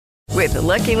With the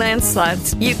Lucky Land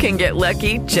Slots, you can get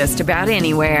lucky just about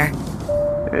anywhere.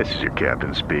 This is your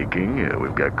captain speaking.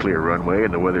 We've got clear runway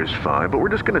and the weather's fine, but we're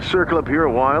just going to circle up here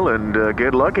a while and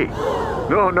get lucky.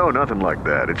 No, nothing like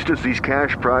that. It's just these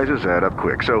cash prizes add up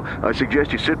quick. So I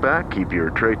suggest you sit back, keep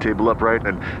your tray table upright,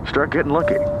 and start getting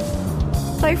lucky.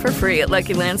 Play for free at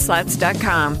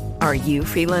LuckyLandSlots.com. Are you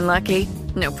feeling lucky?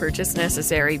 No purchase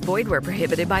necessary. Void where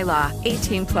prohibited by law.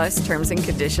 18 plus terms and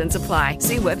conditions apply.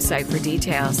 See website for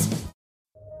details.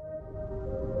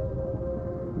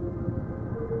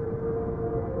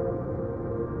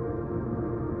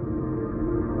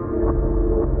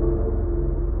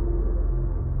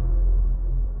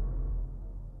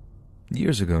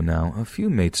 Years ago now, a few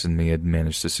mates and me had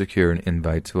managed to secure an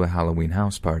invite to a Halloween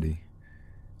house party.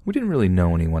 We didn't really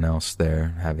know anyone else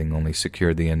there, having only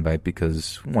secured the invite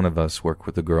because one of us worked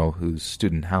with a girl whose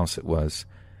student house it was.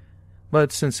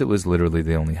 But since it was literally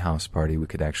the only house party we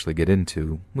could actually get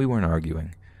into, we weren't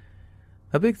arguing.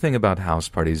 A big thing about house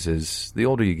parties is, the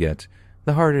older you get,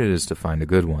 the harder it is to find a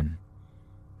good one.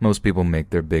 Most people make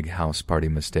their big house party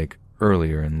mistake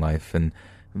earlier in life and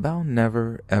vow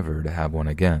never ever to have one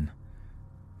again.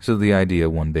 So the idea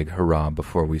of one big hurrah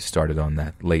before we started on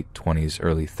that late 20s,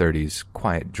 early 30s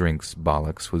quiet drinks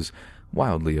bollocks was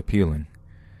wildly appealing.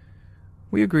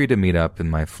 We agreed to meet up in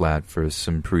my flat for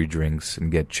some pre-drinks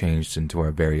and get changed into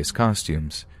our various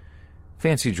costumes.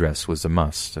 Fancy dress was a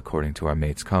must, according to our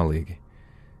mate's colleague.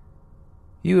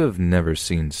 You have never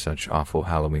seen such awful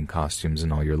Halloween costumes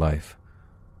in all your life.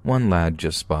 One lad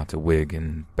just bought a wig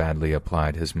and badly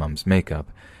applied his mum's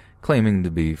makeup, claiming to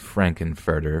be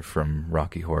Frankenfurter from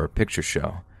Rocky Horror Picture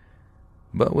Show.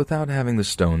 But without having the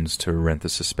stones to rent the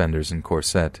suspenders and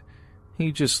corset,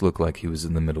 he just looked like he was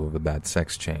in the middle of a bad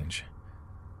sex change.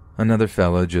 Another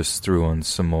fella just threw on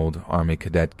some old army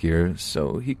cadet gear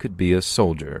so he could be a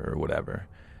soldier or whatever.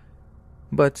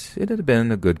 But it had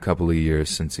been a good couple of years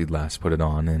since he'd last put it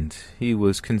on, and he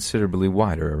was considerably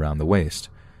wider around the waist.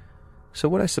 So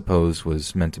what I suppose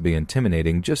was meant to be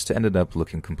intimidating just ended up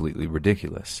looking completely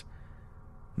ridiculous.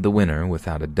 The winner,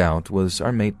 without a doubt, was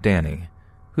our mate Danny,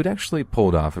 who'd actually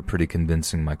pulled off a pretty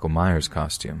convincing Michael Myers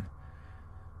costume.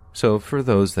 So, for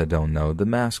those that don't know, the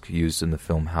mask used in the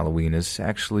film Halloween is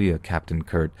actually a Captain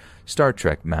Kirk Star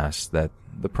Trek mask that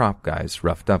the prop guys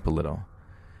roughed up a little.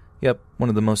 Yep, one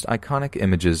of the most iconic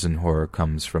images in horror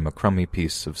comes from a crummy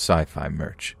piece of sci-fi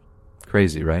merch.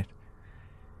 Crazy, right?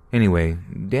 Anyway,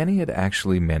 Danny had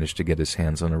actually managed to get his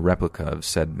hands on a replica of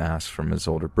said mask from his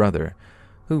older brother,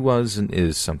 who was and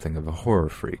is something of a horror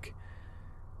freak.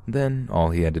 Then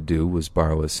all he had to do was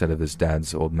borrow a set of his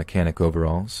dad's old mechanic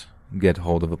overalls, get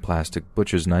hold of a plastic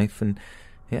butcher's knife, and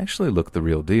he actually looked the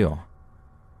real deal.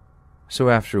 So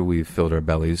after we filled our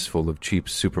bellies full of cheap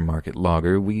supermarket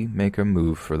lager, we make our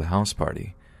move for the house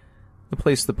party. The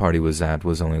place the party was at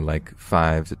was only like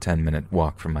 5 to 10 minute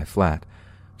walk from my flat,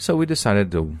 so we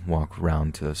decided to walk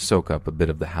round to soak up a bit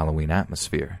of the Halloween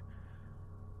atmosphere.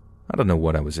 I don't know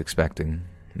what I was expecting.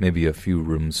 Maybe a few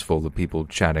rooms full of people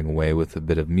chatting away with a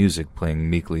bit of music playing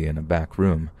meekly in a back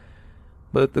room.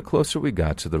 But the closer we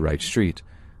got to the right street,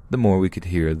 the more we could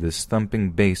hear this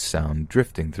thumping bass sound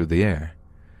drifting through the air.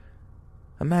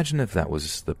 Imagine if that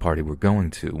was the party we're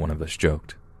going to, one of us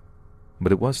joked.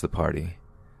 But it was the party.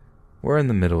 We're in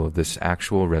the middle of this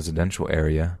actual residential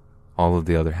area. All of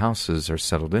the other houses are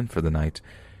settled in for the night,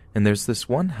 and there's this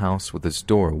one house with its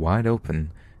door wide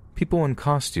open, people in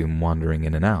costume wandering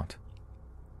in and out.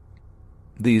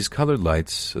 These colored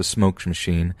lights, a smoke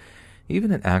machine,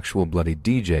 even an actual bloody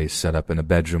DJ set up in a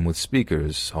bedroom with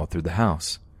speakers all through the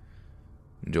house.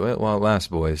 Enjoy it while it lasts,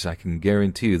 boys. I can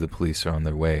guarantee you the police are on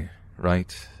their way,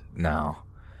 right now,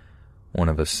 one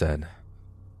of us said.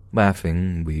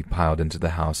 Laughing, we piled into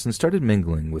the house and started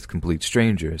mingling with complete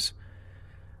strangers.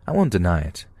 I won't deny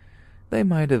it. They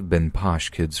might have been posh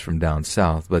kids from down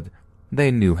south, but they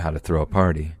knew how to throw a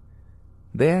party.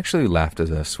 They actually laughed at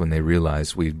us when they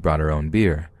realized we'd brought our own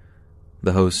beer,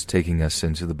 the host taking us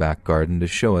into the back garden to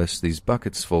show us these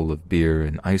buckets full of beer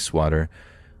and ice water.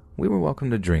 We were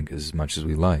welcome to drink as much as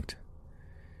we liked.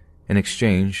 In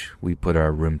exchange, we put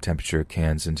our room temperature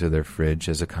cans into their fridge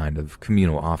as a kind of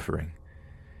communal offering.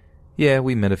 Yeah,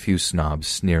 we met a few snobs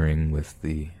sneering with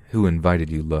the "who invited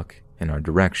you" look in our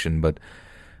direction, but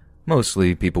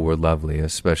mostly people were lovely,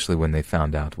 especially when they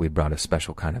found out we brought a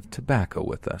special kind of tobacco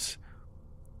with us.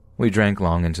 We drank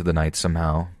long into the night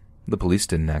somehow. The police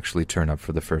didn't actually turn up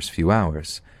for the first few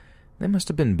hours. They must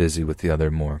have been busy with the other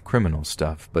more criminal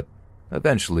stuff, but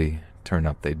eventually turn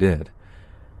up they did.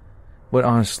 But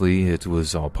honestly, it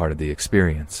was all part of the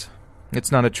experience.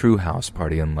 It's not a true house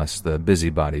party unless the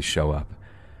busybodies show up.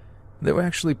 They were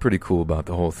actually pretty cool about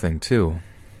the whole thing, too.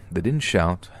 They didn't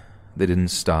shout, they didn't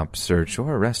stop, search,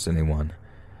 or arrest anyone.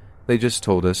 They just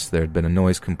told us there had been a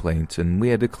noise complaint and we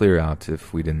had to clear out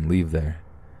if we didn't leave there.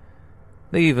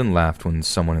 They even laughed when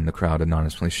someone in the crowd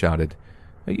anonymously shouted,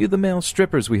 "Are you the male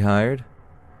strippers we hired?"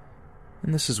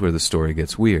 And this is where the story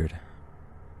gets weird.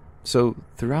 So,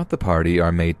 throughout the party,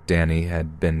 our mate Danny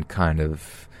had been kind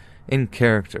of in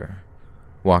character,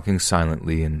 walking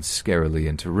silently and scarily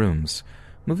into rooms,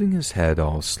 moving his head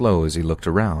all slow as he looked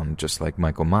around, just like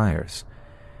Michael Myers.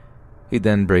 He'd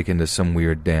then break into some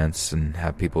weird dance and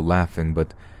have people laughing,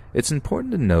 but it's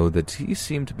important to know that he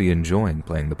seemed to be enjoying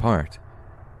playing the part.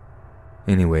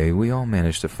 Anyway, we all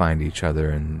managed to find each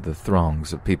other in the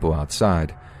throngs of people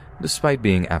outside, despite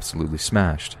being absolutely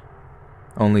smashed.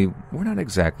 Only, we're not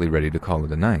exactly ready to call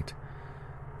it a night.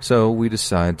 So we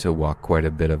decide to walk quite a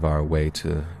bit of our way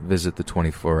to visit the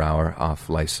 24-hour off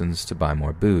license to buy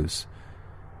more booze.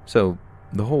 So,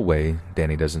 the whole way,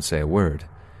 Danny doesn't say a word.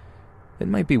 It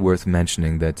might be worth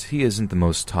mentioning that he isn't the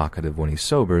most talkative when he's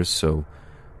sober, so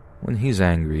when he's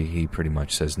angry, he pretty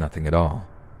much says nothing at all.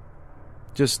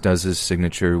 Just does his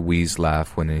signature wheeze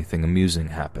laugh when anything amusing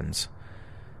happens.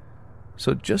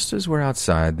 So just as we're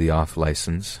outside the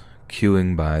off-license,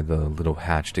 queuing by the little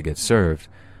hatch to get served,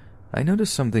 I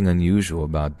noticed something unusual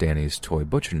about Danny's toy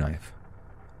butcher knife.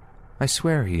 I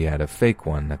swear he had a fake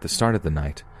one at the start of the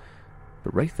night,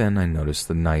 but right then I noticed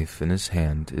the knife in his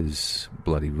hand is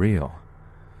bloody real.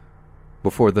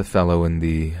 Before the fellow in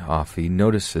the offie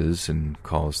notices and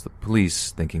calls the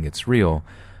police thinking it's real,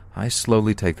 I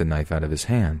slowly take the knife out of his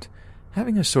hand,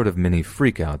 having a sort of mini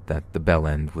freak-out that the bell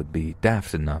end would be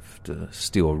daft enough to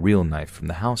steal a real knife from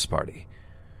the house party.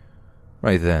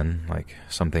 Right then, like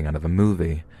something out of a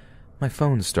movie, my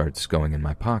phone starts going in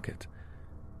my pocket.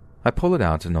 I pull it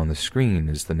out and on the screen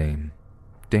is the name,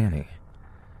 Danny.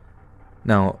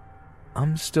 Now,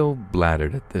 I'm still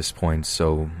bladdered at this point,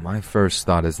 so my first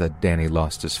thought is that Danny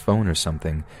lost his phone or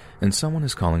something, and someone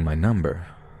is calling my number,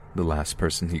 the last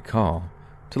person he'd call,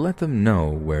 to let them know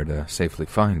where to safely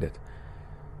find it.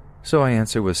 So I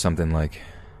answer with something like,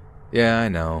 "Yeah, I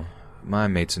know. My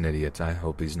mate's an idiot. I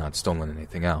hope he's not stolen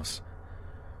anything else."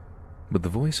 But the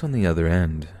voice on the other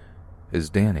end is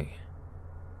Danny.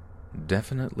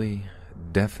 Definitely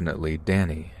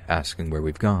Danny asking where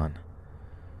we've gone.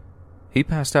 He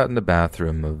passed out in the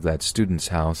bathroom of that student's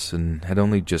house and had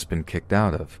only just been kicked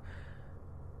out of.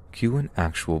 Cue an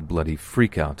actual bloody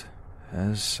freakout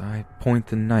as I point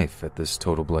the knife at this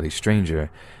total bloody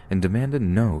stranger and demand to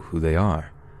know who they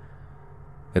are.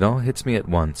 It all hits me at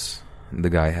once. The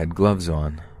guy had gloves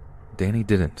on. Danny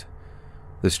didn't.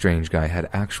 The strange guy had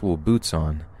actual boots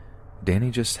on.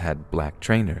 Danny just had black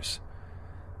trainers.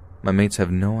 My mates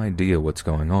have no idea what's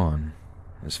going on.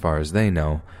 As far as they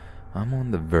know, I'm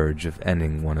on the verge of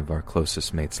ending one of our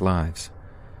closest mates' lives.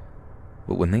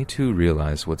 But when they too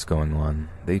realize what's going on,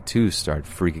 they too start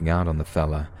freaking out on the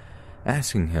fella,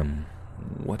 asking him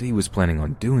what he was planning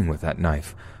on doing with that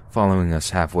knife, following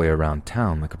us halfway around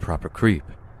town like a proper creep.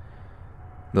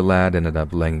 The lad ended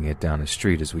up laying it down a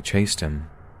street as we chased him.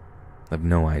 I have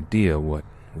no idea what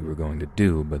we were going to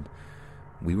do, but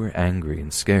we were angry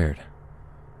and scared.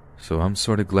 So I'm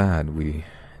sort of glad we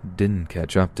didn't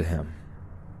catch up to him.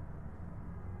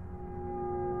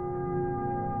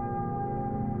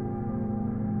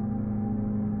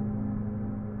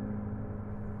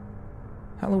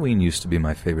 Halloween used to be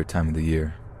my favorite time of the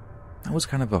year. I was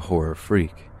kind of a horror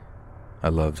freak. I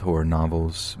loved horror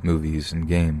novels, movies, and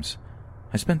games.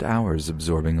 I spent hours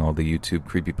absorbing all the YouTube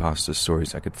creepypasta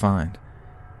stories I could find.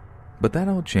 But that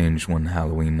all changed one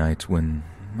Halloween night when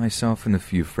myself and a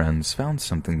few friends found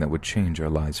something that would change our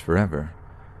lives forever.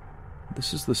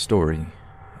 This is the story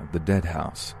of the Dead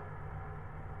House.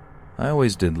 I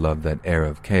always did love that era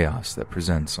of chaos that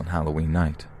presents on Halloween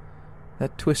night.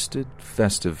 That twisted,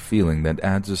 festive feeling that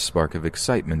adds a spark of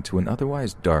excitement to an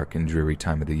otherwise dark and dreary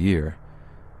time of the year.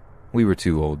 We were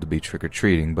too old to be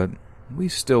trick-or-treating, but we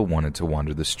still wanted to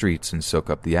wander the streets and soak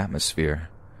up the atmosphere.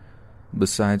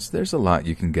 Besides, there's a lot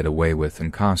you can get away with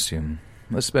in costume,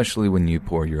 especially when you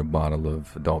pour your bottle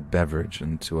of adult beverage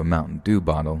into a Mountain Dew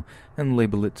bottle and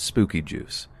label it Spooky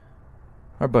Juice.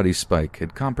 Our buddy Spike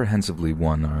had comprehensively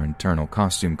won our internal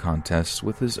costume contest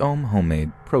with his own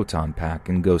homemade proton pack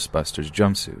and Ghostbusters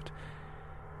jumpsuit.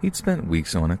 He'd spent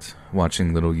weeks on it,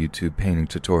 watching little YouTube painting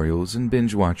tutorials and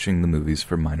binge-watching the movies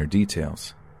for minor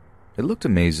details. It looked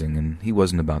amazing, and he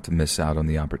wasn't about to miss out on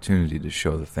the opportunity to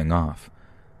show the thing off.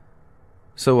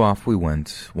 So off we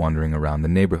went, wandering around the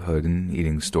neighborhood and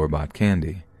eating store-bought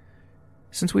candy.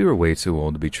 Since we were way too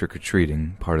old to be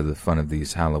trick-or-treating, part of the fun of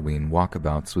these Halloween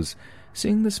walkabouts was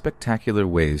seeing the spectacular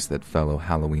ways that fellow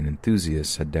Halloween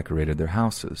enthusiasts had decorated their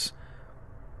houses.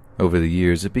 Over the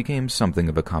years, it became something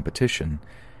of a competition,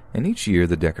 and each year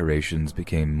the decorations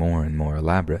became more and more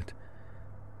elaborate.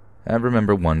 I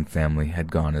remember one family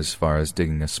had gone as far as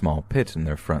digging a small pit in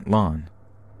their front lawn.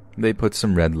 They put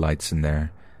some red lights in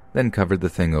there, then covered the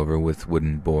thing over with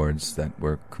wooden boards that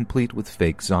were complete with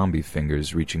fake zombie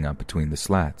fingers reaching up between the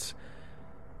slats.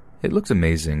 It looked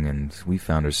amazing, and we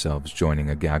found ourselves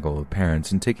joining a gaggle of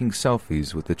parents and taking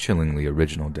selfies with the chillingly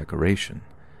original decoration.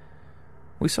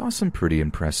 We saw some pretty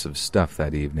impressive stuff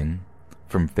that evening,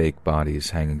 from fake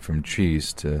bodies hanging from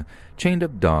trees to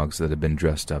chained-up dogs that had been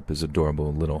dressed up as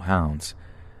adorable little hounds.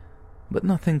 But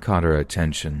nothing caught our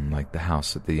attention like the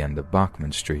house at the end of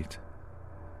Bachman Street.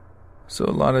 So a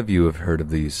lot of you have heard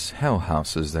of these hell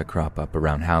houses that crop up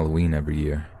around Halloween every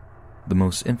year. The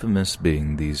most infamous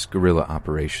being these guerrilla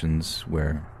operations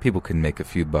where people can make a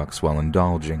few bucks while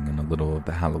indulging in a little of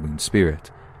the Halloween spirit.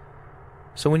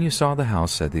 So when you saw the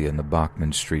house at the end of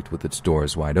Bachman Street with its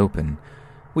doors wide open,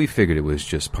 we figured it was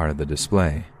just part of the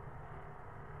display.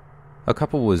 A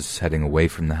couple was heading away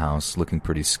from the house looking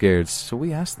pretty scared, so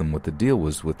we asked them what the deal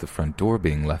was with the front door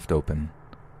being left open.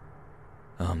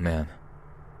 "Oh man,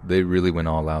 they really went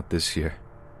all out this year,"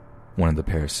 one of the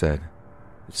pair said.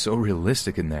 "It's so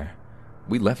realistic in there.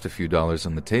 We left a few dollars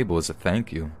on the table as a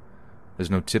thank you. There's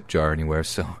no tip jar anywhere,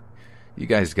 so you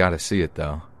guys gotta see it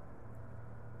though."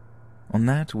 On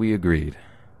that, we agreed.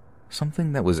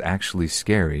 Something that was actually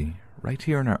scary, right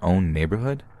here in our own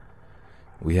neighborhood?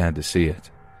 We had to see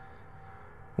it.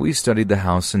 We studied the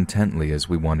house intently as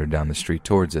we wandered down the street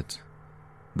towards it.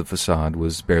 The facade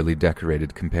was barely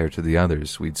decorated compared to the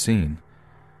others we'd seen.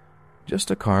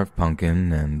 Just a carved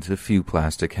pumpkin and a few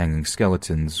plastic hanging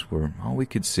skeletons were all we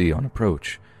could see on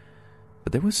approach.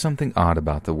 But there was something odd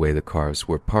about the way the cars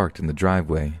were parked in the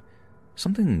driveway,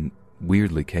 something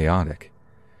weirdly chaotic.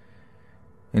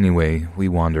 Anyway, we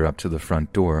wander up to the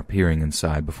front door, peering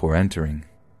inside before entering.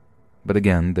 But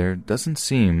again, there doesn't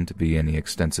seem to be any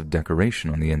extensive decoration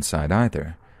on the inside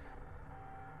either.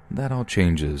 That all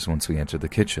changes once we enter the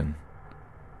kitchen.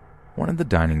 One of the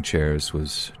dining chairs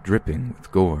was dripping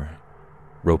with gore.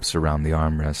 Ropes around the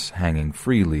armrests hanging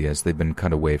freely as they'd been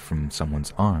cut away from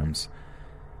someone's arms.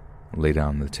 Laid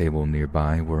on the table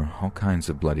nearby were all kinds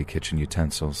of bloody kitchen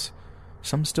utensils,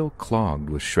 some still clogged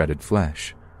with shredded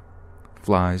flesh.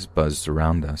 Flies buzzed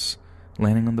around us,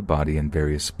 landing on the body and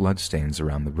various bloodstains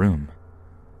around the room.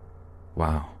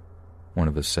 "Wow," one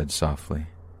of us said softly.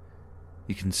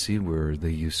 "You can see where they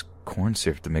use corn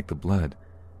syrup to make the blood.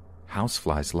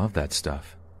 Houseflies love that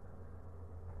stuff."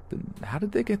 "Then how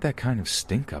did they get that kind of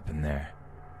stink up in there?"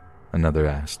 another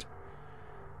asked.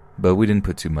 But we didn't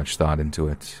put too much thought into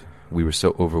it. We were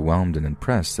so overwhelmed and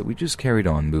impressed that we just carried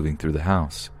on moving through the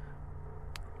house.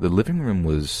 The living room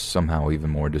was somehow even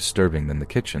more disturbing than the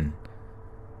kitchen.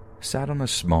 Sat on a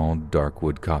small, dark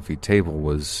wood coffee table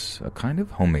was a kind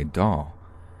of homemade doll.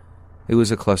 It was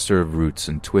a cluster of roots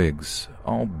and twigs,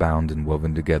 all bound and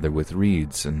woven together with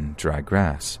reeds and dry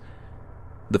grass.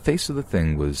 The face of the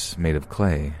thing was made of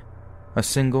clay, a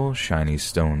single shiny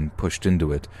stone pushed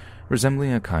into it,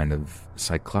 resembling a kind of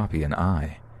cyclopean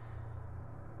eye.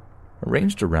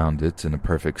 Arranged around it in a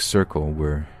perfect circle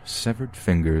were severed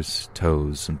fingers,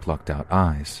 toes, and plucked-out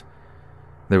eyes.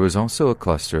 There was also a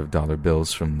cluster of dollar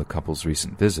bills from the couple's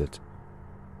recent visit.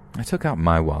 I took out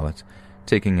my wallet,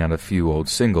 taking out a few old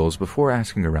singles before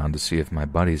asking around to see if my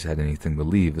buddies had anything to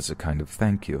leave as a kind of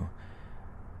thank you.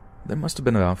 There must have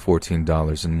been about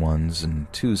 $14 in ones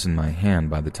and twos in my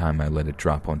hand by the time I let it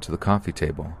drop onto the coffee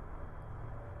table.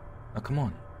 "Oh, come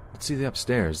on. Let's see the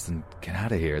upstairs, then get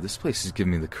out of here. This place is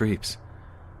giving me the creeps,"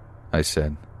 I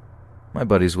said. My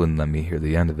buddies wouldn't let me hear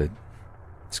the end of it.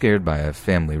 Scared by a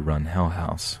family-run hell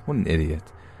house. What an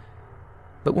idiot.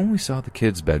 But when we saw the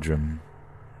kids' bedroom,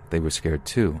 they were scared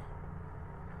too.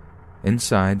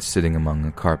 Inside, sitting among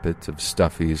a carpet of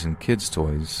stuffies and kids'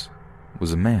 toys,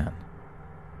 was a man.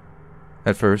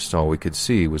 At first, all we could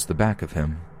see was the back of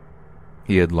him.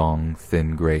 He had long,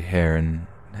 thin gray hair and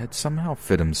had somehow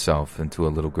fit himself into a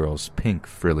little girl's pink,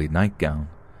 frilly nightgown.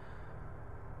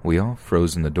 We all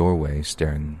froze in the doorway,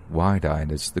 staring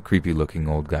wide-eyed as the creepy-looking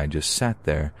old guy just sat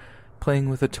there, playing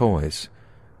with the toys,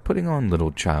 putting on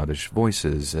little childish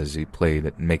voices as he played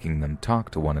at making them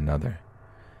talk to one another.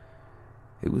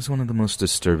 It was one of the most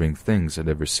disturbing things I'd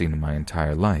ever seen in my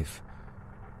entire life.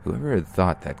 Whoever had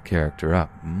thought that character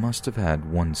up must have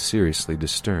had one seriously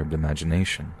disturbed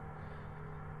imagination.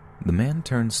 The man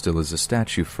turned still as a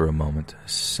statue for a moment,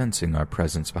 sensing our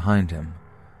presence behind him.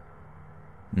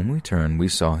 When we turned, we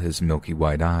saw his milky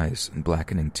white eyes and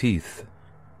blackening teeth,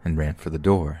 and ran for the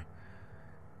door.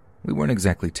 We weren't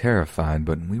exactly terrified,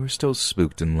 but we were still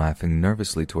spooked and laughing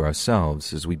nervously to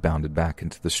ourselves as we bounded back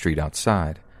into the street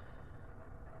outside.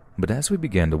 But as we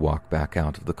began to walk back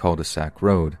out of the cul-de-sac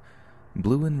road,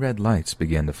 blue and red lights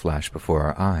began to flash before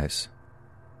our eyes.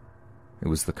 It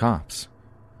was the cops,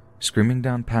 screaming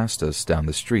down past us down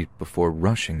the street before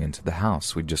rushing into the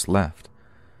house we'd just left.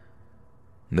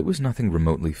 There was nothing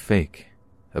remotely fake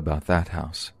about that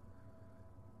house.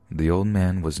 The old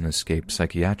man was an escaped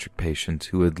psychiatric patient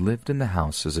who had lived in the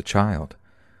house as a child.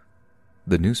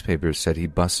 The newspapers said he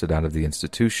busted out of the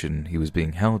institution he was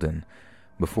being held in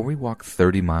before he walked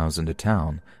 30 miles into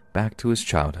town back to his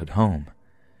childhood home.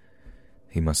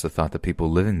 He must have thought the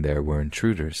people living there were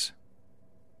intruders.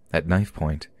 At knife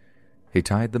point, he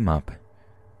tied them up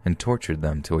and tortured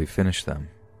them till he finished them.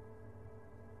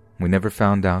 We never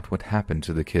found out what happened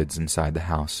to the kids inside the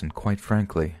house, and quite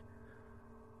frankly,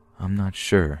 I'm not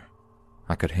sure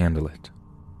I could handle it.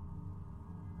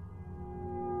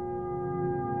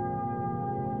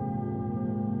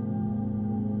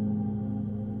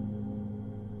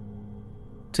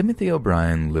 Timothy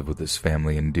O'Brien lived with his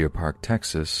family in Deer Park,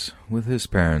 Texas, with his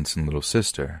parents and little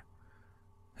sister.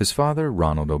 His father,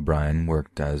 Ronald O'Brien,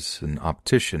 worked as an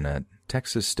optician at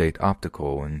Texas State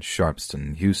Optical in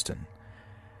Sharpston, Houston.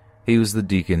 He was the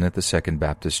deacon at the Second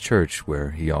Baptist Church,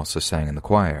 where he also sang in the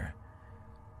choir.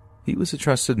 He was a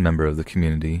trusted member of the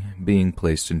community, being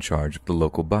placed in charge of the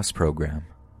local bus program.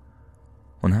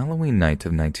 On Halloween night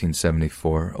of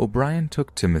 1974, O'Brien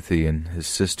took Timothy and his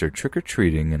sister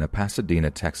trick-or-treating in a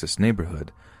Pasadena, Texas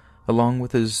neighborhood, along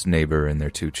with his neighbor and their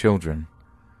 2 children.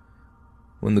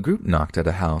 When the group knocked at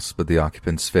a house but the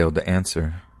occupants failed to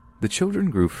answer, the children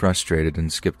grew frustrated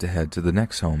and skipped ahead to the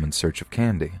next home in search of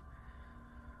candy.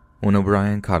 When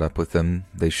O'Brien caught up with them,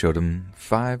 they showed him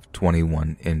 5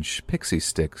 21-inch pixie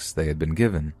sticks they had been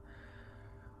given.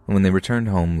 When they returned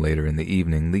home later in the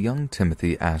evening, the young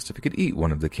Timothy asked if he could eat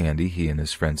one of the candy he and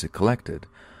his friends had collected,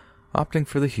 opting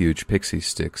for the huge pixie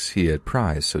sticks he had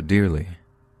prized so dearly.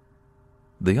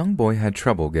 The young boy had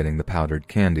trouble getting the powdered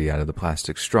candy out of the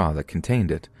plastic straw that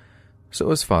contained it, so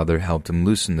his father helped him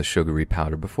loosen the sugary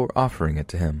powder before offering it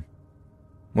to him.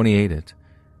 When he ate it,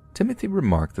 Timothy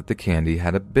remarked that the candy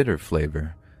had a bitter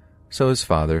flavor, so his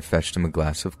father fetched him a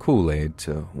glass of Kool-Aid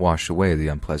to wash away the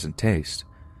unpleasant taste.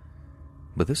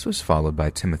 But this was followed by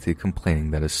Timothy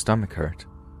complaining that his stomach hurt.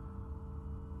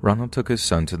 Ronald took his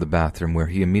son to the bathroom, where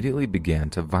he immediately began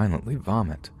to violently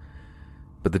vomit.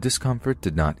 But the discomfort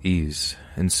did not ease,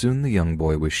 and soon the young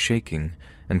boy was shaking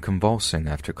and convulsing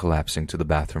after collapsing to the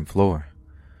bathroom floor.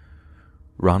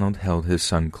 Ronald held his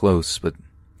son close, but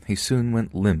he soon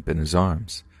went limp in his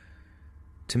arms.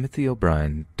 Timothy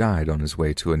O'Brien died on his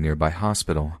way to a nearby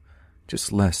hospital,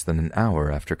 just less than an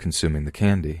hour after consuming the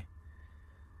candy.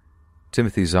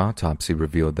 Timothy's autopsy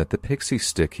revealed that the pixie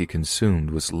stick he consumed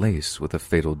was laced with a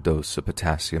fatal dose of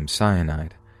potassium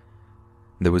cyanide.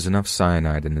 There was enough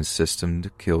cyanide in his system to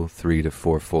kill 3 to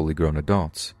 4 fully grown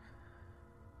adults.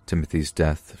 Timothy's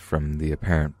death from the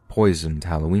apparent poisoned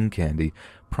Halloween candy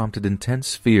prompted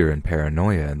intense fear and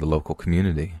paranoia in the local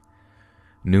community.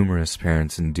 Numerous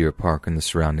parents in Deer Park and the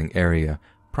surrounding area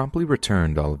promptly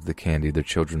returned all of the candy their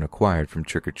children acquired from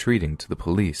trick-or-treating to the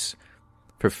police,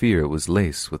 for fear it was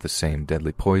laced with the same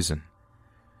deadly poison.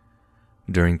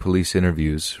 During police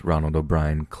interviews, Ronald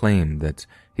O'Brien claimed that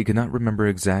he could not remember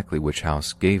exactly which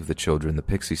house gave the children the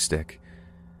pixie stick.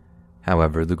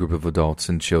 However, the group of adults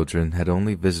and children had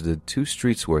only visited 2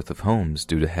 streets worth of homes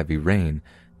due to heavy rain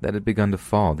that had begun to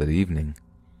fall that evening.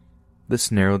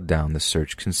 This narrowed down the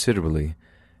search considerably.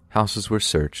 Houses were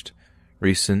searched,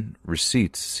 recent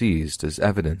receipts seized as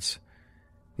evidence.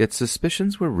 Yet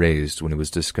suspicions were raised when it was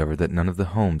discovered that none of the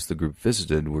homes the group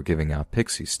visited were giving out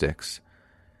pixie sticks.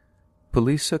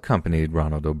 Police accompanied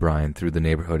Ronald O'Brien through the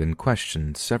neighborhood and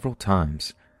questioned several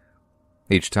times.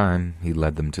 Each time, he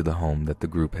led them to the home that the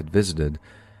group had visited,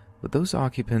 but those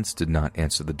occupants did not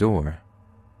answer the door.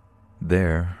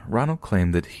 There, Ronald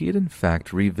claimed that he had in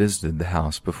fact revisited the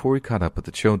house before he caught up with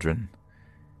the children.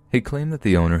 He claimed that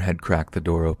the owner had cracked the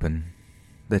door open,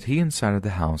 that he inside of the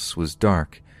house was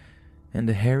dark, and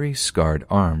a hairy, scarred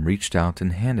arm reached out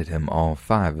and handed him all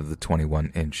 5 of the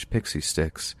 21-inch pixie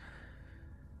sticks.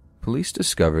 Police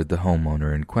discovered the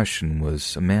homeowner in question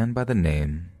was a man by the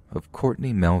name of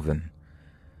Courtney Melvin.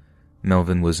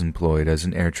 Melvin was employed as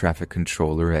an air traffic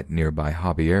controller at nearby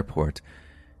Hobby Airport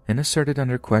and asserted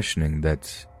under questioning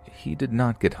that he did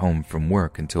not get home from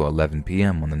work until 11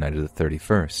 p.m. on the night of the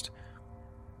 31st.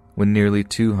 When nearly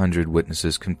 200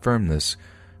 witnesses confirmed this,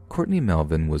 Courtney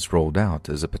Melvin was rolled out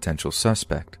as a potential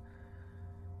suspect.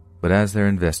 But as their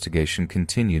investigation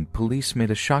continued, police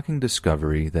made a shocking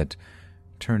discovery that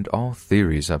turned all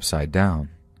theories upside down.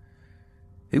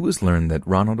 It was learned that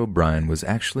Ronald O'Brien was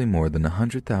actually more than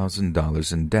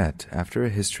 $100,000 in debt after a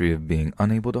history of being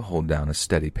unable to hold down a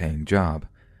steady-paying job.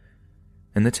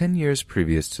 In the 10 years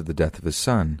previous to the death of his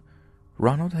son,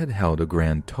 Ronald had held a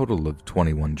grand total of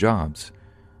 21 jobs.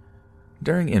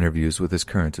 During interviews with his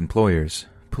current employers,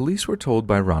 police were told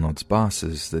by Ronald's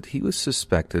bosses that he was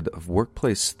suspected of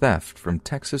workplace theft from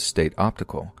Texas State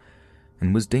Optical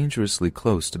and was dangerously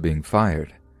close to being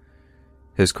fired.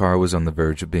 His car was on the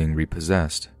verge of being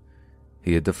repossessed.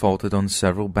 He had defaulted on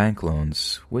several bank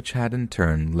loans, which had in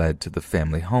turn led to the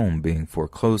family home being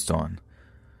foreclosed on.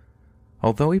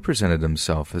 Although he presented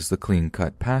himself as the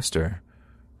clean-cut pastor,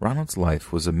 Ronald's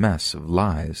life was a mess of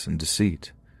lies and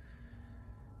deceit.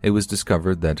 It was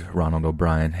discovered that Ronald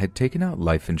O'Brien had taken out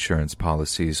life insurance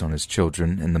policies on his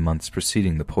children in the months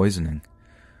preceding the poisoning.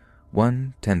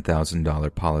 One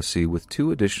 $10,000 policy with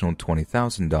two additional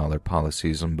 $20,000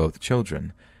 policies on both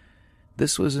children.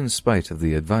 This was in spite of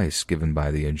the advice given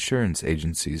by the insurance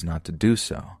agencies not to do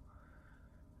so.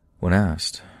 When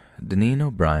asked, Deneen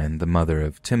O'Brien, the mother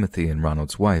of Timothy and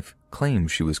Ronald's wife,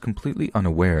 claimed she was completely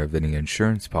unaware of any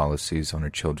insurance policies on her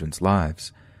children's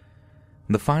lives.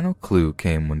 The final clue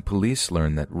came when police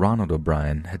learned that Ronald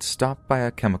O'Brien had stopped by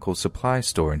a chemical supply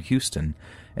store in Houston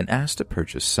and asked to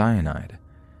purchase cyanide.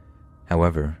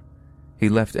 However, he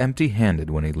left empty-handed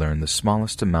when he learned the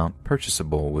smallest amount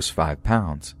purchasable was 5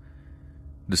 pounds.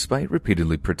 Despite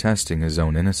repeatedly protesting his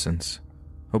own innocence,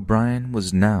 O'Brien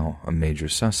was now a major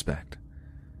suspect.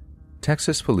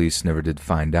 Texas police never did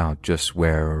find out just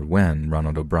where or when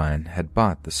Ronald O'Brien had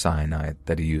bought the cyanide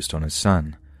that he used on his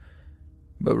son.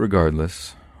 But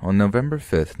regardless, on November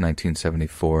 5,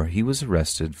 1974, he was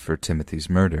arrested for Timothy's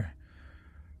murder.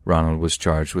 Ronald was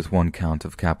charged with 1 count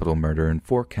of capital murder and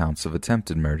 4 counts of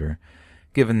attempted murder,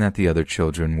 given that the other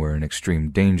children were in extreme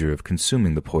danger of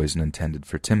consuming the poison intended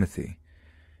for Timothy.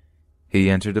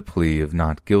 He entered a plea of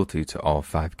not guilty to all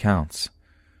 5 counts.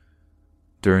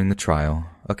 During the trial,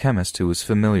 a chemist who was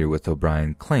familiar with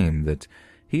O'Brien claimed that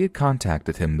he had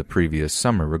contacted him the previous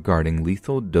summer regarding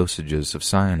lethal dosages of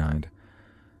cyanide.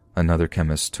 Another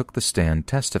chemist took the stand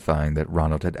testifying that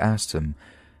Ronald had asked him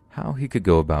how he could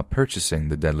go about purchasing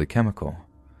the deadly chemical.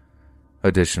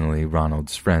 Additionally,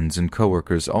 Ronald's friends and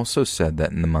coworkers also said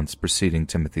that in the months preceding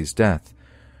Timothy's death,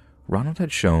 Ronald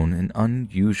had shown an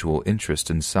unusual interest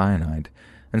in cyanide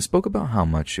and spoke about how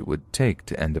much it would take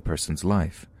to end a person's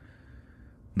life.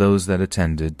 Those that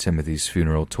attended Timothy's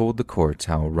funeral told the court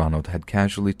how Ronald had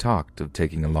casually talked of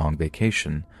taking a long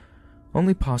vacation,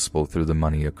 only possible through the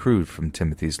money accrued from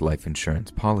Timothy's life insurance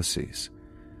policies.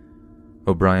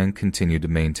 O'Brien continued to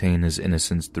maintain his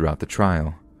innocence throughout the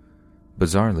trial.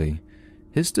 Bizarrely,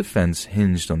 his defense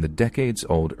hinged on the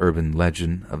decades-old urban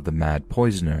legend of the Mad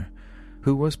Poisoner,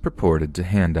 who was purported to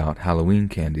hand out Halloween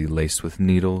candy laced with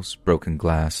needles, broken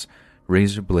glass,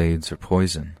 razor blades, or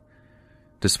poison.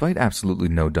 Despite absolutely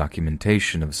no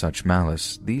documentation of such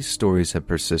malice, these stories have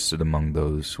persisted among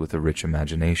those with a rich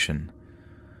imagination.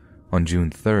 On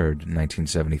June 3,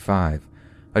 1975,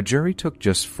 a jury took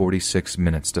just 46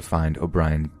 minutes to find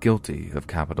O'Brien guilty of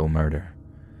capital murder.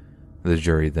 The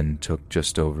jury then took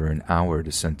just over an hour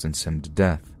to sentence him to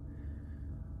death.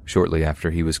 Shortly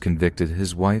after he was convicted,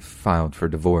 his wife filed for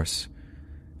divorce.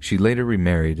 She later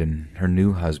remarried, and her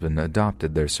new husband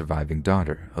adopted their surviving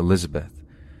daughter, Elizabeth.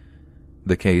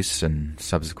 The case and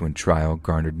subsequent trial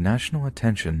garnered national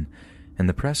attention, and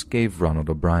the press gave Ronald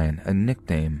O'Brien a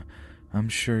nickname I'm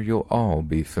sure you'll all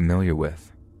be familiar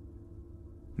with: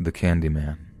 the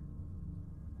Candyman.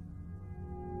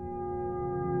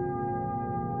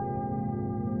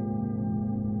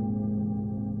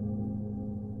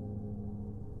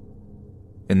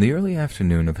 In the early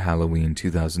afternoon of Halloween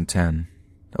 2010,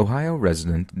 Ohio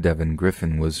resident Devin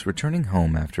Griffin was returning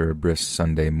home after a brisk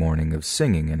Sunday morning of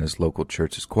singing in his local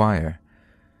church's choir.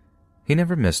 He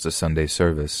never missed a Sunday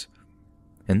service,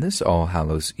 and this All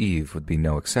Hallows Eve would be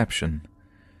no exception.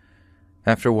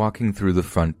 After walking through the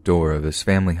front door of his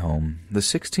family home, the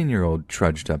 16-year-old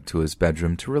trudged up to his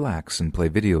bedroom to relax and play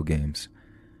video games.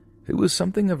 It was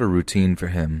something of a routine for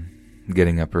him.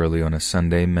 Getting up early on a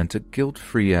Sunday meant a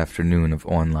guilt-free afternoon of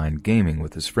online gaming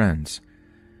with his friends.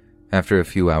 After a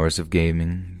few hours of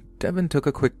gaming, Devin took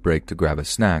a quick break to grab a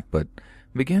snack, but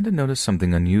began to notice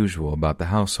something unusual about the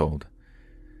household.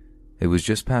 It was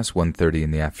just past 1:30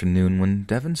 in the afternoon when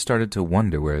Devin started to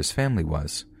wonder where his family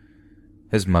was.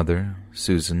 His mother,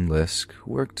 Susan Lisk,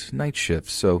 worked night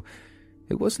shifts, so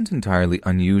it wasn't entirely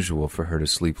unusual for her to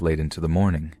sleep late into the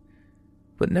morning.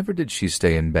 But never did she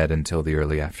stay in bed until the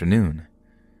early afternoon.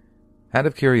 Out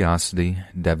of curiosity,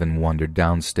 Devin wandered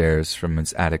downstairs from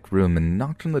his attic room and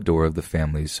knocked on the door of the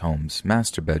family's home's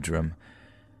master bedroom.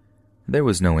 There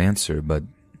was no answer, but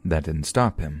that didn't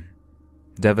stop him.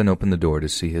 Devin opened the door to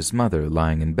see his mother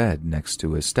lying in bed next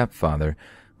to his stepfather,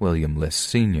 William Lisk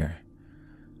Sr.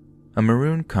 A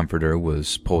maroon comforter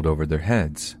was pulled over their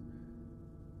heads.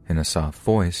 In a soft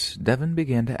voice, Devin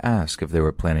began to ask if they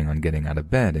were planning on getting out of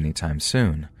bed any time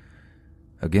soon.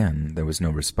 Again, there was no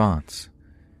response.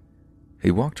 He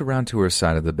walked around to her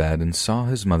side of the bed and saw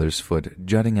his mother's foot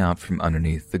jutting out from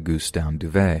underneath the goose-down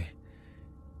duvet.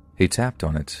 He tapped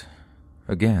on it.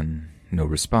 Again, no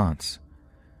response.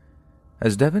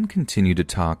 As Devin continued to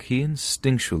talk, he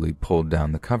instinctually pulled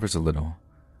down the covers a little.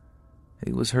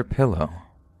 It was her pillow.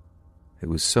 It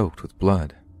was soaked with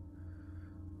blood.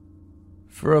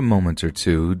 For a moment or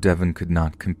two, Devin could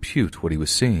not compute what he was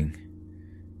seeing.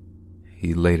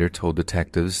 He later told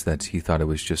detectives that he thought it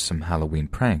was just some Halloween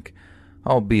prank,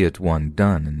 albeit one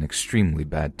done in extremely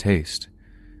bad taste.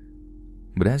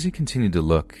 But as he continued to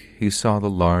look, he saw the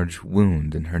large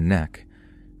wound in her neck,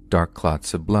 dark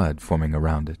clots of blood forming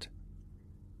around it.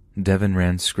 Devin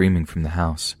ran screaming from the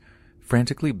house,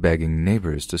 frantically begging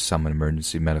neighbors to summon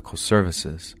emergency medical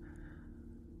services.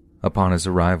 Upon his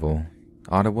arrival,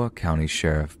 Ottawa County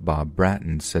Sheriff Bob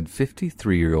Bratton said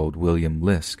 53-year-old William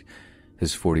Lisk,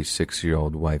 his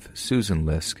 46-year-old wife Susan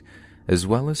Lisk, as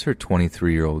well as her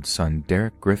 23-year-old son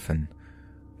Derek Griffin,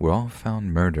 were all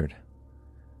found murdered.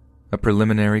 A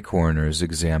preliminary coroner's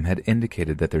exam had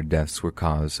indicated that their deaths were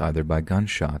caused either by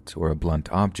gunshot or a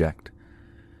blunt object.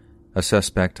 A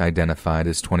suspect identified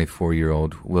as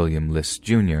 24-year-old William Lisk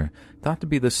Jr., thought to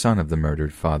be the son of the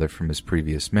murdered father from his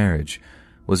previous marriage,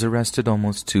 was arrested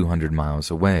almost 200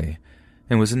 miles away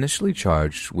and was initially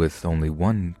charged with only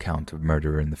one count of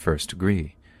murder in the first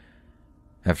degree.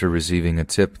 After receiving a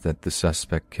tip that the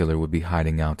suspect killer would be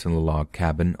hiding out in a log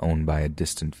cabin owned by a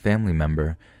distant family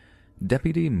member,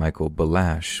 Deputy Michael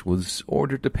Balash was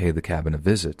ordered to pay the cabin a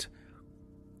visit.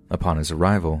 Upon his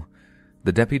arrival,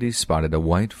 the deputy spotted a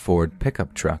white Ford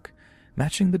pickup truck,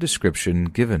 matching the description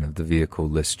given of the vehicle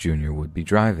Lisk Jr. would be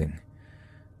driving.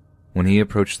 When he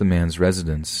approached the man's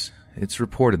residence, it's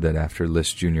reported that after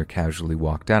Lisk Jr. casually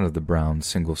walked out of the brown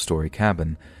single-story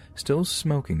cabin, still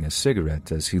smoking a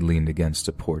cigarette as he leaned against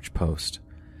a porch post.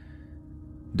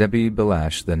 Deputy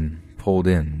Balash then pulled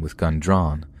in with gun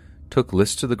drawn, took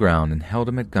Lisk to the ground and held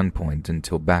him at gunpoint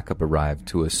until backup arrived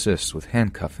to assist with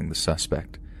handcuffing the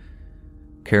suspect.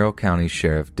 Carroll County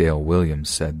Sheriff Dale Williams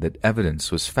said that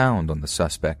evidence was found on the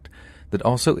suspect that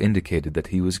also indicated that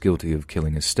he was guilty of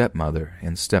killing his stepmother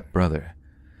and stepbrother.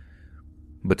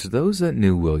 But to those that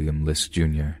knew William Lisk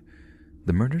Jr.,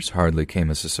 the murders hardly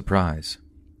came as a surprise.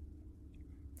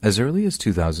 As early as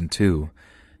 2002,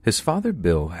 his father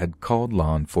Bill had called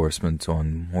law enforcement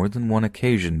on more than one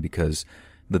occasion because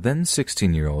the then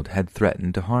 16-year-old had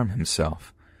threatened to harm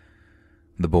himself.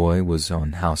 The boy was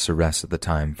on house arrest at the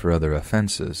time for other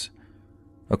offenses.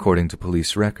 According to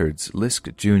police records,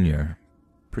 Lisk Jr.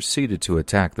 proceeded to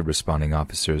attack the responding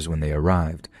officers when they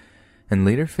arrived, and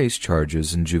later faced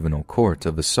charges in juvenile court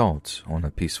of assault on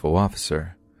a peaceful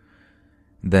officer.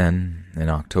 Then, in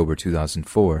October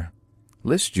 2004,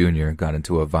 Lisk Jr. got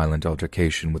into a violent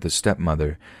altercation with his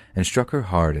stepmother and struck her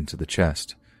hard into the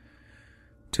chest.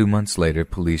 2 months later,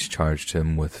 police charged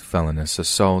him with felonious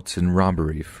assault and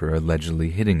robbery for allegedly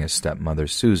hitting his stepmother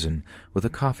Susan with a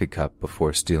coffee cup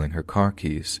before stealing her car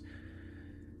keys.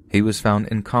 He was found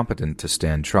incompetent to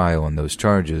stand trial on those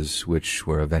charges, which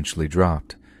were eventually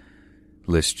dropped.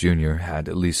 Lisk Jr. had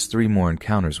at least 3 more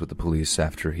encounters with the police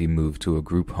after he moved to a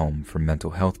group home for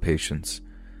mental health patients.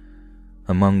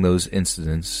 Among those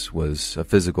incidents was a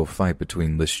physical fight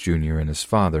between Lisk Jr. and his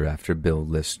father after Bill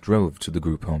Lisk drove to the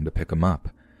group home to pick him up.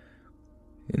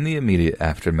 In the immediate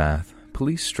aftermath,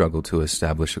 police struggled to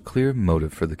establish a clear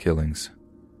motive for the killings.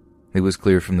 It was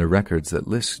clear from the records that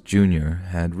Lisk Jr.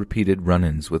 had repeated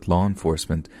run-ins with law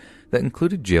enforcement that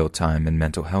included jail time and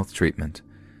mental health treatment.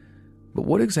 But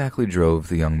what exactly drove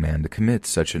the young man to commit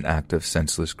such an act of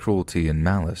senseless cruelty and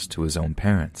malice to his own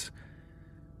parents?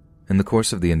 In the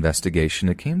course of the investigation,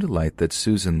 it came to light that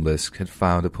Susan Lisk had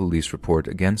filed a police report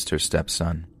against her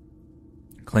stepson,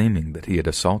 claiming that he had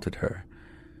assaulted her.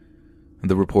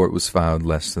 The report was filed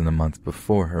less than a month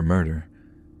before her murder.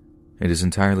 It is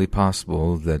entirely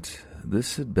possible that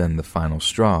this had been the final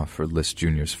straw for Lisk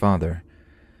Jr.'s father.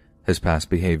 His past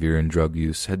behavior and drug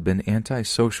use had been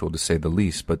antisocial to say the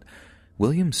least, but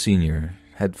William Sr.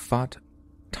 had fought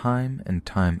time and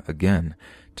time again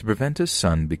to prevent his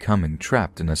son becoming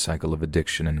trapped in a cycle of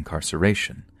addiction and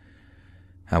incarceration.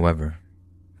 However,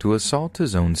 to assault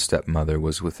his own stepmother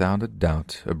was without a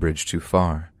doubt a bridge too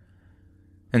far.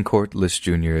 In court, List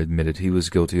Jr. admitted he was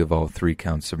guilty of all 3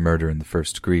 counts of murder in the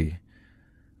first degree.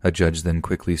 A judge then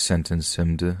quickly sentenced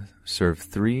him to serve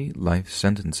 3 life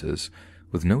sentences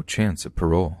with no chance of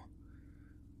parole.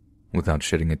 Without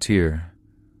shedding a tear,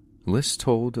 List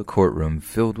told a courtroom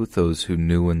filled with those who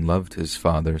knew and loved his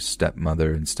father,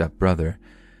 stepmother, and stepbrother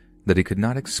that he could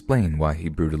not explain why he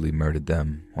brutally murdered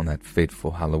them on that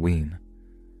fateful Halloween.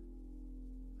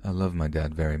 "I love my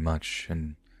dad very much,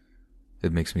 and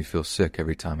it makes me feel sick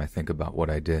every time I think about what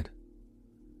I did,"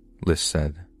 List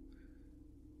said.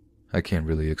 "I can't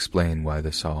really explain why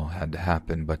this all had to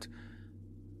happen, but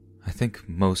I think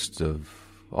most of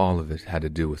all of it had to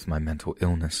do with my mental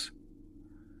illness."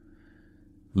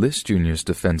 List Jr.'s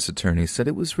defense attorney said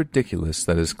it was ridiculous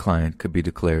that his client could be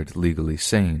declared legally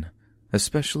sane,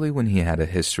 especially when he had a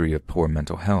history of poor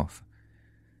mental health.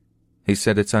 He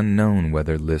said it's unknown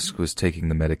whether List was taking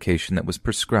the medication that was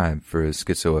prescribed for his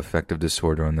schizoaffective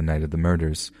disorder on the night of the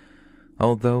murders,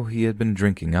 although he had been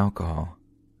drinking alcohol.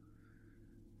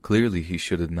 Clearly he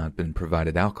should have not been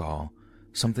provided alcohol,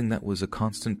 something that was a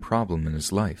constant problem in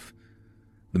his life.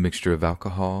 The mixture of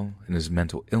alcohol and his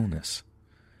mental illness.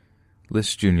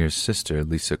 List Jr.'s sister,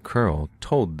 Lisa Curl,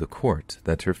 told the court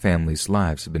that her family's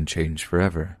lives had been changed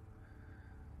forever.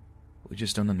 "We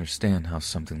just don't understand how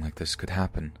something like this could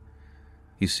happen.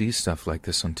 You see stuff like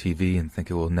this on TV and think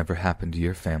it will never happen to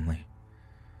your family.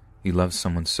 You love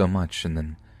someone so much and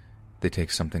then they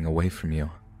take something away from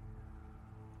you.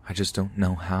 I just don't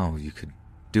know how you could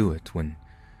do it when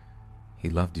he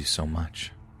loved you so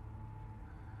much."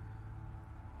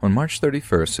 On March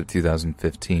 31st of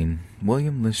 2015,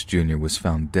 William List Jr. was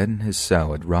found dead in his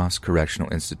cell at Ross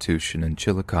Correctional Institution in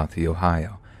Chillicothe,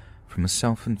 Ohio, from a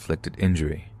self-inflicted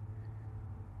injury.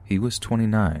 He was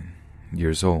 29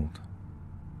 years old.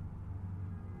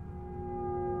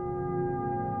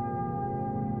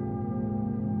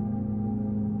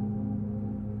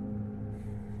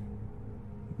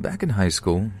 Back in high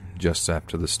school, just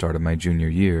after the start of my junior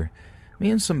year,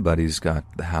 me and some buddies got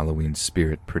the Halloween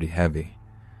spirit pretty heavy.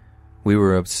 We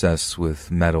were obsessed with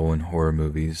metal and horror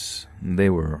movies. They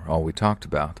were all we talked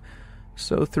about.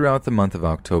 So throughout the month of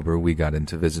October, we got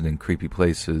into visiting creepy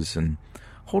places and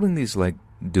holding these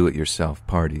do-it-yourself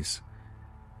parties.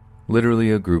 Literally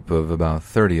a group of about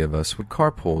 30 of us would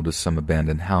carpool to some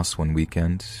abandoned house one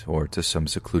weekend or to some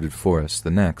secluded forest the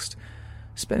next,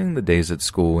 spending the days at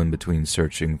school in between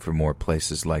searching for more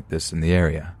places like this in the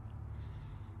area.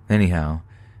 Anyhow,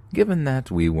 given that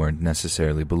we weren't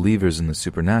necessarily believers in the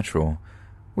supernatural,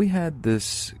 we had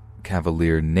this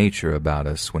cavalier nature about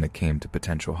us when it came to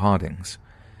potential hauntings.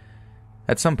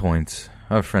 At some point,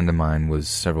 a friend of mine was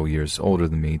several years older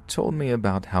than me told me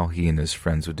about how he and his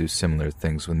friends would do similar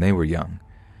things when they were young.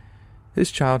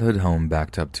 His childhood home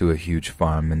backed up to a huge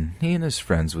farm, and he and his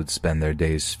friends would spend their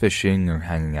days fishing or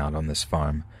hanging out on this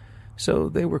farm, so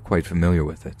they were quite familiar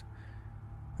with it.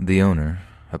 The owner,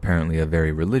 apparently a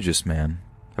very religious man,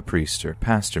 a priest or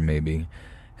pastor maybe,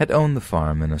 had owned the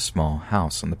farm and a small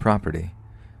house on the property.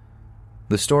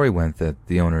 The story went that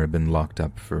the owner had been locked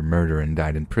up for murder and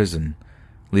died in prison,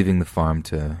 leaving the farm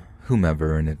to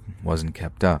whomever, and it wasn't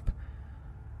kept up.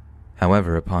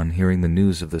 However, upon hearing the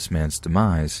news of this man's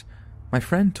demise, my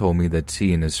friend told me that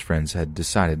he and his friends had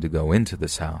decided to go into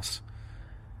this house.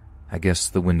 I guess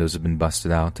the windows had been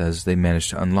busted out as they managed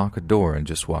to unlock a door and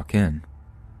just walk in.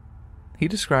 He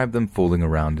described them fooling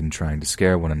around and trying to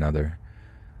scare one another,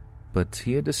 but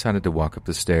he had decided to walk up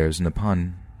the stairs, and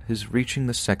upon his reaching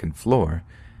the second floor,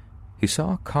 he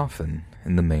saw a coffin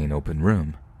in the main open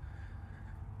room.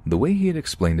 The way he had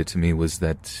explained it to me was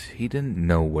that he didn't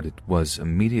know what it was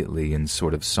immediately and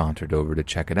sort of sauntered over to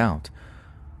check it out,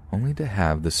 only to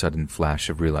have the sudden flash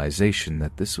of realization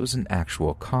that this was an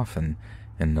actual coffin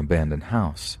in an abandoned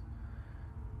house.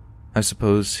 I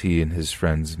suppose he and his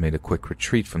friends made a quick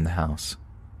retreat from the house.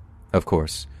 Of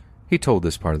course, he told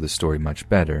this part of the story much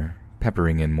better,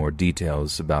 peppering in more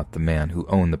details about the man who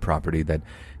owned the property that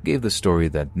gave the story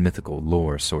that mythical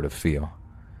lore sort of feel.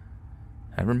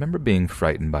 I remember being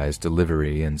frightened by his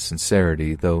delivery and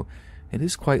sincerity, though it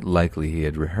is quite likely he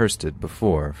had rehearsed it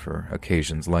before for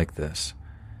occasions like this.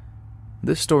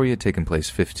 This story had taken place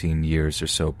 15 years or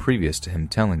so previous to him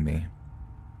telling me.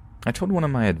 I told one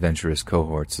of my adventurous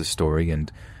cohorts the story,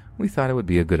 and we thought it would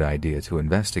be a good idea to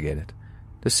investigate it,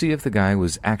 to see if the guy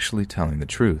was actually telling the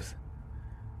truth.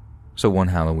 So one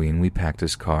Halloween we packed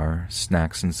his car,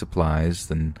 snacks and supplies,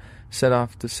 then set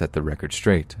off to set the record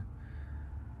straight.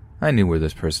 I knew where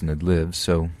this person had lived,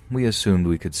 so we assumed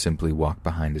we could simply walk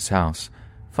behind his house,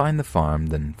 find the farm,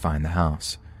 then find the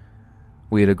house.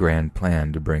 We had a grand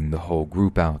plan to bring the whole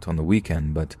group out on the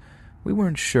weekend, but We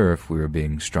weren't sure if we were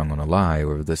being strung on a lie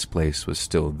or if this place was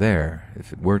still there,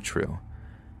 if it were true.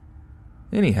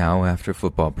 Anyhow, after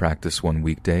football practice one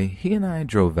weekday, he and I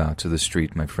drove out to the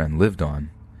street my friend lived on.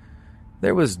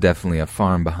 There was definitely a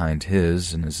farm behind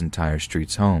his and his entire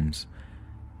street's homes.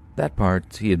 That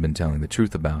part he had been telling the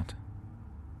truth about.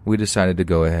 We decided to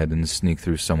go ahead and sneak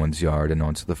through someone's yard and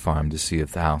onto the farm to see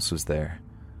if the house was there.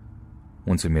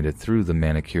 Once we made it through the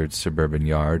manicured suburban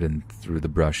yard and through the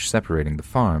brush separating the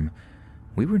farm,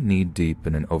 we were knee-deep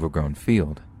in an overgrown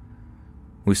field.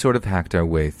 We sort of hacked our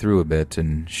way through a bit,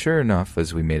 and sure enough,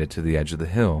 as we made it to the edge of the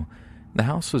hill, the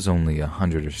house was only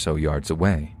 100 or so yards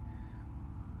away.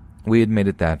 We had made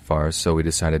it that far, so we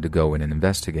decided to go in and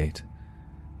investigate.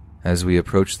 As we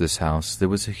approached this house, there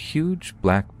was a huge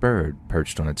black bird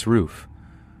perched on its roof.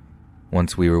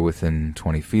 Once we were within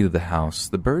 20 feet of the house,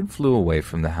 the bird flew away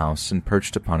from the house and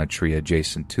perched upon a tree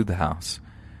adjacent to the house.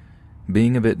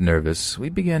 Being a bit nervous, we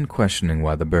began questioning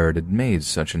why the bird had made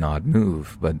such an odd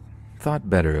move, but thought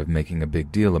better of making a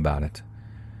big deal about it.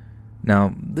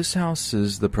 Now, this house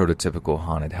is the prototypical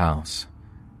haunted house.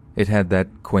 It had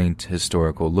that quaint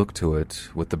historical look to it,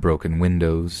 with the broken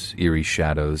windows, eerie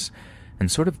shadows,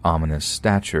 and sort of ominous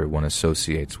stature one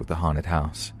associates with a haunted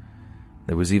house.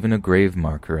 There was even a grave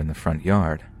marker in the front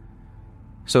yard.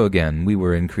 So again, we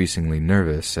were increasingly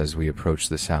nervous as we approached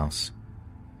this house.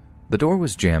 The door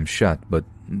was jammed shut, but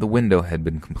the window had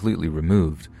been completely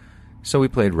removed, so we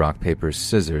played rock, paper,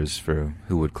 scissors for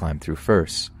who would climb through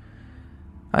first.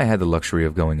 I had the luxury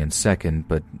of going in second,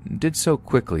 but did so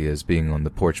quickly as being on the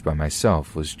porch by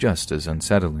myself was just as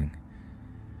unsettling.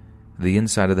 The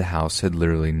inside of the house had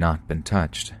literally not been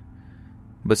touched.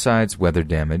 Besides weather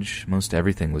damage, most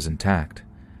everything was intact.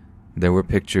 There were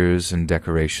pictures and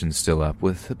decorations still up,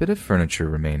 with a bit of furniture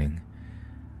remaining.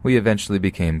 We eventually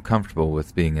became comfortable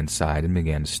with being inside and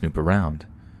began to snoop around.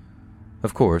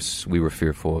 Of course, we were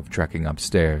fearful of trekking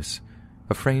upstairs,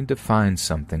 afraid to find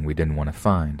something we didn't want to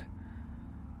find.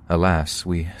 Alas,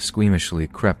 we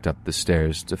squeamishly crept up the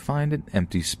stairs to find an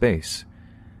empty space.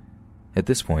 At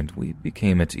this point, we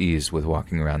became at ease with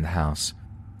walking around the house,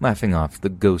 laughing off the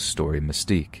ghost story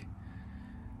mystique.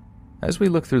 As we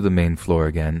looked through the main floor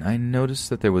again, I noticed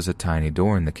that there was a tiny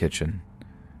door in the kitchen.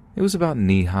 It was about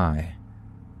knee-high.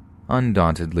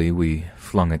 Undauntedly, we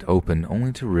flung it open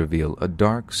only to reveal a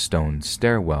dark stone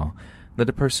stairwell that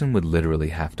a person would literally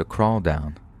have to crawl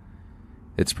down.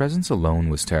 Its presence alone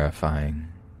was terrifying,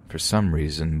 for some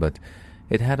reason, but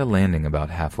it had a landing about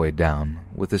halfway down,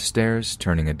 with the stairs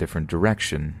turning a different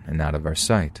direction and out of our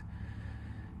sight.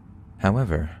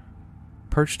 However,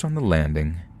 perched on the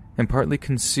landing, and partly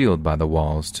concealed by the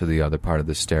walls to the other part of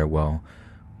the stairwell,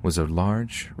 was a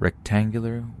large,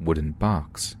 rectangular wooden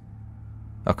box.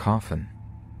 A coffin.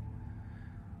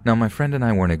 Now, my friend and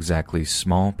I weren't exactly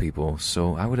small people,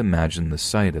 so I would imagine the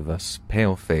sight of us,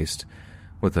 pale-faced,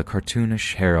 with a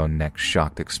cartoonish hair-on-neck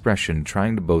shocked expression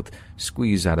trying to both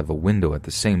squeeze out of a window at the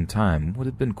same time would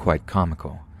have been quite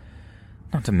comical.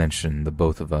 Not to mention the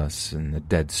both of us in a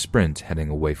dead sprint heading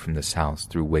away from this house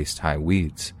through waist-high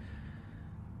weeds.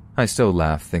 I still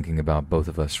laugh thinking about both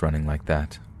of us running like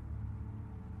that.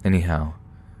 Anyhow,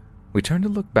 we turned to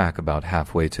look back about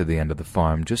halfway to the end of the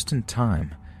farm just in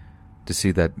time to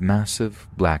see that massive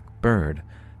black bird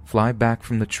fly back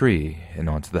from the tree and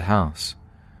onto the house.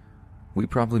 We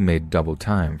probably made double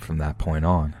time from that point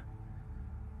on.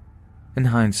 In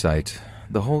hindsight,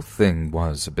 the whole thing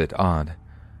was a bit odd,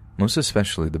 most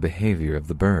especially the behavior of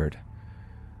the bird.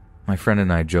 My friend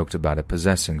and I joked about it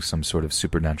possessing some sort of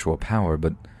supernatural power,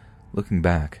 but looking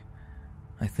back,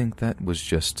 I think that was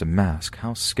just to mask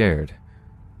how scared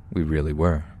we really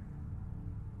were.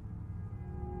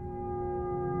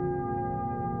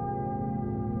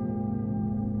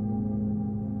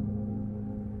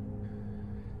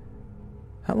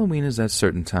 Halloween is that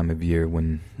certain time of year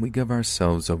when we give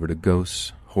ourselves over to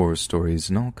ghosts, horror stories,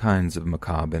 and all kinds of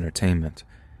macabre entertainment.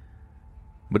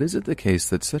 But is it the case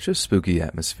that such a spooky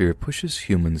atmosphere pushes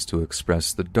humans to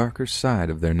express the darker side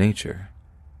of their nature?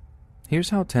 Here's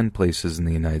how 10 places in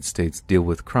the United States deal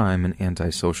with crime and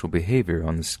antisocial behavior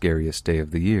on the scariest day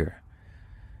of the year.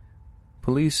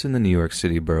 Police in the New York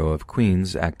City borough of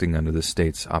Queens, acting under the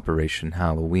state's Operation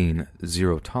Halloween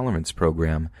Zero Tolerance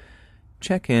program,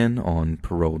 check in on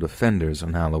paroled offenders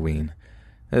on Halloween,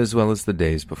 as well as the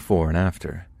days before and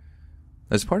after.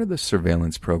 As part of the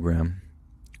surveillance program,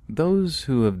 those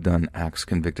who have done acts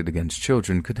convicted against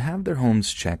children could have their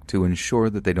homes checked to ensure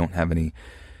that they don't have any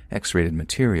X-rated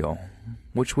material,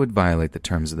 which would violate the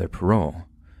terms of their parole.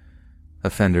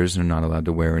 Offenders are not allowed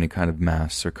to wear any kind of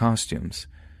masks or costumes.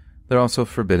 They're also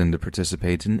forbidden to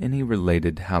participate in any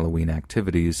related Halloween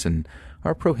activities and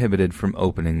are prohibited from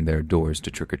opening their doors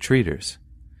to trick-or-treaters.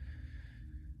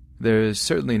 There is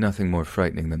certainly nothing more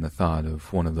frightening than the thought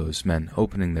of one of those men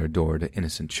opening their door to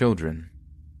innocent children.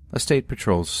 A state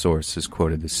patrol source is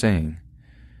quoted as saying,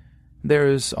 "There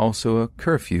is also a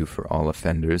curfew for all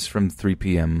offenders from 3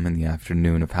 p.m. in the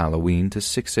afternoon of Halloween to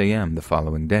 6 a.m. the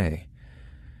following day.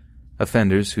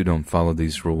 Offenders who don't follow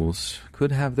these rules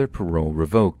could have their parole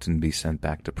revoked and be sent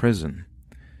back to prison."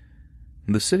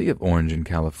 The city of Orange in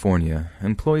California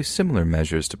employs similar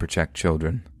measures to protect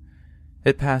children.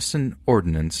 It passed an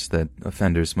ordinance that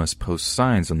offenders must post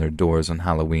signs on their doors on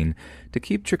Halloween to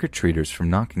keep trick-or-treaters from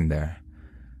knocking there.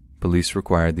 Police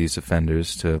required these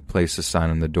offenders to place a sign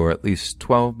on the door at least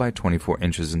 12 by 24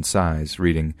 inches in size,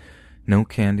 reading, "No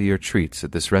candy or treats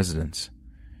at this residence."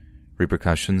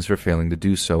 Repercussions for failing to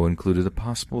do so included a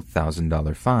possible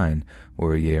 $1,000 fine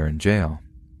or a year in jail.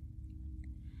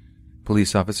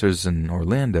 Police officers in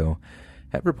Orlando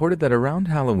have reported that around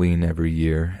Halloween every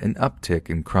year, an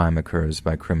uptick in crime occurs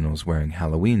by criminals wearing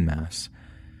Halloween masks.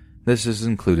 This has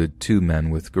included 2 men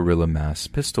with gorilla masks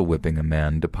pistol whipping a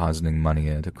man depositing money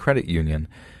at a credit union,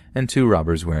 and 2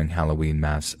 robbers wearing Halloween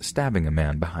masks stabbing a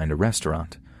man behind a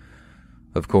restaurant.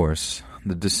 Of course,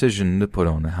 the decision to put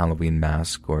on a Halloween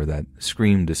mask or that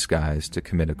scream disguise to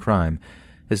commit a crime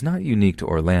is not unique to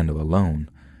Orlando alone,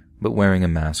 but wearing a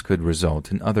mask could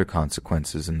result in other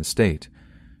consequences in the state.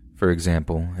 For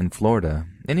example, in Florida,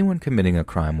 anyone committing a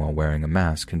crime while wearing a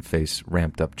mask can face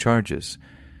ramped-up charges.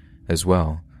 As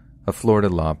well, a Florida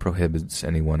law prohibits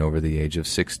anyone over the age of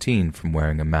 16 from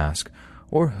wearing a mask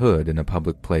or hood in a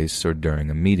public place or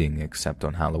during a meeting except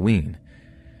on Halloween.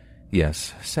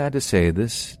 Yes, sad to say,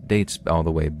 this dates all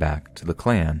the way back to the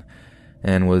Klan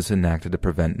and was enacted to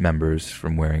prevent members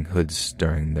from wearing hoods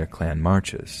during their Klan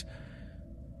marches.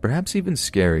 Perhaps even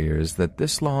scarier is that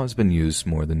this law has been used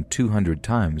more than 200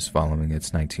 times following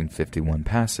its 1951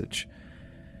 passage.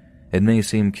 It may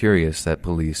seem curious that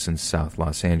police in South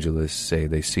Los Angeles say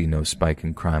they see no spike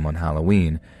in crime on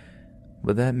Halloween,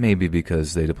 but that may be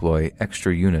because they deploy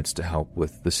extra units to help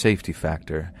with the safety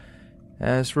factor,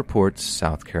 as reports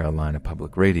South Carolina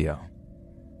Public Radio.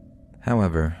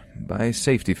 However, by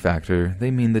safety factor, they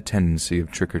mean the tendency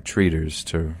of trick-or-treaters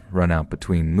to run out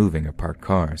between moving or parked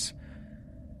cars.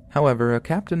 However, a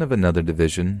captain of another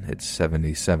division, its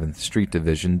 77th Street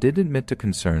Division, did admit to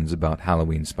concerns about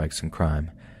Halloween spikes in crime.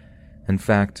 In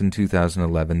fact, in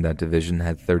 2011, that division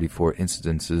had 34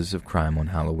 incidences of crime on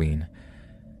Halloween,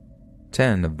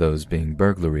 10 of those being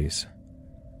burglaries.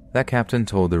 That captain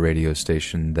told the radio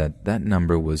station that that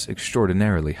number was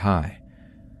extraordinarily high.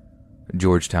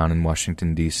 Georgetown in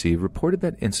Washington, D.C. reported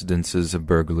that incidences of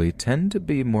burglary tend to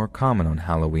be more common on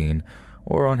Halloween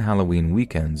or on Halloween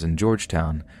weekends in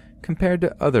Georgetown compared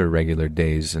to other regular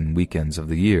days and weekends of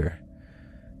the year.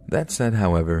 That said,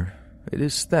 however, it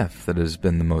is theft that has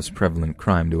been the most prevalent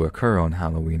crime to occur on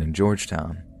Halloween in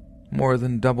Georgetown, more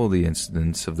than double the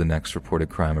incidence of the next reported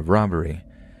crime of robbery.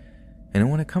 And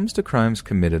when it comes to crimes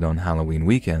committed on Halloween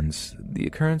weekends, the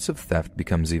occurrence of theft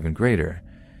becomes even greater,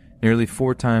 nearly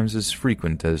 4 times as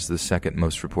frequent as the second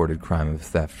most reported crime of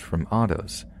theft from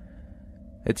autos.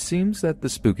 It seems that the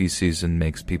spooky season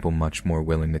makes people much more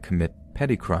willing to commit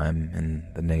petty crime in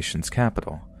the nation's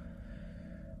capital.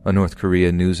 A North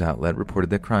Korea news outlet reported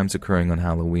that crimes occurring on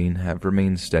Halloween have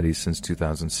remained steady since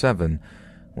 2007,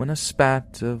 when a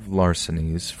spat of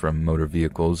larcenies from motor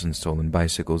vehicles and stolen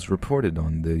bicycles reported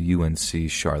on the UNC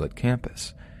Charlotte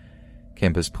campus.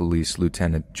 Campus Police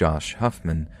Lieutenant Josh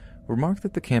Huffman remarked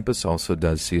that the campus also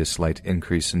does see a slight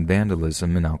increase in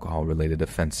vandalism and alcohol-related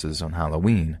offenses on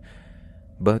Halloween,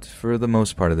 but for the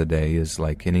most part of the day is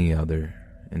like any other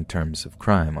in terms of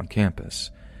crime on campus.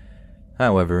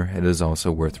 However, it is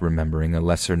also worth remembering a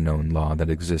lesser-known law that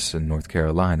exists in North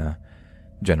Carolina,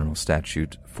 General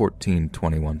Statute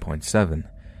 1421.7,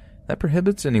 that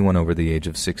prohibits anyone over the age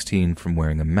of 16 from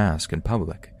wearing a mask in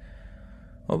public.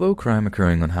 Although crime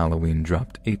occurring on Halloween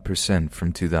dropped 8%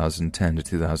 from 2010 to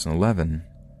 2011,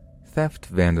 theft,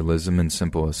 vandalism, and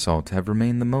simple assault have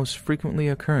remained the most frequently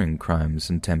occurring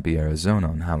crimes in Tempe, Arizona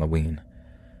on Halloween.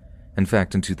 In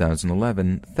fact, in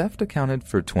 2011, theft accounted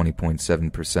for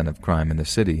 20.7% of crime in the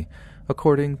city,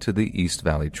 according to the East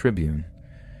Valley Tribune.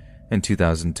 In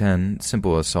 2010,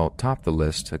 simple assault topped the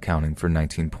list, accounting for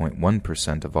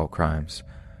 19.1% of all crimes.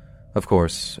 Of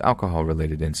course,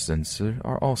 alcohol-related incidents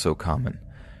are also common,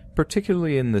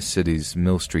 particularly in the city's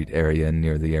Mill Street area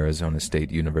near the Arizona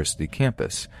State University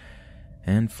campus,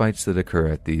 and fights that occur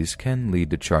at these can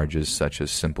lead to charges such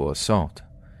as simple assault.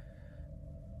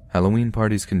 Halloween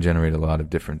parties can generate a lot of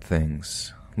different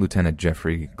things. Lieutenant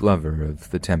Jeffrey Glover of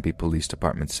the Tempe Police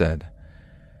Department said,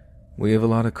 "We have a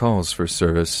lot of calls for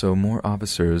service, so more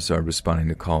officers are responding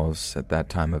to calls at that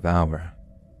time of hour.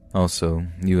 Also,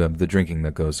 you have the drinking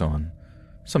that goes on.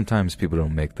 Sometimes people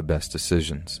don't make the best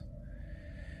decisions."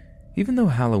 Even though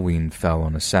Halloween fell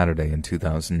on a Saturday in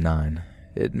 2009,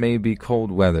 it may be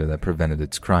cold weather that prevented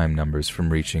its crime numbers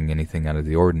from reaching anything out of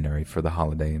the ordinary for the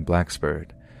holiday in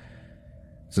Blacksburg.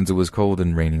 Since it was cold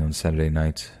and rainy on Saturday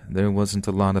night, there wasn't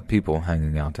a lot of people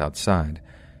hanging out outside,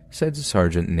 said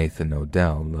Sergeant Nathan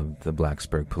Odell of the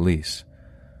Blacksburg Police.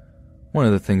 "One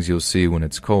of the things you'll see when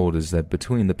it's cold is that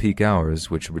between the peak hours,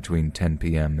 which are between 10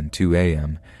 p.m. and 2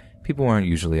 a.m., people aren't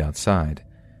usually outside.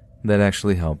 That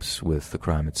actually helps with the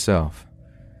crime itself."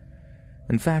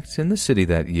 In fact, in the city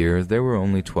that year, there were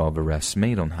only 12 arrests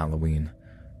made on Halloween,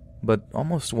 but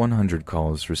almost 100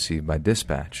 calls received by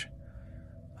dispatch.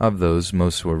 Of those,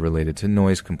 most were related to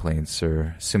noise complaints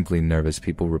or simply nervous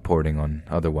people reporting on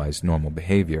otherwise normal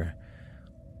behavior.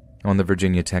 On the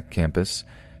Virginia Tech campus,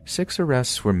 6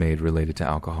 arrests were made related to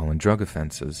alcohol and drug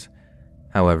offenses.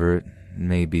 However, it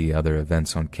may be other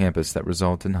events on campus that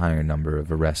result in higher number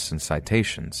of arrests and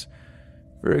citations.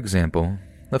 For example,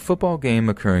 a football game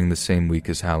occurring the same week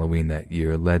as Halloween that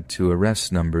year led to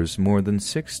arrest numbers more than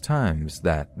 6 times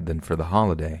that than for the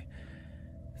holiday.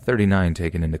 39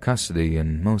 taken into custody,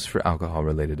 and most for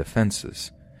alcohol-related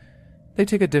offenses. They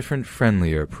take a different,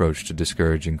 friendlier approach to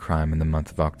discouraging crime in the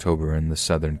month of October in the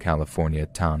Southern California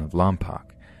town of Lompoc.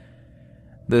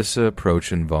 This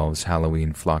approach involves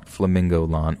Halloween flocked flamingo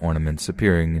lawn ornaments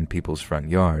appearing in people's front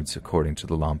yards, according to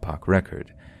the Lompoc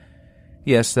Record.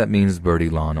 Yes, that means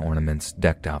birdie lawn ornaments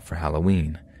decked out for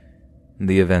Halloween.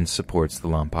 The event supports the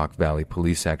Lompoc Valley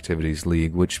Police Activities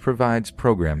League, which provides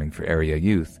programming for area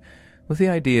youth, with the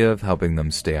idea of helping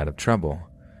them stay out of trouble.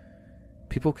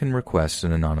 People can request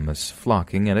an anonymous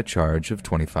flocking at a charge of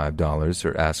 $25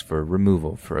 or ask for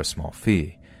removal for a small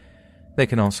fee. They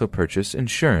can also purchase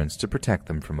insurance to protect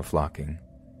them from a flocking.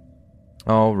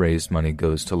 All raised money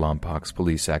goes to Lompoc's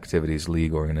Police Activities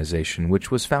League organization, which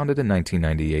was founded in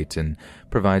 1998 and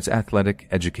provides athletic,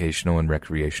 educational, and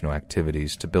recreational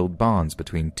activities to build bonds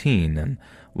between teen and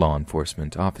law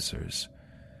enforcement officers.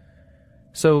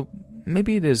 So,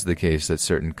 maybe it is the case that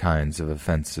certain kinds of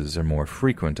offenses are more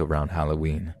frequent around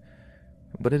Halloween,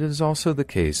 but it is also the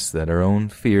case that our own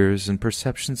fears and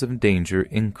perceptions of danger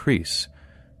increase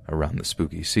around the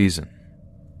spooky season.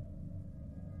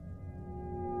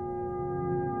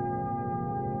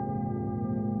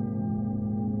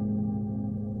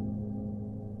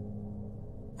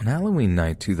 On Halloween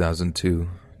night 2002,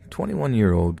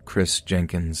 21-year-old Chris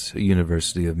Jenkins, a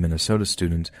University of Minnesota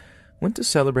student, went to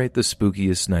celebrate the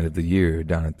spookiest night of the year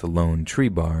down at the Lone Tree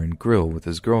Bar and Grill with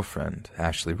his girlfriend,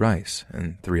 Ashley Rice,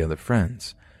 and 3 other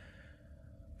friends.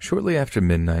 Shortly after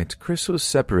midnight, Chris was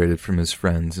separated from his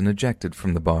friends and ejected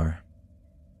from the bar.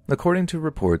 According to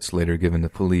reports later given to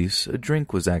police, a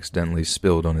drink was accidentally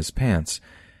spilled on his pants,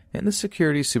 and the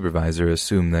security supervisor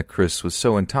assumed that Chris was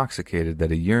so intoxicated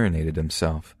that he urinated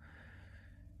himself.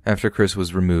 After Chris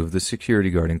was removed, the security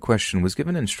guard in question was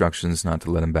given instructions not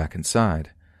to let him back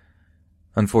inside.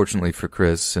 Unfortunately for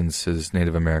Chris, since his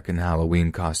Native American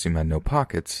Halloween costume had no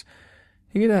pockets,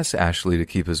 he had asked Ashley to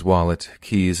keep his wallet,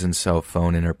 keys, and cell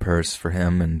phone in her purse for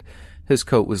him, and his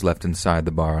coat was left inside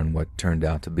the bar on what turned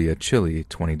out to be a chilly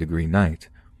 20-degree night.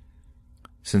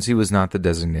 Since he was not the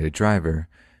designated driver,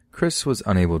 Chris was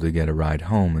unable to get a ride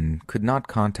home and could not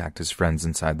contact his friends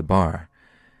inside the bar.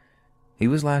 He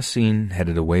was last seen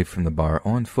headed away from the bar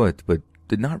on foot, but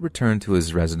did not return to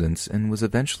his residence and was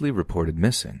eventually reported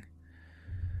missing.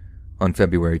 On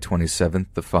February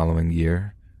 27th the following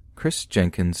year, Chris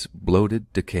Jenkins'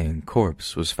 bloated, decaying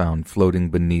corpse was found floating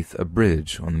beneath a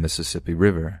bridge on the Mississippi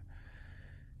River.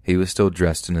 He was still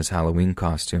dressed in his Halloween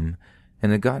costume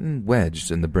and had gotten wedged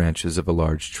in the branches of a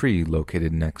large tree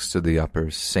located next to the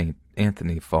upper St.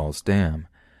 Anthony Falls Dam.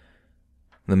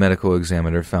 The medical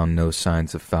examiner found no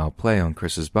signs of foul play on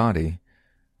Chris's body,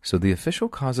 so the official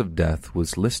cause of death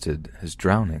was listed as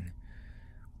drowning.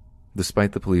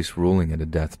 Despite the police ruling it a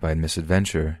death by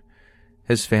misadventure,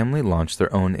 his family launched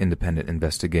their own independent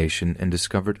investigation and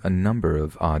discovered a number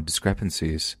of odd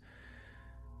discrepancies.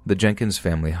 The Jenkins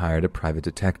family hired a private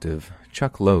detective,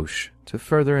 Chuck Loesch, to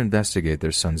further investigate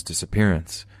their son's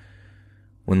disappearance.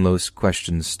 When Loesch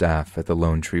questioned staff at the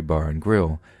Lone Tree Bar and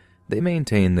Grill, they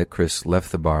maintained that Chris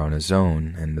left the bar on his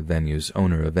own, and the venue's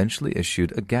owner eventually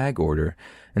issued a gag order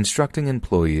instructing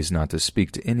employees not to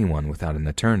speak to anyone without an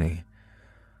attorney.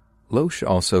 Loesch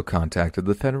also contacted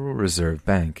the Federal Reserve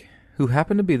Bank, who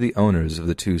happened to be the owners of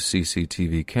the 2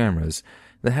 CCTV cameras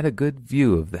that had a good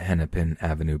view of the Hennepin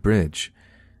Avenue Bridge.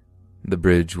 The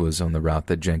bridge was on the route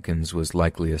that Jenkins was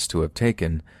likeliest to have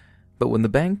taken, but when the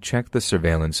bank checked the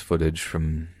surveillance footage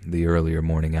from the earlier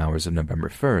morning hours of November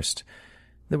 1st,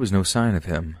 there was no sign of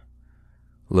him.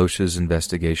 Loesch's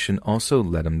investigation also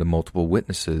led him to multiple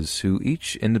witnesses who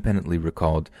each independently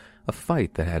recalled a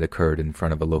fight that had occurred in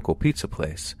front of a local pizza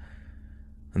place.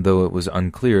 Though it was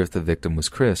unclear if the victim was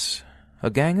Chris, a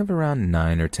gang of around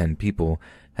 9 or 10 people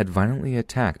had violently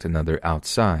attacked another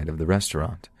outside of the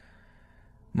restaurant.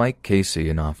 Mike Casey,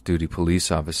 an off-duty police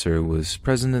officer, was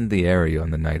present in the area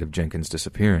on the night of Jenkins'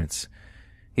 disappearance.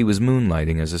 He was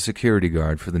moonlighting as a security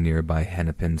guard for the nearby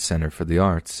Hennepin Center for the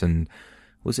Arts and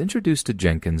was introduced to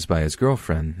Jenkins by his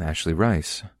girlfriend, Ashley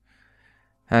Rice.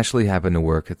 Ashley happened to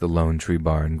work at the Lone Tree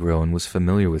Bar and Grill and was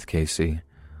familiar with Casey,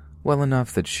 well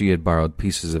enough that she had borrowed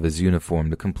pieces of his uniform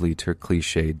to complete her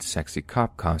cliched sexy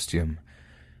cop costume.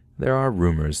 There are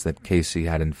rumors that Casey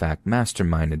had in fact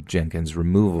masterminded Jenkins'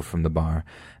 removal from the bar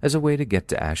as a way to get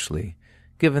to Ashley,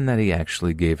 given that he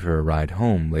actually gave her a ride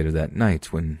home later that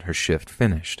night when her shift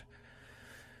finished.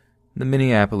 The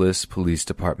Minneapolis Police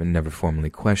Department never formally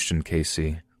questioned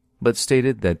Casey, but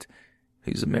stated that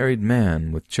he's a married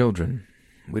man with children.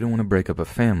 We don't want to break up a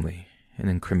family, an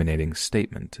incriminating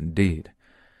statement indeed.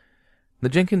 The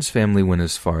Jenkins family went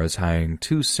as far as hiring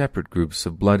 2 separate groups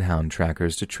of bloodhound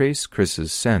trackers to trace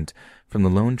Chris's scent from the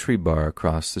Lone Tree Bar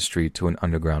across the street to an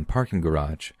underground parking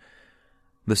garage.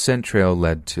 The scent trail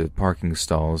led to parking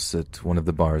stalls that one of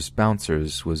the bar's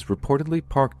bouncers was reportedly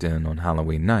parked in on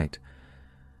Halloween night.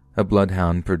 A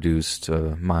bloodhound produced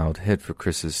a mild hit for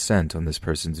Chris's scent on this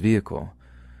person's vehicle.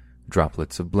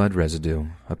 Droplets of blood residue,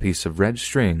 a piece of red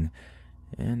string,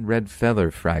 and red feather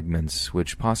fragments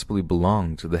which possibly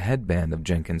belonged to the headband of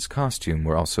Jenkins' costume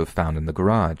were also found in the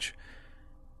garage.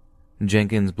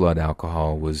 Jenkins' blood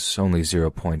alcohol was only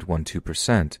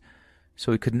 0.12%,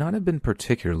 so he could not have been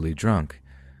particularly drunk,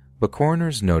 but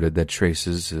coroners noted that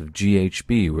traces of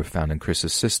GHB were found in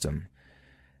Chris's system.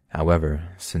 However,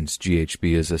 since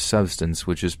GHB is a substance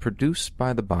which is produced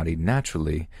by the body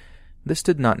naturally, this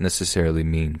did not necessarily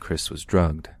mean Chris was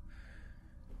drugged.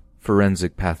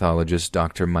 Forensic pathologist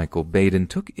Dr. Michael Baden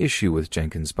took issue with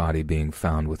Jenkins' body being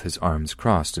found with his arms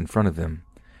crossed in front of him.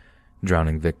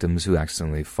 Drowning victims who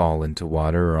accidentally fall into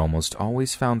water are almost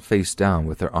always found face down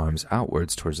with their arms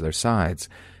outwards towards their sides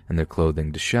and their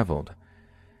clothing disheveled.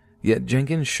 Yet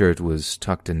Jenkins' shirt was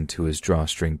tucked into his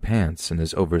drawstring pants and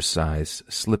his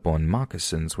oversized slip-on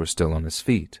moccasins were still on his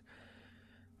feet.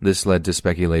 This led to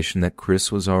speculation that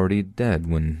Chris was already dead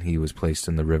when he was placed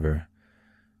in the river.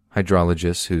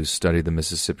 Hydrologists who studied the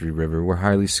Mississippi River were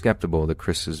highly skeptical that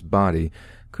Chris's body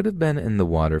could have been in the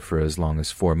water for as long as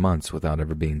 4 months without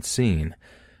ever being seen,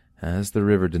 as the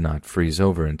river did not freeze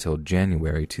over until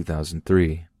January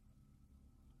 2003.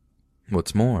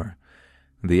 What's more,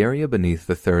 the area beneath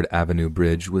the 3rd Avenue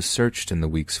Bridge was searched in the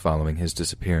weeks following his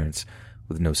disappearance,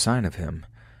 with no sign of him.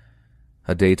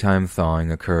 A daytime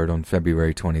thawing occurred on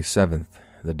February 27th,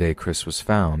 the day Chris was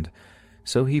found,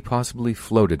 so he possibly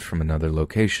floated from another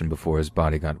location before his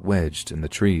body got wedged in the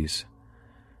trees.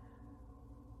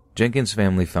 Jenkins'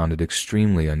 family found it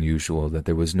extremely unusual that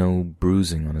there was no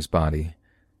bruising on his body.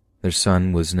 Their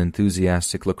son was an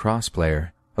enthusiastic lacrosse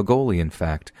player, a goalie in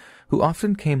fact, who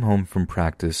often came home from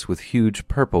practice with huge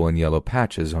purple and yellow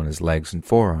patches on his legs and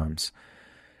forearms.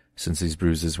 Since these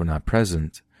bruises were not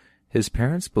present, his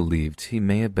parents believed he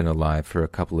may have been alive for a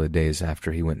couple of days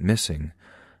after he went missing,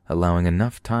 allowing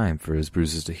enough time for his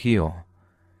bruises to heal.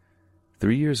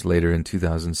 3 years later, in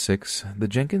 2006, the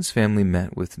Jenkins family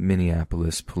met with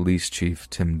Minneapolis Police Chief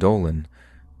Tim Dolan,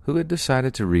 who had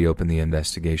decided to reopen the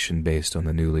investigation based on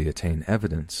the newly attained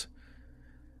evidence.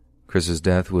 Chris's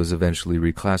death was eventually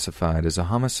reclassified as a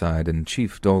homicide, and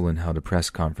Chief Dolan held a press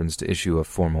conference to issue a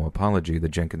formal apology to the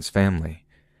Jenkins family.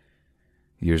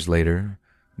 Years later,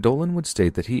 Dolan would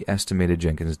state that he estimated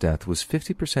Jenkins' death was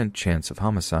 50% chance of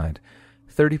homicide,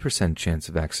 30% chance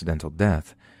of accidental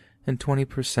death, and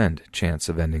 20% chance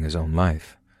of ending his own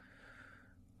life.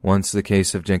 Once the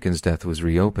case of Jenkins' death was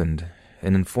reopened,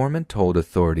 an informant told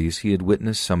authorities he had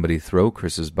witnessed somebody throw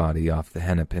Chris's body off the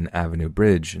Hennepin Avenue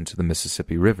Bridge into the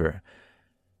Mississippi River.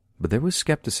 But there was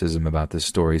skepticism about this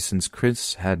story since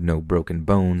Chris had no broken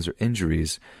bones or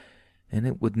injuries, and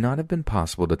it would not have been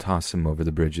possible to toss him over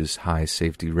the bridge's high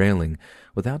safety railing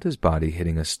without his body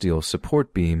hitting a steel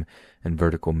support beam and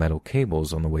vertical metal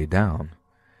cables on the way down.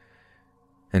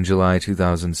 In July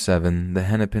 2007, the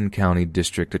Hennepin County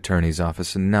District Attorney's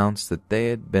Office announced that they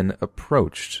had been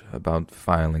approached about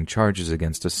filing charges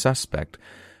against a suspect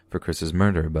for Chris's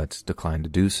murder, but declined to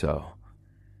do so.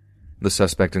 The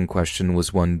suspect in question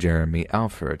was one Jeremy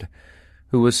Alford,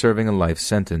 who was serving a life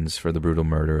sentence for the brutal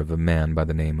murder of a man by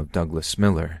the name of Douglas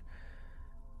Miller.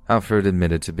 Alfred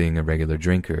admitted to being a regular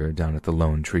drinker down at the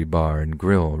Lone Tree Bar and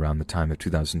Grill around the time of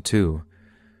 2002.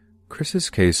 Chris's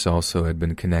case also had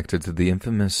been connected to the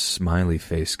infamous Smiley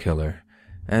Face Killer,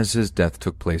 as his death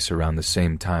took place around the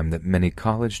same time that many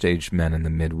college-aged men in the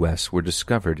Midwest were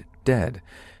discovered dead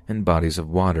in bodies of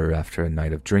water after a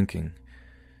night of drinking.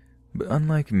 But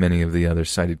unlike many of the other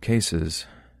cited cases,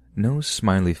 no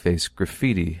smiley face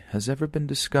graffiti has ever been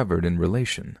discovered in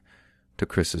relation to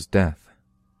Chris's death.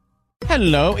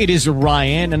 Hello, it is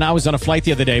Ryan, and I was on a flight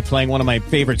the other day playing one of my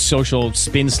favorite social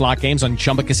spin slot games on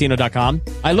ChumbaCasino.com.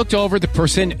 I looked over at the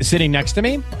person sitting next to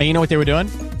me, and you know what they were doing?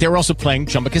 They were also playing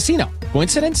Chumba Casino.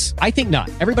 Coincidence? I think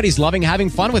not. Everybody's loving having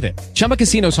fun with it. Chumba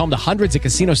Casino is home to hundreds of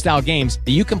casino-style games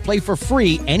that you can play for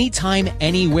free anytime,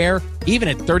 anywhere, even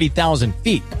at 30,000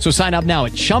 feet. So sign up now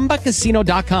at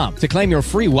ChumbaCasino.com to claim your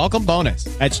free welcome bonus.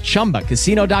 That's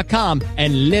ChumbaCasino.com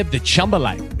and live the Chumba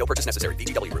life. No purchase necessary.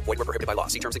 VGW. Void where prohibited by law.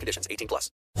 See terms and conditions. 18+.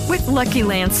 With Lucky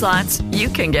Land Slots, you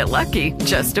can get lucky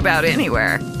just about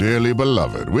anywhere. Dearly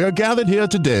beloved, we are gathered here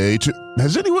today to...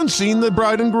 Has anyone seen the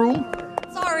bride and groom?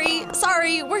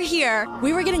 Sorry, we're here.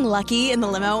 We were getting lucky in the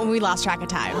limo and we lost track of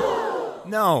time.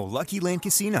 No, Lucky Land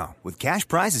Casino, with cash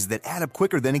prizes that add up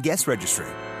quicker than a guest registry.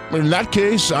 In that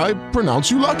case, I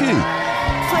pronounce you lucky.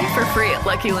 Play for free at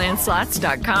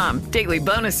LuckyLandSlots.com. Daily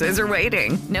bonuses are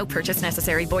waiting. No purchase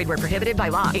necessary. Void where prohibited by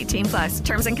law. 18+.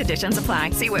 Terms and conditions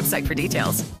apply. See website for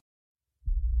details.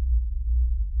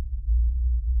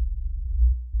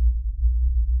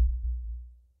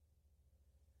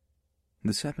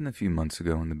 This happened a few months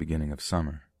ago in the beginning of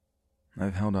summer.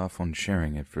 I've held off on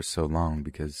sharing it for so long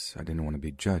because I didn't want to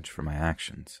be judged for my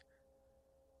actions.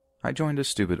 I joined a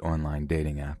stupid online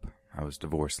dating app. I was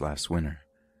divorced last winter.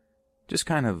 Just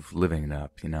kind of living it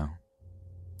up, you know.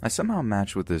 I somehow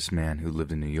matched with this man who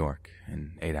lived in New York,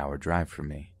 an 8-hour drive from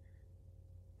me.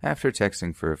 After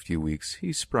texting for a few weeks,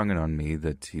 he sprung it on me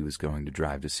that he was going to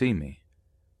drive to see me.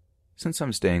 Since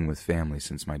I'm staying with family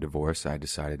since my divorce, I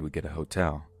decided we'd get a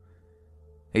hotel.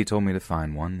 He told me to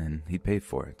find one, and he'd pay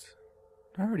for it.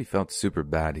 I already felt super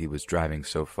bad he was driving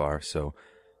so far, so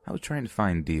I was trying to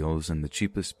find deals in the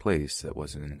cheapest place that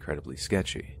wasn't incredibly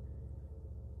sketchy.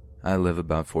 I live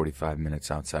about 45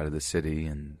 minutes outside of the city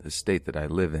in the state that I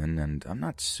live in, and I'm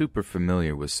not super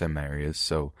familiar with some areas,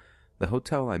 so the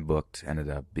hotel I booked ended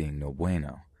up being no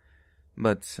bueno.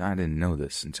 But I didn't know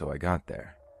this until I got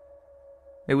there.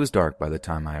 It was dark by the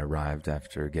time I arrived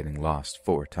after getting lost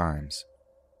 4 times.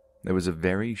 There was a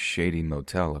very shady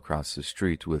motel across the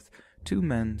street with 2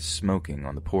 men smoking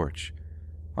on the porch.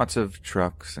 Lots of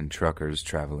trucks and truckers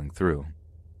traveling through.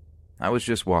 I was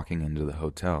just walking into the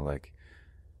hotel like,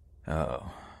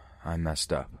 oh, I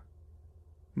messed up.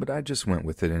 But I just went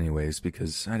with it anyways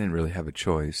because I didn't really have a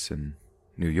choice, and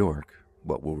New York,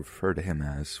 what we'll refer to him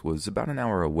as, was about an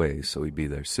hour away, so he'd be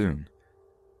there soon.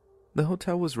 The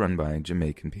hotel was run by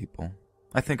Jamaican people.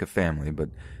 I think a family, but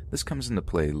this comes into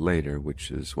play later,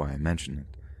 which is why I mention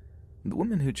it. The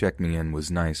woman who checked me in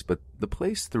was nice, but the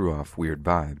place threw off weird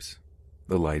vibes.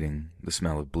 The lighting, the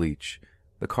smell of bleach,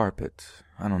 the carpet,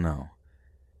 I don't know.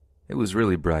 It was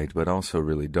really bright, but also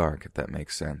really dark, if that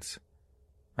makes sense.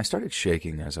 I started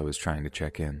shaking as I was trying to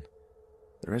check in.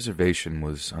 The reservation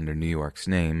was under New York's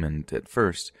name, and at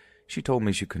first, she told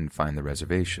me she couldn't find the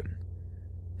reservation.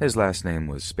 His last name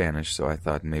was Spanish, so I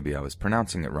thought maybe I was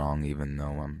pronouncing it wrong, even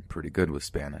though I'm pretty good with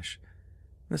Spanish.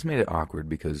 This made it awkward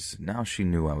because now she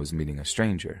knew I was meeting a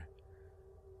stranger.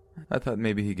 I thought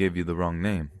maybe he gave you the wrong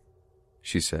name,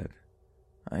 she said.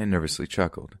 I nervously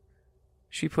chuckled.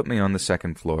 She put me on the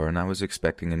 2nd floor, and I was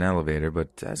expecting an elevator,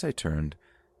 but as I turned,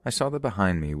 I saw that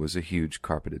behind me was a huge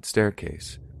carpeted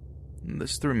staircase.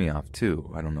 This threw me off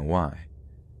too, I don't know why.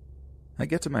 I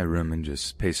get to my room and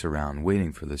just pace around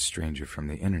waiting for this stranger from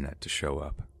the internet to show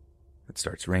up. It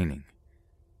starts raining.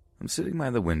 I'm sitting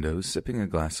by the window sipping a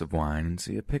glass of wine and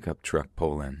see a pickup truck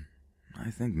pull in.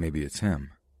 I think maybe it's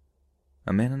him.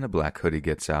 A man in a black hoodie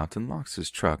gets out and locks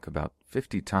his truck about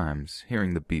 50 times,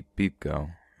 hearing the beep beep go,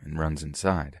 and runs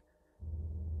inside.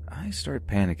 I start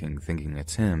panicking thinking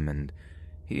it's him, and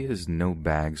he has no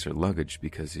bags or luggage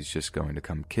because he's just going to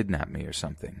come kidnap me or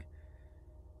something.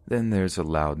 Then there's a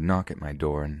loud knock at my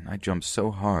door, and I jump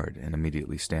so hard and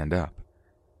immediately stand up.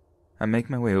 I make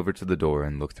my way over to the door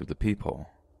and look through the peephole.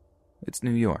 It's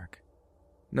New York.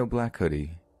 No black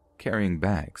hoodie, carrying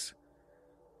bags.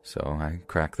 So I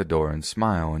crack the door and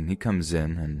smile, and he comes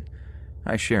in, and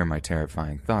I share my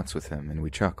terrifying thoughts with him, and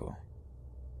we chuckle.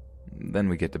 Then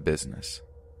we get to business.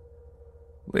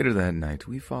 Later that night,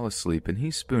 we fall asleep, and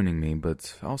he's spooning me,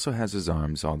 but also has his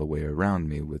arms all the way around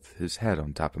me with his head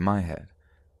on top of my head.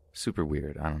 Super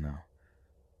weird, I don't know.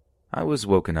 I was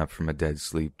woken up from a dead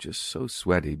sleep just so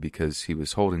sweaty because he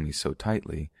was holding me so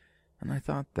tightly, and I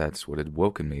thought that's what had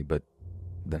woken me, but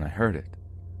then I heard it.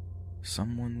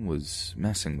 Someone was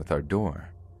messing with our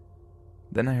door.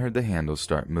 Then I heard the handle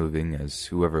start moving as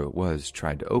whoever it was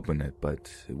tried to open it,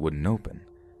 but it wouldn't open.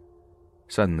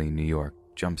 Suddenly, New York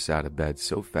jumps out of bed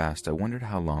so fast I wondered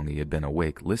how long he had been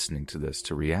awake listening to this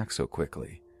to react so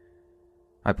quickly.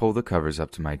 I pull the covers up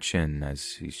to my chin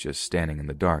as he's just standing in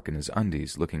the dark in his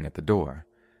undies looking at the door.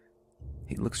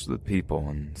 He looks to the people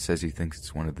and says he thinks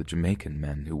it's one of the Jamaican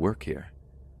men who work here.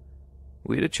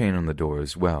 We had a chain on the door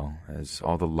as well as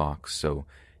all the locks, so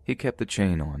he kept the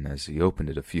chain on as he opened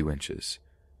it a few inches.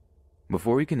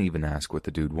 Before we can even ask what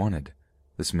the dude wanted,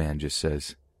 this man just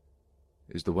says,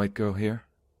 "Is the white girl here?"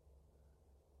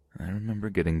 I remember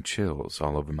getting chills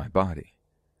all over my body.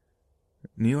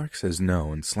 New York says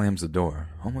no and slams the door,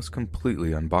 almost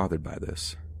completely unbothered by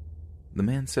this. The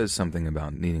man says something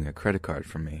about needing a credit card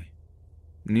from me.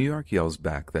 New York yells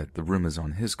back that the room is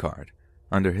on his card,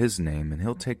 under his name, and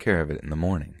he'll take care of it in the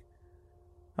morning.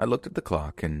 I looked at the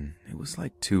clock, and it was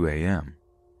like 2 a.m.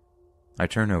 I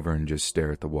turn over and just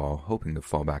stare at the wall, hoping to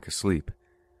fall back asleep.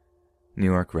 New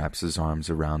York wraps his arms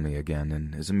around me again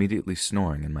and is immediately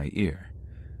snoring in my ear.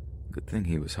 Good thing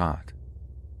he was hot.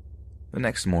 The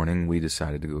next morning, we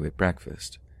decided to go get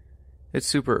breakfast. It's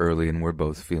super early and we're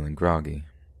both feeling groggy.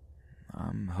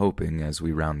 I'm hoping as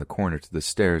we round the corner to the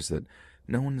stairs that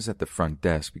no one is at the front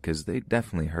desk because they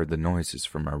definitely heard the noises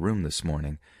from our room this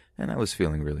morning, and I was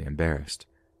feeling really embarrassed.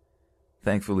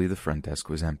 Thankfully, the front desk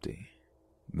was empty.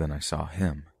 Then I saw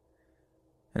him.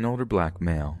 An older black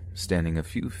male, standing a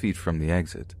few feet from the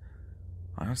exit.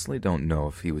 I honestly don't know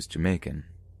if he was Jamaican.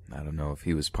 I don't know if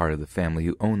he was part of the family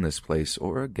who owned this place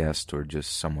or a guest or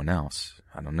just someone else.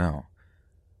 I don't know.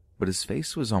 But his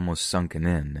face was almost sunken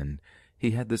in, and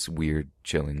he had this weird,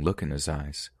 chilling look in his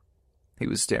eyes. He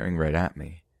was staring right at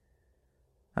me.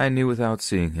 I knew without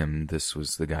seeing him this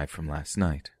was the guy from last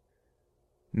night.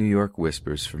 New York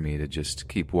whispers for me to just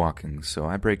keep walking, so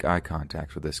I break eye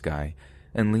contact with this guy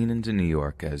and lean into New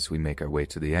York as we make our way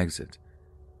to the exit.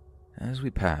 As we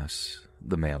pass,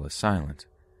 the male is silent.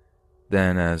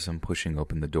 Then, as I'm pushing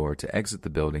open the door to exit the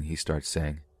building, he starts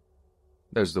saying,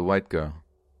 "There's the white girl.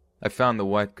 I found the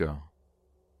white girl.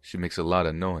 She makes a lot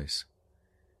of noise."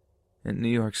 And New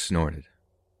York snorted.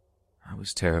 I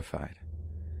was terrified.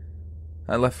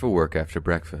 I left for work after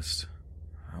breakfast.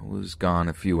 I was gone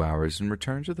a few hours and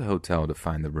returned to the hotel to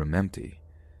find the room empty.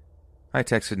 I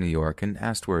texted New York and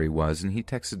asked where he was, and he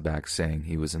texted back saying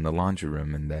he was in the laundry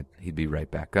room and that he'd be right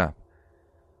back up.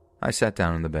 I sat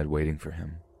down in the bed waiting for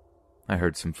him. I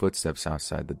heard some footsteps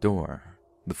outside the door,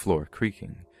 the floor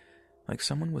creaking, like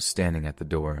someone was standing at the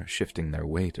door, shifting their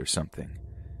weight or something.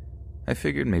 I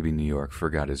figured maybe New York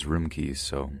forgot his room keys,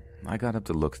 so I got up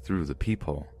to look through the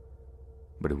peephole.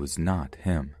 But it was not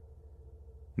him.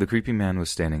 The creepy man was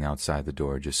standing outside the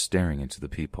door, just staring into the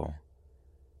peephole.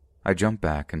 I jumped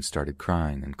back and started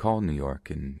crying and called New York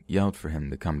and yelled for him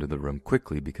to come to the room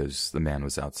quickly because the man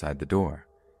was outside the door.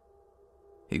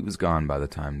 He was gone by the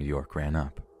time New York ran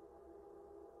up.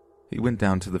 He went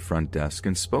down to the front desk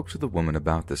and spoke to the woman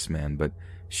about this man, but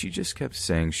she just kept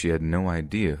saying she had no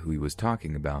idea who he was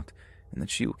talking about and that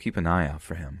she will keep an eye out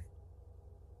for him.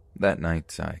 That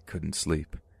night, I couldn't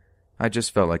sleep. I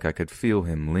just felt like I could feel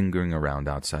him lingering around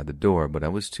outside the door, but I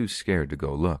was too scared to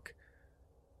go look.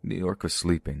 New York was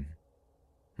sleeping.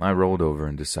 I rolled over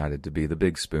and decided to be the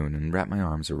big spoon and wrap my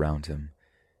arms around him.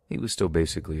 He was still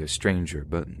basically a stranger,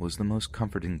 but was the most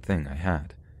comforting thing I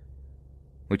had.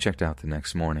 We checked out the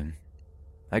next morning.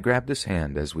 I grabbed his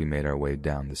hand as we made our way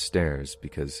down the stairs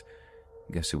because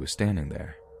guess who was standing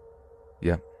there?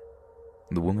 Yep.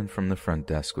 The woman from the front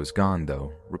desk was gone,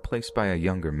 though, replaced by a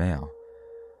younger male.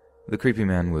 The creepy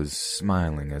man was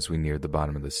smiling as we neared the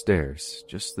bottom of the stairs,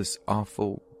 just this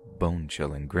awful,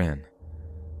 bone-chilling grin.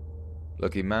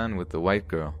 "Lucky man with the white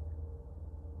girl,"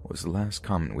 was the last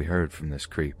comment we heard from this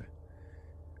creep.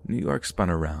 New York spun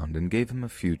around and gave him a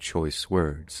few choice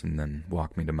words and then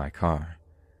walked me to my car.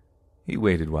 He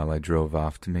waited while I drove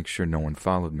off to make sure no one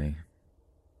followed me.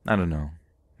 I don't know,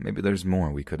 maybe there's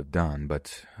more we could have done,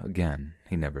 but again,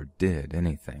 he never did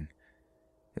anything.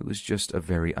 It was just a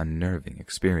very unnerving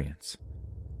experience.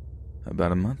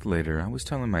 About a month later, I was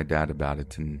telling my dad about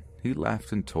it, and he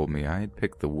laughed and told me I had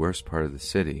picked the worst part of the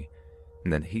city,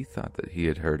 and that he thought that he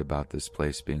had heard about this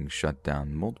place being shut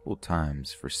down multiple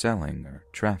times for selling or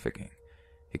trafficking.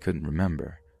 He couldn't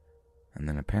remember, and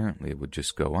then apparently it would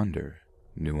just go under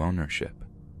new ownership.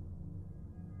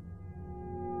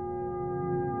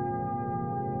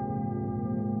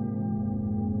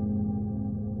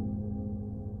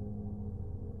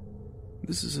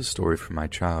 This is a story from my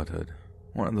childhood,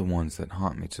 one of the ones that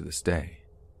haunt me to this day.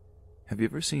 Have you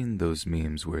ever seen those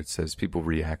memes where it says people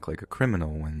react like a criminal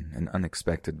when an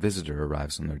unexpected visitor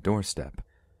arrives on their doorstep?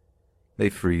 They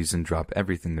freeze and drop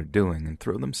everything they're doing and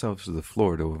throw themselves to the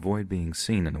floor to avoid being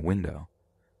seen in a window.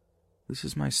 This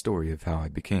is my story of how I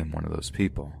became one of those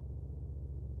people.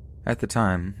 At the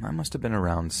time, I must have been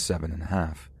around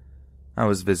 7.5. I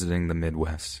was visiting the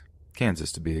Midwest,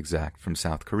 Kansas to be exact, from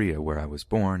South Korea where I was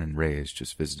born and raised,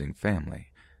 just visiting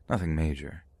family, nothing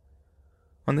major.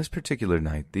 On this particular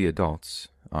night, the adults,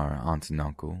 our aunt and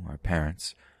uncle, our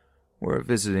parents, were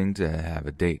visiting to have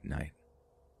a date night.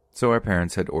 So our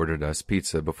parents had ordered us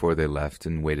pizza before they left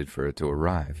and waited for it to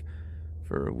arrive,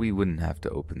 for we wouldn't have to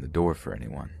open the door for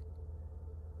anyone.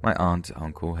 My aunt and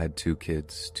uncle had 2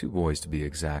 kids, 2 boys to be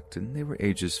exact, and they were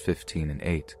ages 15 and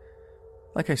 8.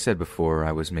 Like I said before,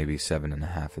 I was maybe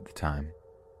 7.5 at the time.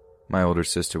 My older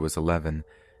sister was 11,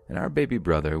 and our baby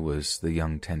brother was the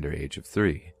young tender age of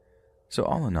 3. So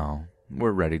all in all,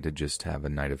 we're ready to just have a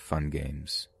night of fun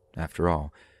games. After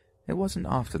all, it wasn't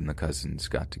often the cousins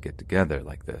got to get together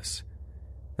like this.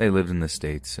 They lived in the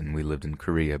States and we lived in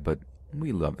Korea, but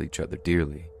we loved each other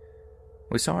dearly.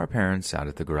 We saw our parents out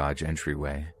at the garage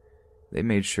entryway. They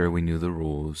made sure we knew the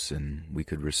rules and we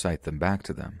could recite them back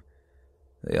to them.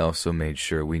 They also made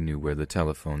sure we knew where the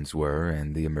telephones were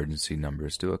and the emergency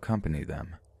numbers to accompany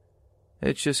them.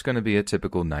 It's just going to be a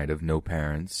typical night of no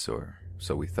parents, or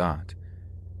so we thought.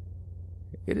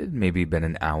 It had maybe been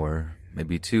an hour,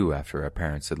 maybe 2 after our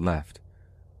parents had left.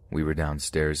 We were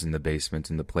downstairs in the basement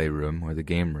in the playroom or the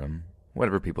game room,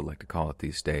 whatever people like to call it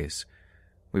these days.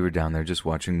 We were down there just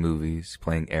watching movies,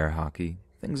 playing air hockey,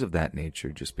 things of that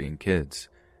nature, just being kids.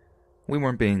 We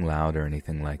weren't being loud or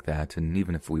anything like that, and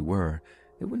even if we were,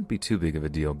 it wouldn't be too big of a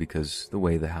deal because the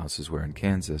way the houses were in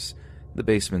Kansas, the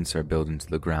basements are built into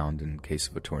the ground in case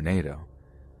of a tornado.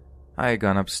 I had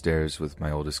gone upstairs with my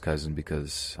oldest cousin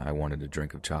because I wanted a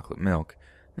drink of chocolate milk,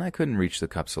 and I couldn't reach the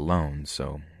cups alone,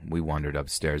 so we wandered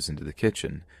upstairs into the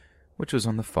kitchen, which was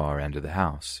on the far end of the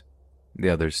house. The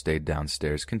others stayed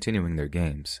downstairs continuing their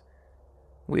games.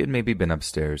 We had maybe been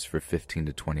upstairs for 15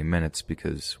 to 20 minutes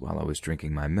because while I was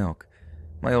drinking my milk,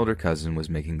 my older cousin was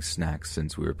making snacks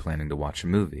since we were planning to watch a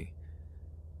movie.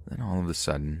 Then all of a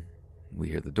sudden, we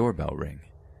hear the doorbell ring.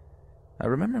 I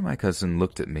remember my cousin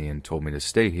looked at me and told me to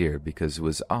stay here because it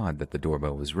was odd that the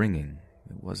doorbell was ringing.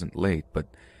 It wasn't late, but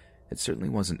it certainly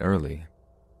wasn't early.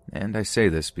 And I say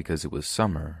this because it was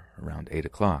summer, around 8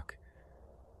 o'clock.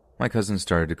 My cousin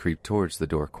started to creep towards the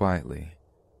door quietly.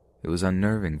 It was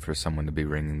unnerving for someone to be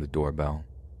ringing the doorbell.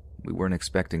 We weren't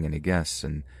expecting any guests,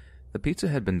 and the pizza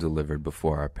had been delivered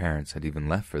before our parents had even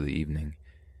left for the evening.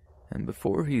 And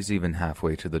before he's even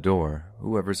halfway to the door,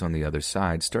 whoever's on the other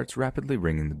side starts rapidly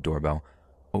ringing the doorbell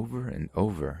over and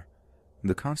over,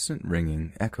 the constant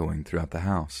ringing echoing throughout the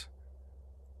house.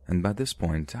 And by this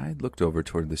point, I had looked over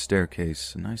toward the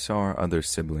staircase, and I saw our other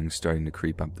siblings starting to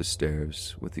creep up the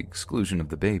stairs, with the exclusion of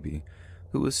the baby,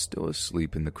 who was still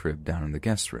asleep in the crib down in the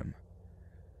guest room.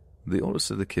 The oldest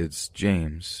of the kids,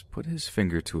 James, put his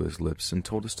finger to his lips and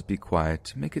told us to be quiet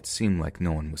to make it seem like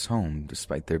no one was home,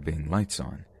 despite there being lights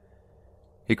on.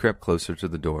 He crept closer to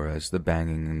the door as the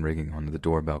banging and ringing on the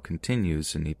doorbell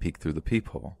continues, and he peeked through the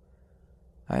peephole.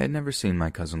 I had never seen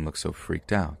my cousin look so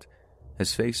freaked out.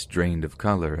 His face drained of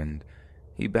color, and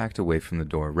he backed away from the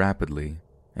door rapidly,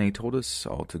 and he told us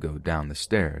all to go down the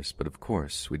stairs, but of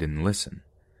course we didn't listen.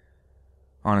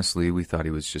 Honestly, we thought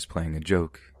he was just playing a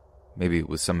joke. Maybe it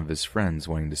was some of his friends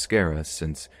wanting to scare us,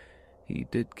 since he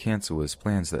did cancel his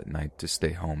plans that night to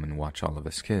stay home and watch all of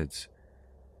us kids.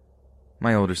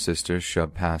 My older sister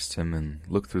shoved past him and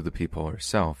looked through the peephole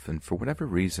herself, and for whatever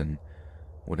reason,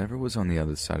 whatever was on the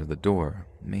other side of the door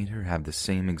made her have the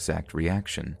same exact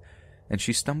reaction, and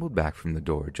she stumbled back from the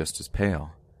door just as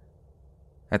pale.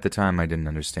 At the time, I didn't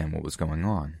understand what was going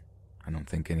on. I don't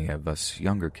think any of us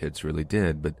younger kids really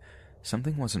did, but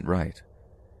something wasn't right.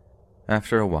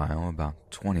 After a while,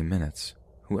 about 20 minutes,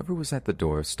 whoever was at the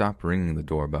door stopped ringing the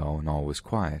doorbell and all was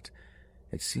quiet.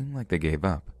 It seemed like they gave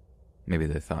up. Maybe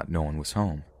they thought no one was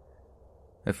home.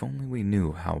 If only we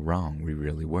knew how wrong we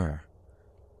really were.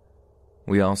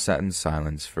 We all sat in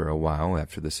silence for a while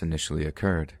after this initially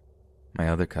occurred. My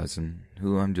other cousin,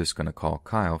 who I'm just going to call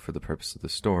Kyle for the purpose of the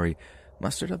story,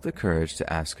 mustered up the courage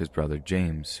to ask his brother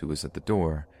James, who was at the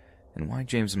door, and why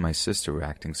James and my sister were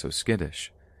acting so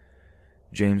skittish.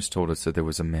 James told us that there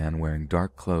was a man wearing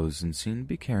dark clothes and seemed to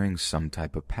be carrying some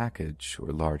type of package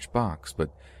or large box,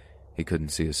 but he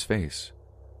couldn't see his face.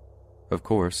 Of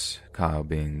course, Kyle,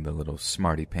 being the little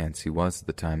smarty pants he was at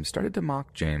the time, started to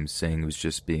mock James, saying he was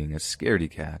just being a scaredy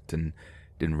cat and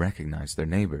didn't recognize their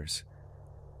neighbors.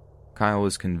 Kyle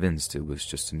was convinced it was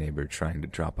just a neighbor trying to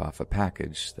drop off a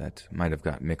package that might have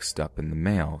got mixed up in the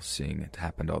mail, seeing it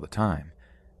happened all the time.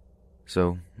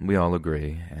 So we all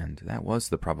agree, and that was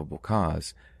the probable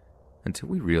cause, until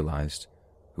we realized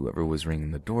whoever was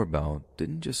ringing the doorbell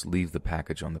didn't just leave the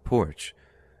package on the porch,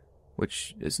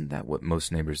 which isn't that what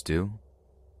most neighbors do?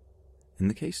 In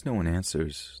the case no one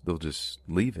answers, they'll just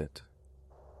leave it.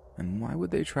 And why would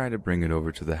they try to bring it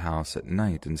over to the house at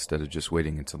night instead of just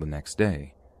waiting until the next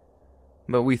day?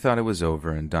 But we thought it was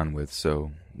over and done with,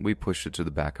 so we pushed it to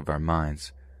the back of our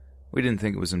minds. We didn't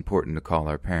think it was important to call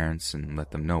our parents and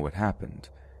let them know what happened.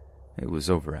 It was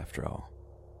over after all.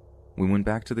 We went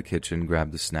back to the kitchen,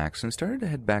 grabbed the snacks, and started to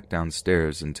head back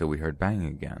downstairs until we heard banging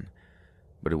again.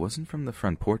 But it wasn't from the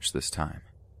front porch this time.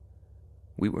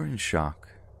 We were in shock.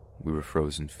 We were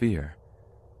frozen in fear.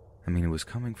 It was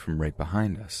coming from right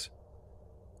behind us.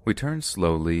 We turned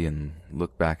slowly and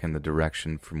looked back in the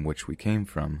direction from which we came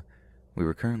from. We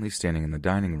were currently standing in the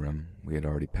dining room. We had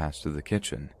already passed through the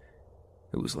kitchen.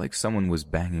 It was like someone was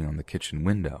banging on the kitchen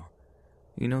window.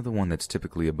 You know, the one that's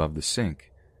typically above the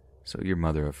sink, so your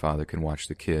mother or father can watch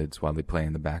the kids while they play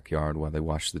in the backyard while they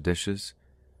wash the dishes.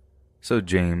 So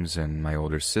James and my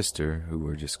older sister, who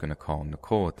we're just going to call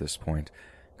Nicole at this point,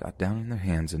 got down on their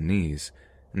hands and knees,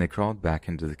 and they crawled back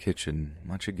into the kitchen,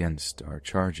 much against our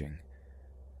charging.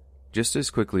 Just as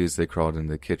quickly as they crawled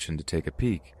into the kitchen to take a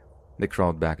peek, they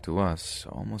crawled back to us,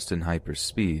 almost in hyper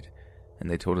speed, and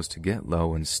they told us to get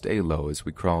low and stay low as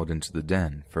we crawled into the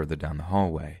den further down the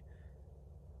hallway.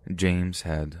 James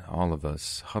had all of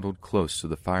us huddled close to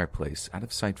the fireplace, out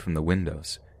of sight from the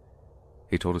windows.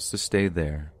 He told us to stay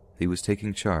there. He was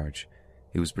taking charge.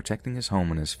 He was protecting his home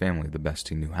and his family the best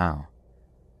he knew how.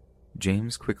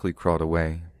 James quickly crawled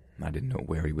away. I didn't know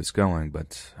where he was going,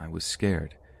 but I was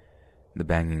scared. The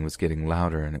banging was getting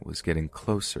louder, and it was getting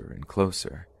closer and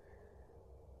closer.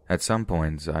 At some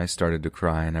point, I started to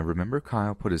cry, and I remember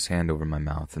Kyle put his hand over my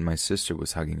mouth, and my sister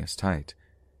was hugging us tight.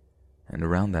 And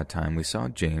around that time, we saw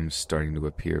James starting to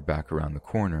appear back around the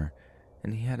corner,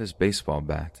 and he had his baseball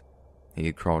bat. He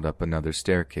had crawled up another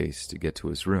staircase to get to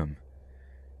his room.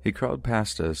 He crawled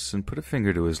past us and put a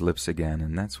finger to his lips again,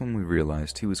 and that's when we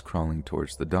realized he was crawling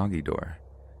towards the doggy door.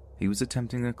 He was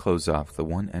attempting to close off the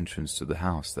one entrance to the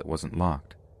house that wasn't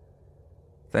locked.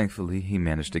 Thankfully, he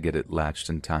managed to get it latched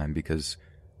in time because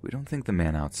we don't think the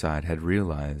man outside had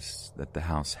realized that the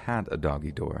house had a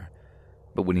doggy door.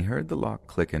 But when he heard the lock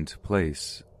click into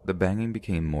place, the banging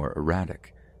became more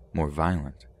erratic, more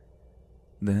violent.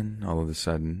 Then, all of a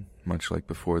sudden, much like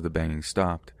before the banging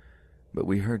stopped, but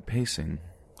we heard pacing.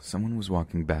 Someone was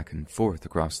walking back and forth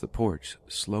across the porch,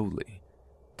 slowly,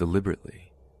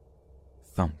 deliberately.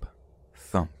 Thump,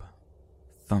 thump,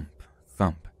 thump,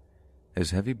 thump, as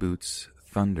heavy boots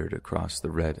thundered across the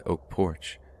red oak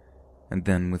porch. And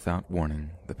then, without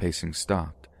warning, the pacing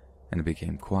stopped, and it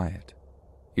became quiet,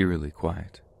 eerily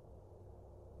quiet.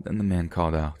 Then the man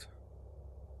called out,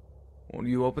 "Won't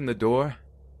you open the door?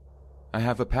 I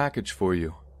have a package for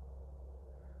you."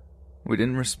 We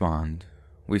didn't respond.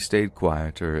 We stayed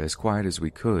quiet, or as quiet as we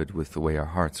could, with the way our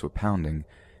hearts were pounding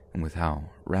and with how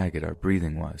ragged our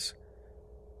breathing was.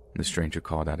 The stranger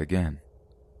called out again,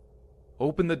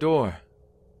 "Open the door."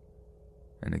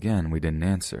 And again we didn't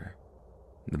answer.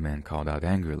 The man called out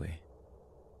angrily,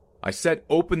 "I said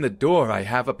open the door, I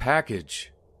have a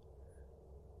package."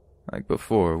 Like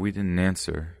before, we didn't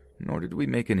answer, nor did we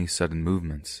make any sudden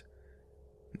movements.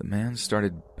 The man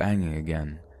started banging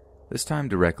again, this time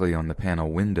directly on the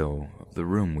panel window of the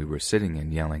room we were sitting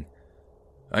in, yelling,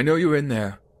 "I know you're in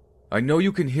there. I know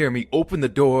you can hear me. Open the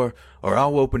door, or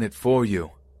I'll open it for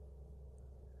you."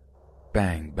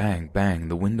 Bang, bang, bang,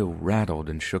 the window rattled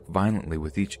and shook violently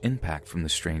with each impact from the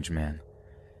strange man.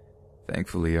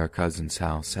 Thankfully, our cousin's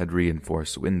house had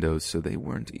reinforced windows, so they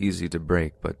weren't easy to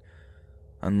break, but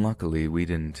unluckily we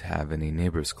didn't have any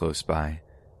neighbors close by,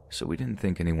 so we didn't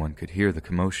think anyone could hear the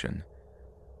commotion.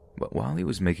 But while he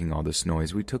was making all this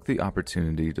noise, we took the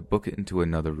opportunity to book it into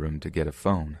another room to get a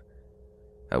phone.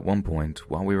 At one point,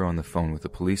 while we were on the phone with the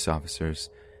police officers,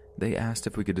 they asked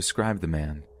if we could describe the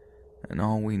man, and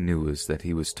all we knew was that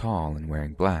he was tall and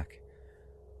wearing black.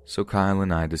 So Kyle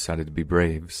and I decided to be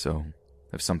brave, so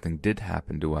if something did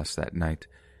happen to us that night,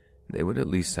 they would at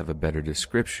least have a better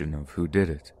description of who did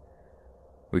it.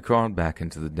 We crawled back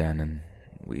into the den, and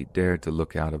we dared to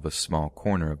look out of a small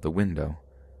corner of the window.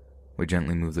 We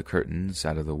gently moved the curtains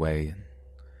out of the way, and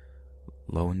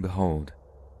lo and behold,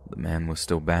 the man was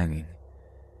still banging.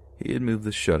 He had moved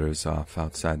the shutters off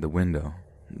outside the window.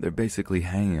 They're basically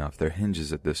hanging off their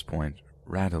hinges at this point,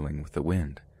 rattling with the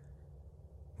wind.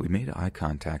 We made eye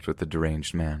contact with the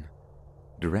deranged man.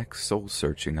 Direct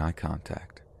soul-searching eye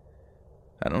contact.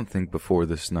 I don't think before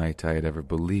this night I had ever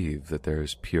believed that there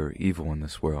is pure evil in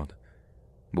this world.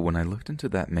 But when I looked into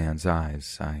that man's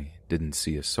eyes, I didn't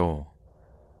see a soul.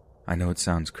 I know it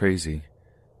sounds crazy,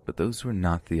 but those were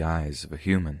not the eyes of a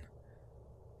human.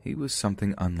 He was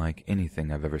something unlike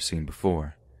anything I've ever seen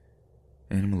before.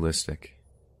 Animalistic.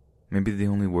 Maybe the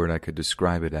only word I could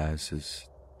describe it as is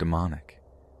demonic.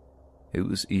 It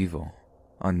was evil,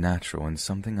 unnatural, and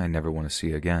something I never want to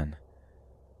see again.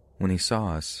 When he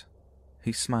saw us,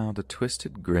 he smiled a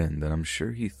twisted grin that I'm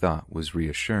sure he thought was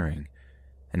reassuring,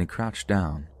 and he crouched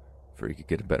down, for he could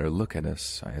get a better look at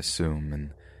us, I assume,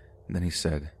 and then he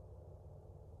said,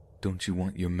 "Don't you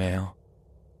want your mail?"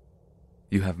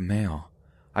 "You have mail.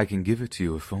 I can give it to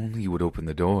you if only you would open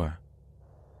the door."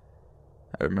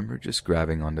 I remember just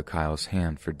grabbing onto Kyle's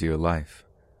hand for dear life.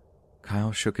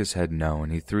 Kyle shook his head no,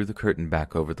 and he threw the curtain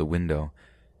back over the window,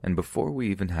 and before we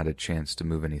even had a chance to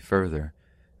move any further,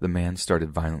 the man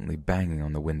started violently banging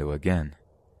on the window again.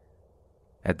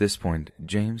 At this point,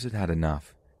 James had had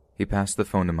enough. He passed the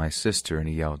phone to my sister and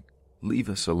he yelled, "Leave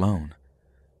us alone.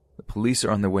 The police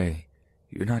are on their way.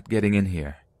 You're not getting in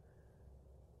here."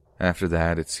 After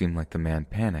that, it seemed like the man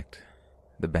panicked.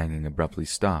 The banging abruptly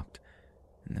stopped,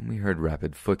 and then we heard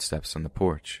rapid footsteps on the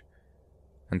porch.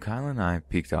 And Kyle and I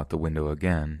peeked out the window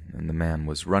again, and the man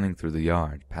was running through the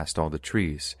yard, past all the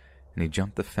trees, and he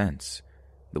jumped the fence,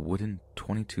 the wooden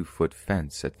 22-foot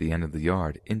fence at the end of the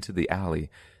yard, into the alley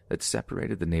that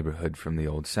separated the neighborhood from the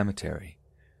old cemetery.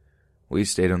 We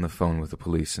stayed on the phone with the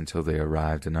police until they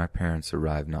arrived, and our parents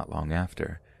arrived not long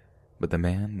after, but the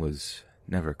man was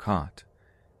never caught,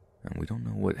 and we don't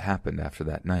know what happened after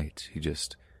that night. He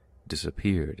just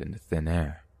disappeared into thin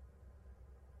air.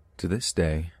 To this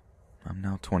day, I'm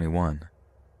now 21.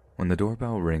 When the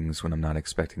doorbell rings when I'm not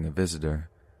expecting a visitor,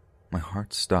 my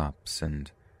heart stops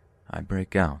and I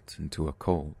break out into a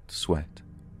cold sweat.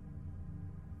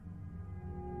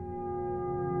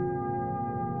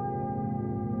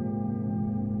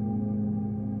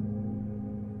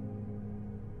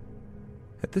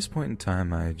 At this point in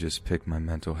time, I just picked my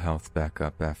mental health back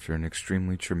up after an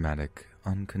extremely traumatic,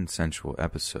 unconsensual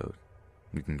episode.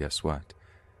 You can guess what.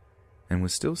 And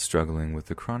was still struggling with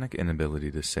the chronic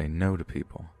inability to say no to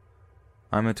people.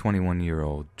 I'm a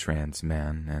 21-year-old trans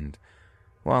man, and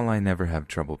while I never have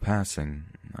trouble passing,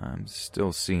 I'm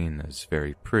still seen as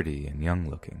very pretty and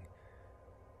young-looking.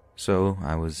 So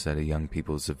I was at a young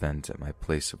people's event at my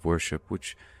place of worship,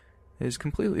 which is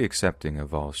completely accepting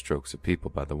of all strokes of people,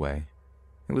 by the way.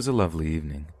 It was a lovely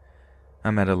evening.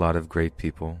 I met a lot of great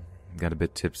people, got a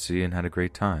bit tipsy, and had a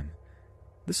great time.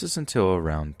 This is until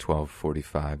around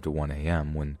 12:45 to 1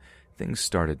 a.m. when things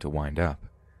started to wind up.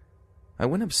 I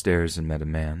went upstairs and met a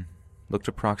man, looked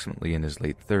approximately in his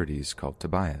late 30s, called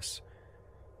Tobias.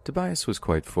 Tobias was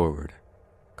quite forward,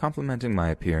 complimenting my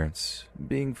appearance,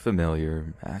 being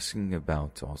familiar, asking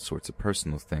about all sorts of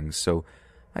personal things, so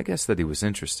I guessed that he was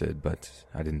interested, but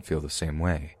I didn't feel the same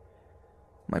way.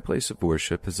 My place of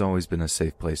worship has always been a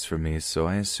safe place for me, so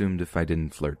I assumed if I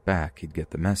didn't flirt back, he'd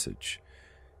get the message.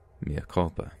 Mea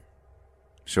culpa.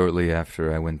 Shortly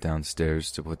after, I went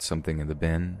downstairs to put something in the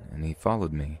bin, and he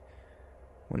followed me.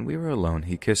 When we were alone,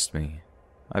 he kissed me.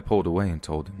 I pulled away and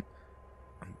told him,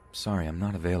 "I'm sorry, I'm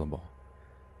not available."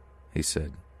 He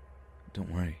said,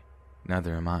 "Don't worry,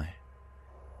 neither am I,"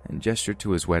 and gestured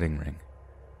to his wedding ring.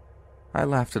 I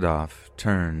laughed it off,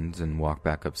 turned, and walked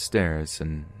back upstairs,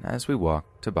 and as we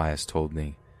walked, Tobias told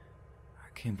me, "I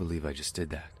can't believe I just did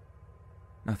that.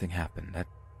 Nothing happened. That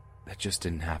just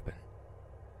didn't happen."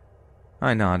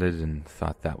 I nodded and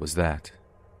thought that was that.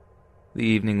 The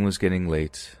evening was getting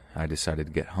late. I decided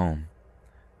to get home.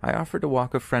 I offered to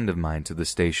walk a friend of mine to the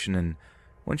station, and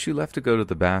when she left to go to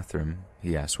the bathroom,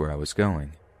 he asked where I was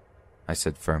going. I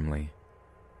said firmly,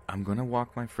 "I'm going to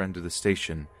walk my friend to the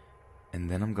station, and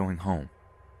then I'm going home."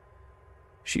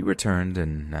 She returned,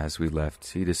 and as we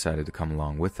left, he decided to come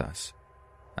along with us.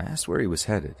 I asked where he was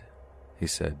headed. He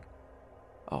said,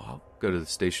 "Oh, I'll go to the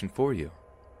station for you."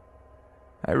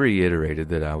 I reiterated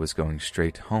that I was going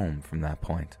straight home from that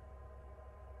point.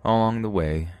 Along the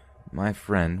way, my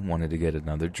friend wanted to get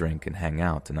another drink and hang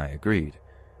out, and I agreed.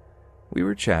 We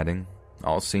were chatting,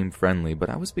 all seemed friendly, but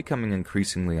I was becoming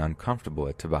increasingly uncomfortable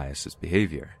at Tobias's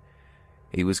behavior.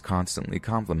 He was constantly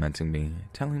complimenting me,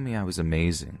 telling me I was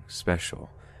amazing,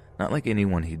 special, not like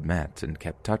anyone he'd met, and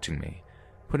kept touching me,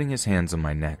 putting his hands on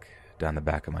my neck, down the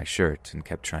back of my shirt, and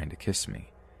kept trying to kiss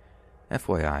me.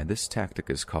 FYI, this tactic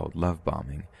is called love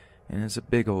bombing, and is a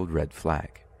big old red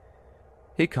flag.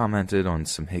 He commented on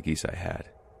some hickeys I had.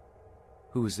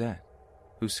 "Who was that?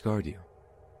 Who scarred you?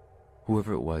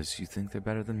 Whoever it was, you think they're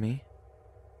better than me?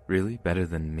 Really, better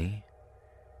than me?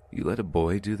 You let a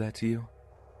boy do that to you?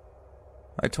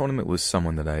 I told him it was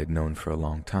someone that I had known for a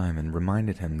long time and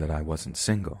reminded him that I wasn't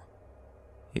single.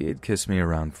 He had kissed me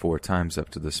around 4 times up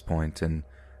to this point, and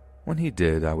when he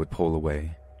did, I would pull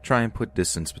away, try and put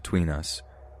distance between us,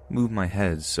 move my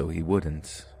head so he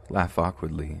wouldn't, laugh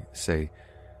awkwardly, say,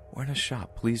 "We're in a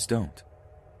shop, please don't.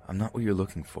 I'm not what you're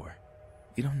looking for.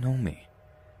 You don't know me,"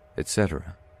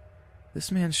 etc. This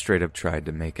man straight up tried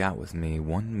to make out with me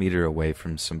 1 meter away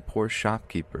from some poor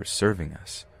shopkeeper serving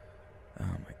us. Oh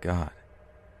my God.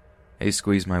 He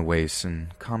squeezed my waist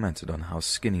and commented on how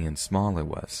skinny and small I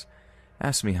was,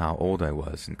 asked me how old I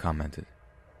was, and commented,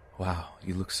 "Wow,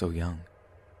 you look so young.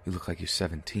 You look like you're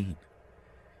 17.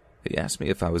 He asked me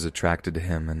if I was attracted to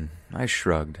him, and I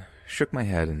shrugged, shook my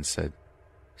head, and said,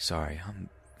 "Sorry, I'm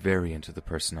very into the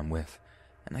person I'm with,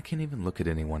 and I can't even look at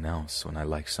anyone else when I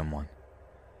like someone."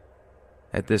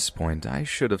 At this point, I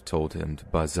should have told him to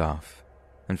buzz off.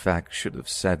 In fact, should have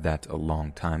said that a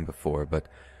long time before, but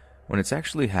when it's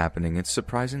actually happening, it's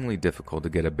surprisingly difficult to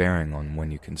get a bearing on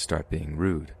when you can start being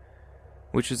rude,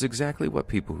 which is exactly what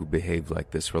people who behave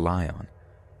like this rely on,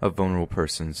 a vulnerable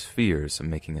person's fears of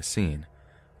making a scene,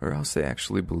 or else they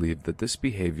actually believe that this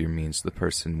behavior means the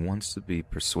person wants to be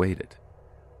persuaded.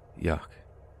 Yuck.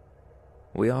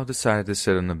 We all decided to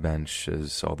sit on the bench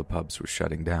as all the pubs were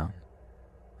shutting down.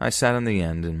 I sat on the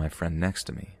end and my friend next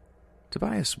to me.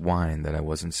 Tobias whined that I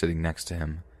wasn't sitting next to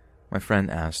him. My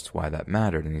friend asked why that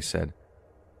mattered, and he said,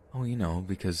 "Oh,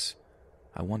 because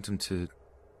I want him to...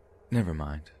 Never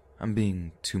mind. I'm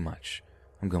being too much.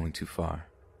 I'm going too far."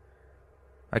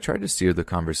 I tried to steer the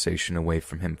conversation away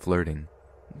from him flirting,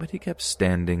 but he kept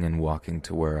standing and walking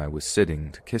to where I was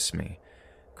sitting to kiss me,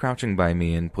 crouching by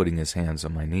me and putting his hands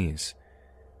on my knees.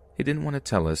 He didn't want to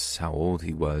tell us how old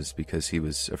he was because he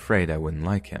was afraid I wouldn't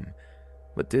like him,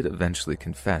 but did eventually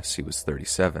confess he was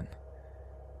 37.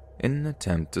 In an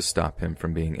attempt to stop him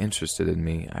from being interested in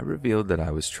me, I revealed that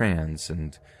I was trans,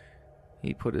 and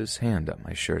he put his hand up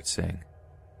my shirt saying,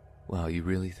 "Wow, you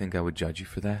really think I would judge you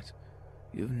for that?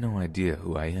 You have no idea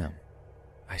who I am.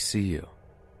 I see you."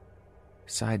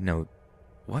 Side note,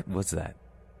 what was that?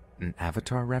 An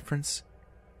Avatar reference?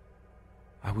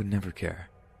 I would never care.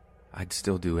 I'd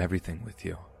still do everything with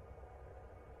you.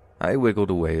 I wiggled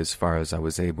away as far as I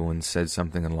was able and said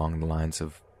something along the lines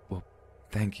of, "Well,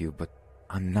 thank you, but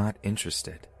I'm not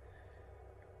interested."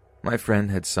 My friend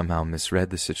had somehow misread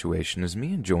the situation as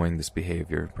me enjoying this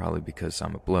behavior, probably because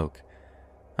I'm a bloke.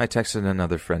 I texted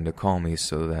another friend to call me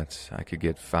so that I could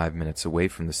get 5 minutes away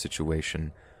from the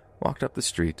situation, walked up the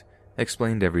street,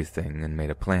 explained everything, and made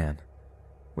a plan,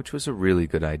 which was a really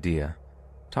good idea.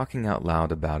 Talking out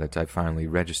loud about it, I finally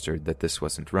registered that this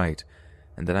wasn't right,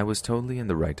 and that I was totally in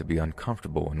the right to be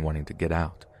uncomfortable and wanting to get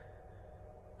out.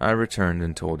 I returned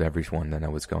and told everyone that I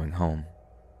was going home.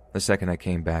 The second I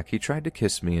came back, he tried to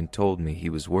kiss me and told me he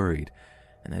was worried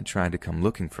and had tried to come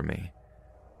looking for me.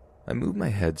 I moved my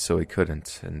head so he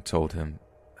couldn't and told him,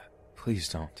 "Please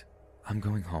don't. I'm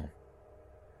going home."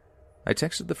 I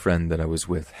texted the friend that I was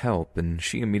with help, and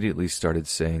she immediately started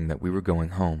saying that we were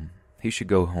going home, he should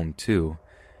go home too,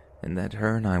 and that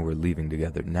her and I were leaving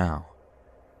together now.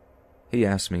 He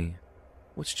asked me,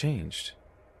 "What's changed?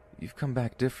 You've come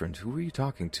back different. Who are you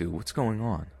talking to? What's going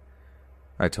on?"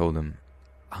 I told him,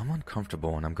 "I'm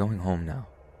uncomfortable and I'm going home now."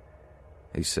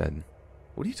 He said,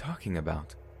 "What are you talking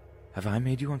about? Have I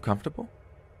made you uncomfortable?"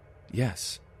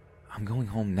 "Yes, I'm going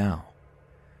home now."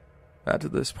 At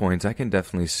this point, I can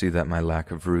definitely see that my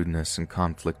lack of rudeness and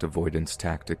conflict avoidance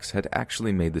tactics had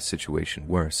actually made the situation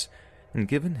worse, and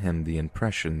given him the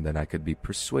impression that I could be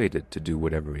persuaded to do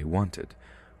whatever he wanted,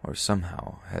 or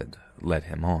somehow had led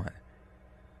him on.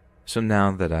 So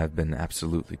now that I've been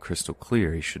absolutely crystal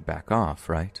clear, he should back off,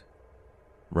 right?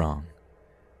 Wrong.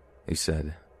 He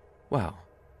said, "Wow,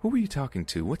 who were you talking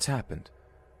to? What's happened?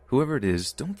 Whoever it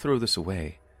is, don't throw this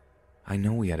away. I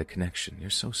know we had a connection. You're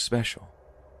so special."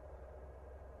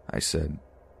 I said,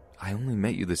 "I only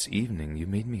met you this evening. You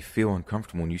made me feel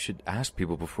uncomfortable and you should ask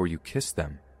people before you kiss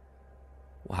them."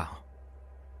 Wow.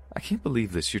 I can't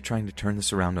believe this. You're trying to turn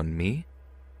this around on me?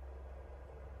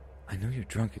 "I know you're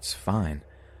drunk. It's fine.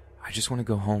 I just want to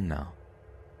go home now."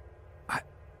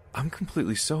 I'm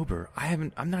completely sober.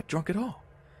 I'm not drunk at all."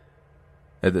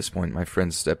 At this point, my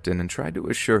friend stepped in and tried to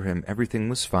assure him everything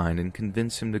was fine and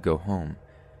convince him to go home.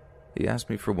 He asked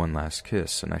me for one last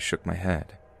kiss, and I shook my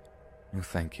head. "No,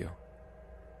 thank you."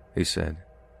 He said,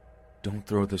 "Don't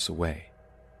throw this away,"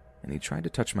 and he tried to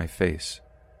touch my face.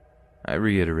 I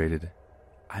reiterated,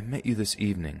 "I met you this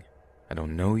evening. I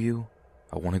don't know you.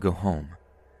 I want to go home."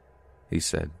 He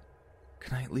said,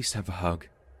 "Can I at least have a hug?"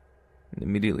 and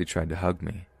immediately tried to hug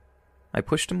me. I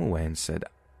pushed him away and said,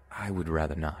 "I would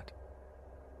rather not."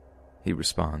 He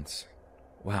responds,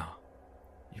 Wow,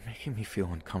 you're making me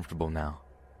feel uncomfortable now.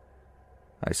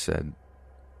 I said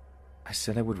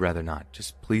I would rather not.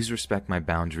 Just please respect my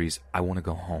boundaries. I want to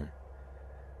go home.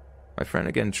 My friend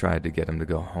again tried to get him to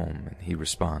go home, and he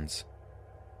responds,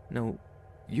 No,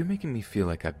 you're making me feel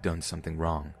like I've done something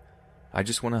wrong. I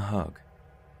just want a hug.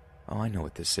 Oh, I know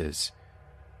what this is.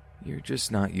 You're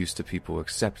just not used to people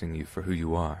accepting you for who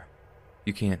you are.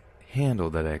 You can't handle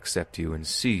that I accept you and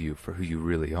see you for who you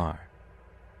really are.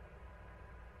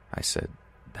 I said,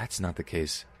 That's not the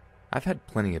case. I've had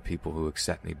plenty of people who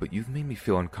accept me, but you've made me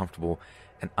feel uncomfortable,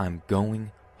 and I'm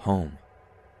going home.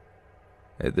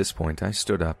 At this point, I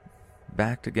stood up,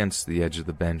 backed against the edge of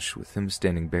the bench with him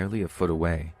standing barely a foot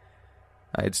away.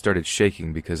 I had started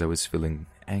shaking because I was feeling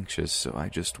anxious, so I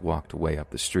just walked away up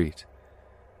the street.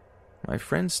 My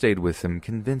friend stayed with him,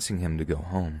 convincing him to go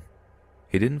home.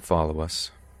 He didn't follow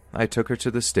us. I took her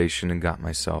to the station and got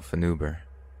myself an Uber.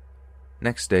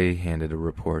 Next day, he handed a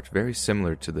report very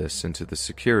similar to this into the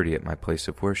security at my place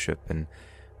of worship, and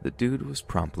the dude was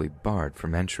promptly barred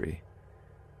from entry.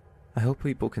 I hope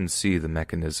people can see the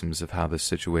mechanisms of how this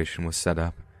situation was set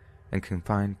up and can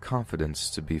find confidence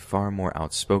to be far more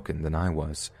outspoken than I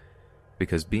was,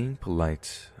 because being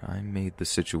polite, I made the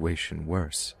situation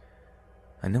worse.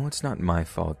 I know it's not my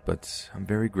fault, but I'm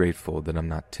very grateful that I'm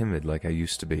not timid like I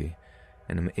used to be,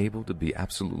 and am able to be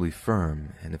absolutely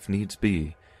firm and, if needs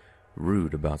be,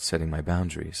 rude about setting my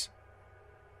boundaries.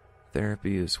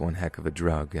 Therapy is one heck of a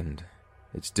drug, and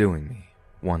it's doing me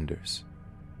wonders.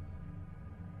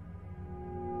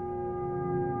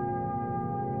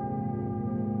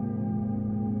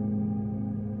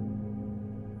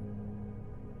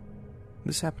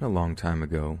 This happened a long time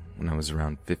ago, when I was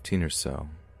around 15 or so.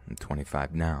 I'm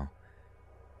 25 now.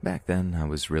 Back then, I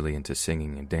was really into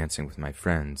singing and dancing with my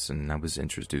friends, and I was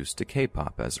introduced to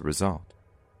K-pop as a result.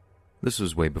 This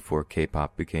was way before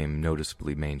K-pop became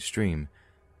noticeably mainstream,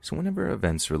 so whenever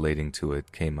events relating to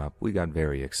it came up, we got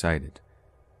very excited.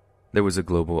 There was a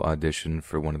global audition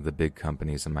for one of the big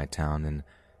companies in my town, and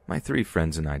my 3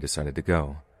 friends and I decided to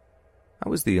go. I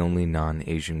was the only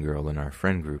non-Asian girl in our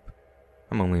friend group.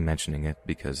 I'm only mentioning it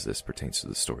because this pertains to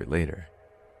the story later.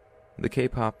 The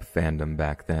K-pop fandom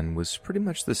back then was pretty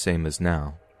much the same as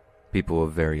now. People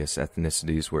of various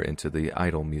ethnicities were into the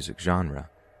idol music genre.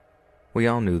 We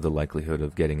all knew the likelihood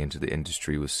of getting into the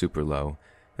industry was super low,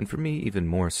 and for me even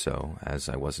more so, as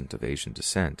I wasn't of Asian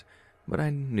descent, but I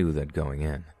knew that going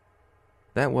in.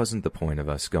 That wasn't the point of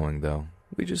us going, though.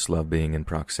 We just loved being in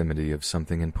proximity of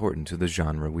something important to the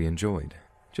genre we enjoyed.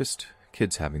 Just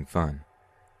kids having fun.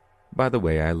 By the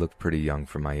way, I looked pretty young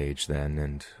for my age then,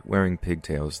 and wearing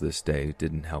pigtails this day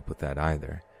didn't help with that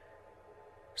either.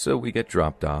 So we get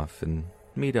dropped off and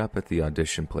meet up at the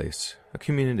audition place, a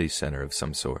community center of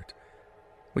some sort.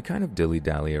 We kind of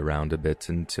dilly-dally around a bit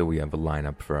until we have a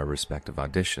lineup for our respective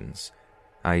auditions,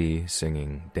 i.e.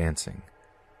 singing, dancing.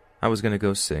 I was going to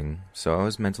go sing, so I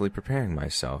was mentally preparing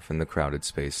myself in the crowded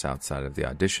space outside of the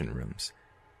audition rooms.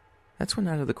 That's when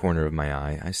out of the corner of my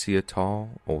eye, I see a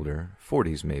tall, older,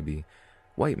 40s maybe,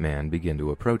 white man begin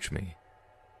to approach me.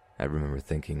 I remember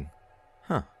thinking,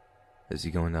 is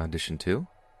he going to audition too?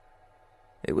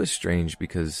 It was strange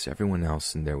because everyone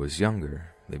else in there was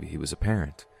younger. Maybe he was a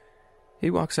parent. He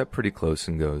walks up pretty close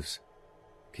and goes,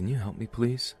 "Can you help me,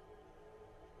 please?"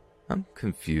 I'm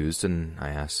confused, and I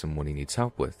ask him what he needs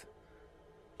help with.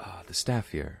 The staff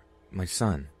here, my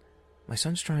son. My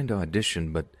son's trying to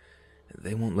audition, but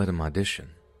they won't let him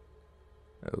audition.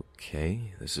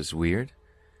 Okay, this is weird.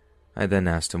 I then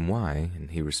asked him why,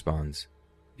 and he responds,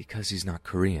 "Because he's not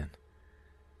Korean."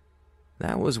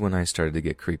 That was when I started to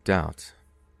get creeped out.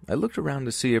 I looked around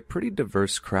to see a pretty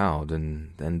diverse crowd,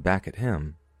 and then back at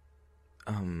him.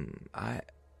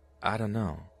 I don't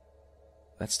know.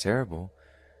 That's terrible.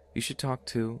 You should talk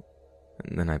to...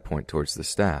 And then I point towards the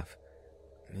staff.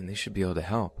 They should be able to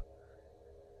help.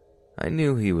 I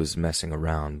knew he was messing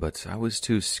around, but I was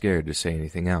too scared to say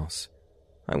anything else.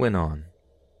 I went on.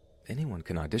 Anyone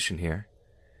can audition here.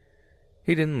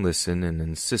 He didn't listen and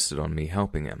insisted on me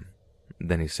helping him.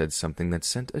 Then he said something that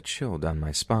sent a chill down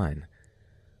my spine.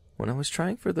 When I was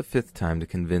trying for the 5th time to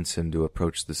convince him to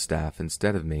approach the staff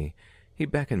instead of me, he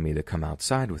beckoned me to come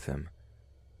outside with him.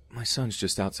 "My son's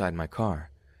just outside my car.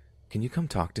 Can you come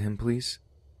talk to him, please?"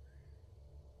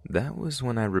 That was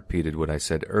when I repeated what I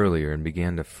said earlier and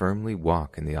began to firmly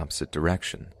walk in the opposite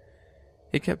direction.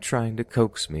 He kept trying to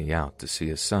coax me out to see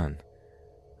his son.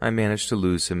 I managed to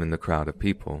lose him in the crowd of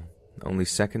people. Only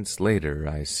seconds later,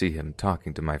 I see him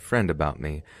talking to my friend about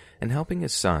me and helping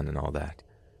his son and all that.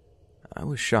 I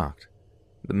was shocked.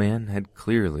 The man had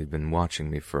clearly been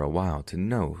watching me for a while to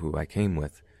know who I came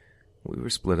with. We were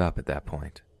split up at that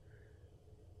point.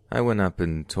 I went up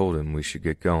and told him we should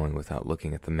get going without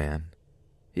looking at the man.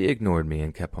 He ignored me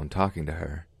and kept on talking to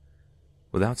her.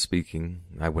 Without speaking,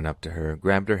 I went up to her,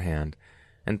 grabbed her hand,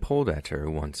 and pulled at her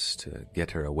once to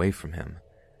get her away from him.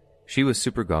 She was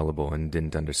super gullible and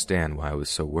didn't understand why I was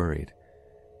so worried.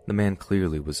 The man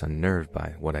clearly was unnerved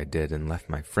by what I did and left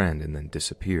my friend and then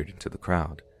disappeared into the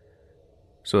crowd.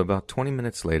 So about 20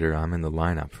 minutes later, I'm in the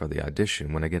lineup for the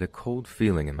audition when I get a cold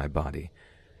feeling in my body,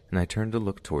 and I turn to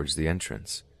look towards the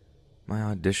entrance. My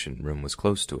audition room was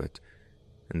close to it,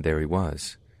 and there he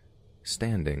was,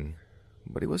 standing.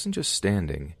 But he wasn't just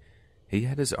standing. He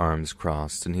had his arms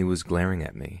crossed and he was glaring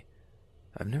at me.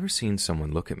 I've never seen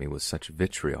someone look at me with such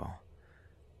vitriol.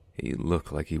 He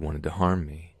looked like he wanted to harm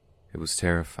me. It was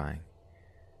terrifying.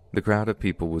 The crowd of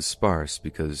people was sparse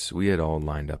because we had all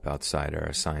lined up outside our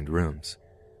assigned rooms.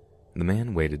 The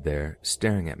man waited there,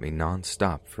 staring at me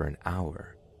non-stop for an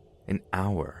hour. An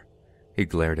hour. He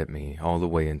glared at me all the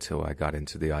way until I got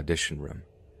into the audition room.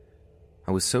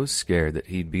 I was so scared that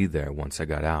he'd be there once I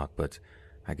got out, but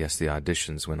I guess the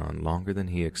auditions went on longer than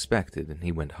he expected and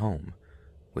he went home,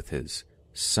 with his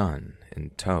son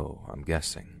in tow, I'm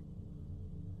guessing.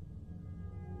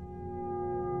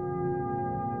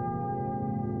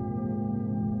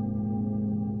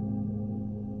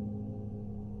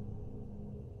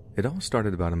 It all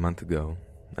started about a month ago,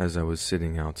 as I was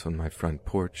sitting out on my front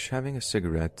porch having a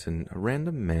cigarette, and a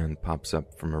random man pops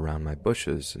up from around my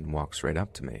bushes and walks right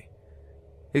up to me.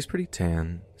 He's pretty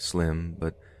tan, slim,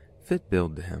 but fit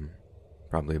build to him,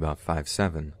 probably about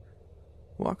 5'7".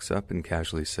 Walks up and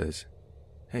casually says,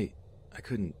 "Hey, I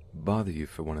couldn't bother you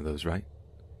for one of those, right?"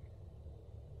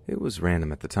 It was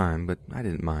random at the time, but I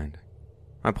didn't mind.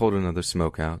 I pulled another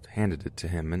smoke out, handed it to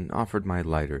him, and offered my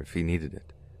lighter if he needed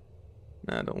it.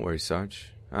 "Nah, don't worry,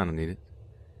 Sarge. I don't need it."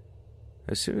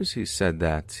 As soon as he said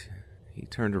that, he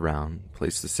turned around,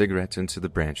 placed the cigarette into the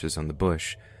branches on the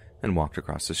bush, and walked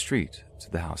across the street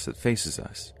to the house that faces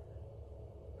us.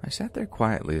 I sat there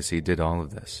quietly as he did all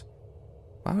of this.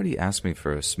 Why would he ask me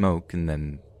for a smoke and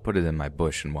then put it in my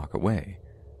bush and walk away?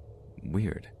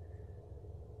 Weird.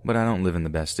 But I don't live in the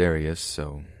best areas,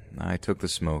 so I took the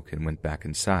smoke and went back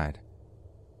inside.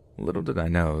 Little did I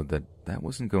know that that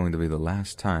wasn't going to be the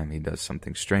last time he does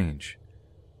something strange.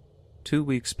 2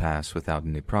 weeks pass without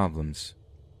any problems.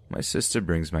 My sister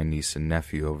brings my niece and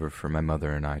nephew over for my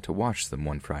mother and I to watch them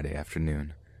one Friday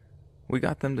afternoon. We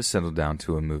got them to settle down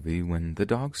to a movie when the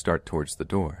dogs start towards the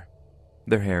door.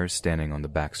 Their hair is standing on the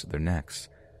backs of their necks,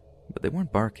 but they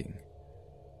weren't barking.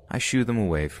 I shoo them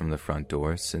away from the front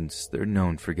door since they're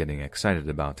known for getting excited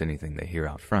about anything they hear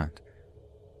out front.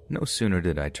 No sooner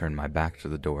did I turn my back to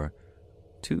the door,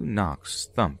 2 knocks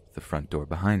thump the front door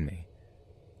behind me.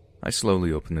 I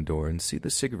slowly open the door and see the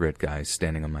cigarette guy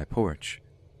standing on my porch,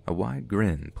 a wide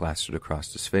grin plastered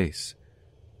across his face.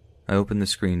 I open the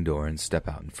screen door and step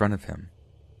out in front of him.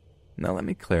 Now let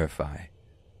me clarify.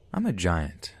 I'm a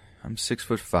giant. I'm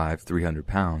 6'5", 300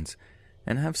 pounds,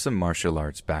 and have some martial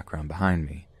arts background behind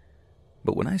me.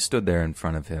 But when I stood there in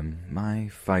front of him, my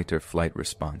fight or flight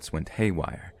response went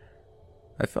haywire.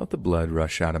 I felt the blood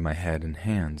rush out of my head and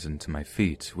hands into my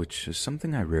feet, which is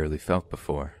something I rarely felt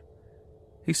before.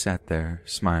 He sat there,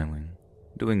 smiling,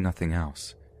 doing nothing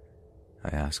else. I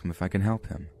ask him if I can help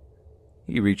him.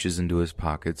 He reaches into his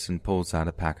pockets and pulls out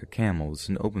a pack of Camels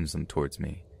and opens them towards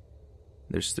me.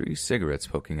 There's 3 cigarettes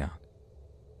poking out.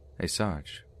 "Hey,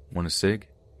 Sarge, want a cig?"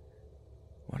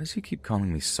 Why does he keep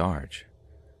calling me Sarge?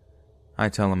 I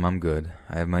tell him I'm good,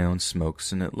 I have my own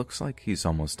smokes, and it looks like he's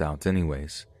almost out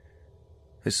anyways.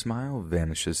 His smile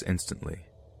vanishes instantly.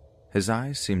 His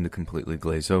eyes seem to completely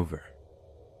glaze over.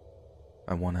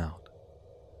 I want out.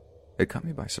 It caught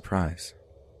me by surprise.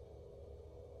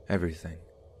 Everything.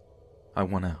 I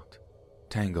want out.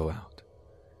 Tango out.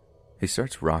 He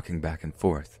starts rocking back and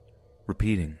forth,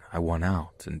 repeating, "I want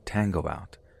out" and "tango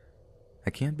out." I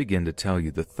can't begin to tell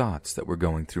you the thoughts that were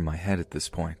going through my head at this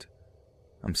point.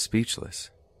 I'm speechless.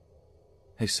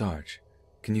 "Hey, Sarge,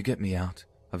 can you get me out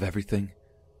of everything?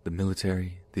 The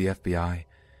military, the FBI,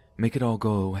 make it all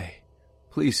go away.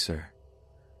 Please, sir."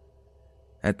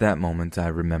 At that moment, I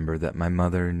remember that my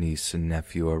mother, niece, and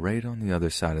nephew are right on the other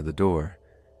side of the door,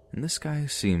 and this guy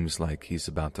seems like he's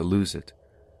about to lose it.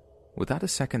 Without a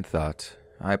second thought,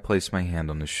 I place my hand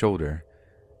on his shoulder.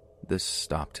 This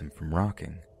stopped him from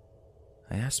rocking.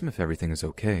 I asked him if everything is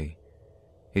okay.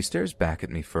 He stares back at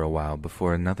me for a while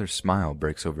before another smile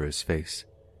breaks over his face.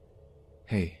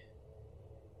 "Hey.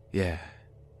 Yeah.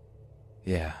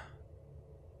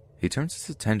 He turns his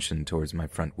attention towards my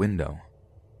front window.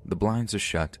 The blinds are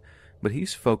shut, but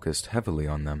he's focused heavily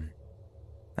on them.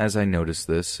 As I noticed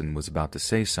this and was about to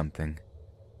say something,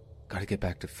 "Gotta get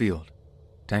back to field.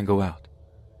 Tango out."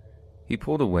 He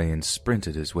pulled away and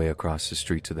sprinted his way across the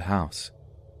street to the house.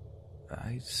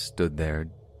 I stood there,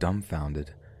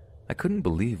 dumbfounded. I couldn't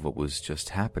believe what was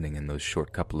just happening in those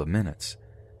short couple of minutes.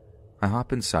 I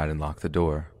hop inside and lock the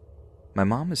door. My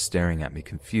mom is staring at me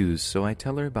confused, so I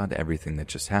tell her about everything that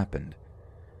just happened.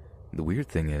 The weird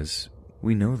thing is,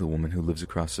 we know the woman who lives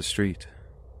across the street.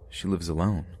 She lives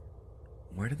alone.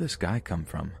 Where did this guy come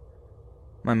from?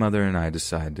 My mother and I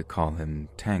decide to call him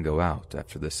Tango Out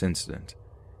after this incident.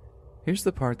 Here's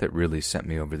the part that really sent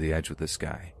me over the edge with this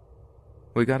guy.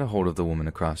 We got a hold of the woman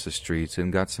across the street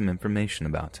and got some information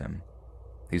about him.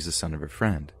 He's the son of her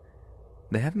friend.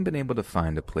 They haven't been able to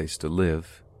find a place to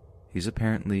live. He's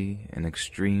apparently an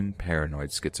extreme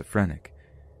paranoid schizophrenic.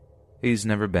 He's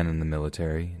never been in the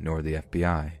military, nor the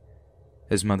FBI.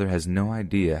 His mother has no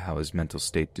idea how his mental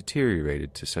state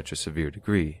deteriorated to such a severe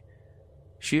degree.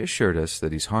 She assured us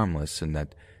that he's harmless and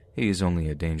that he is only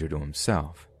a danger to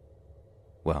himself.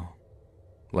 Well,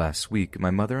 last week my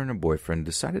mother and her boyfriend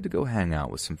decided to go hang out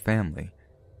with some family,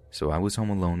 so I was home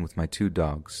alone with my 2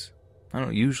 dogs. I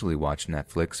don't usually watch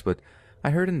Netflix, but I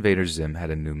heard Invader Zim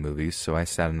had a new movie, so I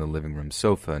sat in the living room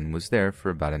sofa and was there for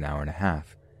about an hour and a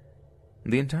half.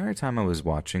 The entire time I was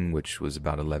watching, which was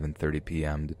about 11:30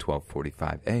 p.m. to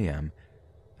 12:45 a.m.,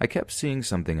 I kept seeing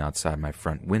something outside my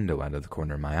front window out of the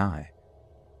corner of my eye.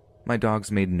 My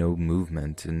dogs made no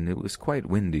movement, and it was quite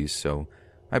windy, so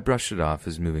I brushed it off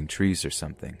as moving trees or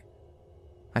something.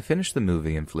 I finished the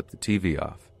movie and flipped the TV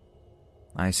off.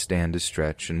 I stand to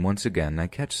stretch, and once again I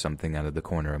catch something out of the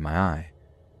corner of my eye.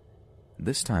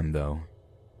 This time, though,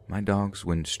 my dogs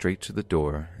went straight to the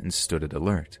door and stood at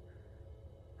alert.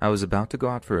 I was about to go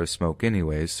out for a smoke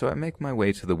anyways, so I make my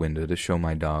way to the window to show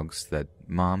my dogs that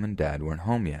Mom and Dad weren't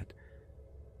home yet.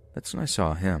 That's when I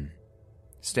saw him,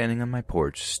 standing on my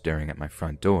porch staring at my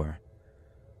front door.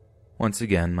 Once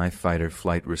again, my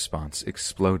fight-or-flight response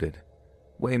exploded,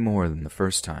 way more than the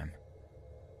first time.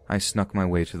 I snuck my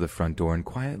way to the front door and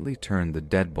quietly turned the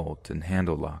deadbolt and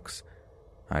handle locks.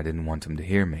 I didn't want him to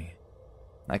hear me.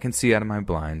 I can see out of my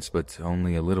blinds, but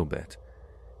only a little bit.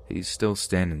 He's still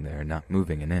standing there, not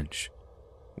moving an inch,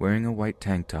 wearing a white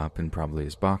tank top and probably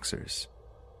his boxers.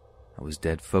 I was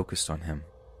dead focused on him.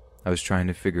 I was trying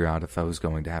to figure out if I was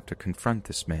going to have to confront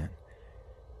this man.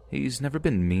 He's never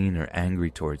been mean or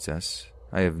angry towards us.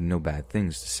 I have no bad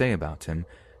things to say about him,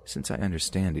 since I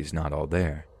understand he's not all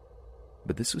there.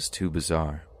 But this was too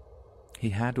bizarre. He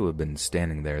had to have been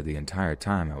standing there the entire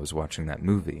time I was watching that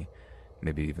movie,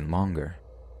 maybe even longer.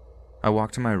 I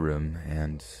walk to my room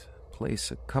and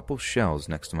place a couple shells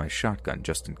next to my shotgun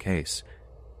just in case.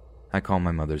 I call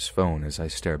my mother's phone as I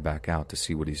stare back out to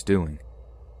see what he's doing,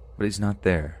 but he's not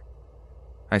there.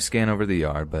 I scan over the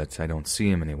yard, but I don't see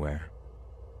him anywhere.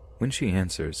 When she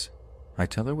answers, I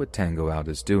tell her what Tango Out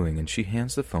is doing, and she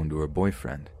hands the phone to her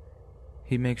boyfriend.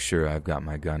 He makes sure I've got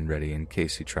my gun ready in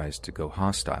case he tries to go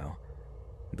hostile.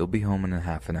 They'll be home in a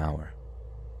half an hour.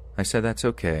 I said that's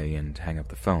okay and hang up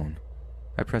the phone.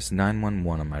 I press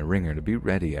 911 on my ringer to be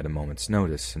ready at a moment's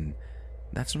notice, and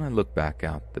that's when I look back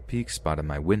out the peak spot of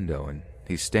my window, and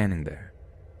he's standing there,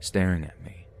 staring at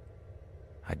me.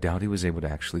 I doubt he was able to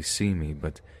actually see me,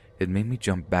 but it made me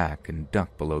jump back and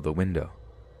duck below the window.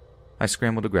 I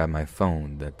scrambled to grab my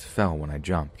phone that fell when I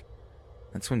jumped.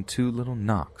 That's when 2 little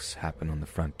knocks happen on the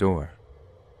front door.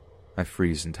 I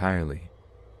freeze entirely.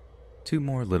 2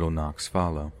 more little knocks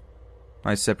follow.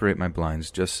 I separate my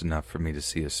blinds just enough for me to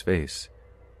see his face.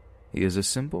 He has a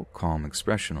simple, calm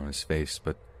expression on his face,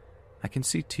 but I can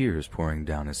see tears pouring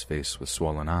down his face with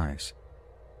swollen eyes.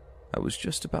 I was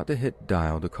just about to hit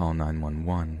dial to call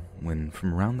 911 when,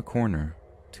 from around the corner,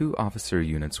 2 officer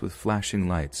units with flashing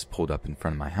lights pulled up in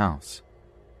front of my house.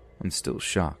 I'm still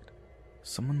shocked.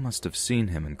 Someone must have seen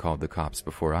him and called the cops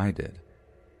before I did.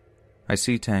 I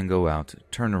see Tango Out,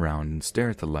 turn around and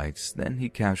stare at the lights, then he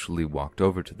casually walked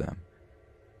over to them.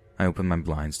 I open my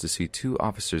blinds to see 2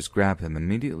 officers grab him and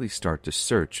immediately start to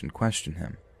search and question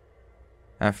him.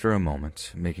 After a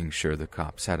moment, making sure the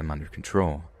cops had him under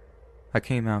control, I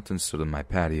came out and stood on my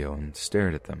patio and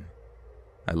stared at them.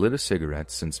 I lit a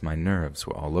cigarette since my nerves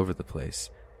were all over the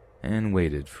place, and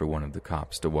waited for one of the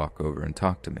cops to walk over and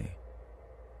talk to me.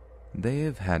 They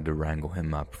have had to wrangle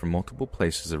him up from multiple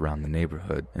places around the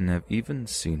neighborhood and have even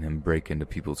seen him break into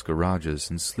people's garages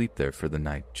and sleep there for the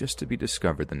night just to be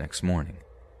discovered the next morning.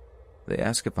 They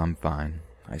ask if I'm fine.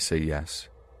 I say yes.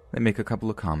 They make a couple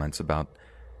of comments about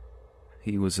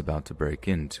he was about to break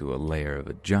into a lair of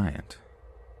a giant.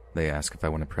 They ask if I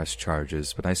want to press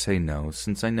charges, but I say no,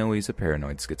 since I know he's a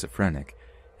paranoid schizophrenic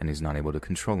and he's not able to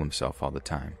control himself all the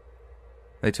time.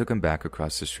 They took him back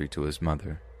across the street to his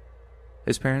mother.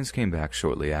 His parents came back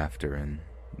shortly after, and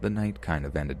the night kind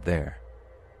of ended there.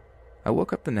 I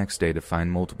woke up the next day to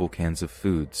find multiple cans of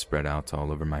food spread out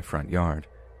all over my front yard.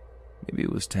 Maybe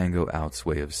it was Tango Out's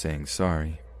way of saying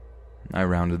sorry. I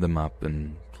rounded them up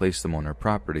and placed them on our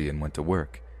property and went to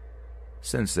work.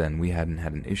 Since then, we hadn't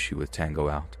had an issue with Tango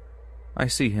Out. I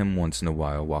see him once in a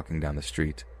while walking down the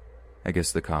street. I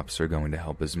guess the cops are going to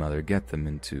help his mother get them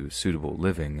into suitable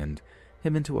living and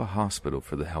him into a hospital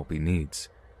for the help he needs.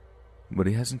 But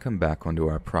he hasn't come back onto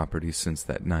our property since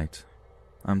that night.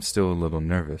 I'm still a little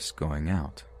nervous going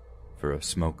out for a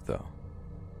smoke, though.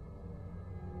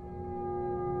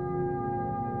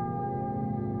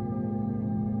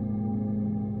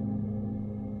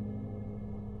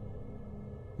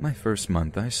 My first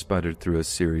month, I sputtered through a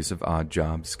series of odd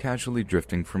jobs, casually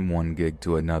drifting from one gig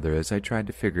to another as I tried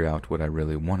to figure out what I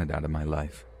really wanted out of my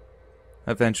life.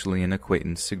 Eventually, an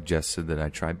acquaintance suggested that I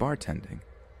try bartending.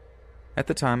 At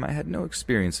the time, I had no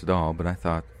experience at all, but I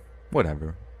thought,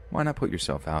 whatever, why not put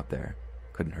yourself out there?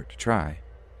 Couldn't hurt to try.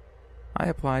 I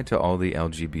applied to all the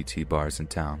LGBT bars in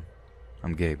town.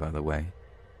 I'm gay, by the way.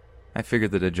 I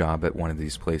figured that a job at one of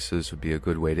these places would be a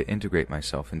good way to integrate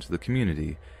myself into the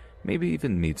community, maybe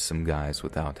even meet some guys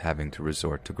without having to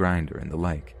resort to Grindr and the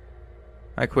like.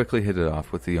 I quickly hit it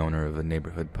off with the owner of a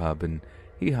neighborhood pub, and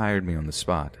he hired me on the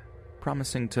spot,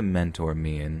 promising to mentor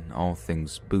me in all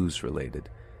things booze-related.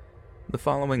 The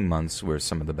following months were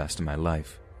some of the best of my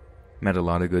life. Met a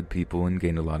lot of good people and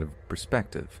gained a lot of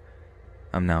perspective.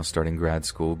 I'm now starting grad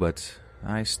school, but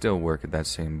I still work at that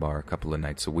same bar a couple of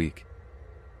nights a week.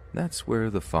 That's where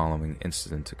the following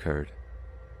incident occurred.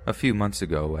 A few months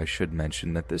ago, I should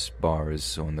mention that this bar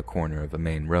is on the corner of a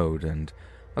main road and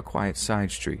a quiet side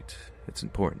street. It's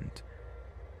important.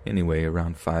 Anyway,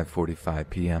 around 5:45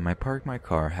 p.m., I parked my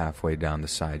car halfway down the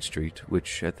side street,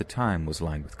 which at the time was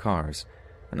lined with cars,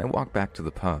 and I walked back to the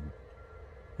pub.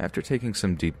 After taking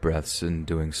some deep breaths and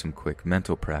doing some quick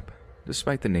mental prep,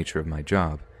 despite the nature of my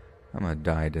job, I'm a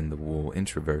dyed-in-the-wool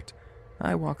introvert,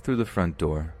 I walked through the front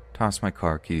door, tossed my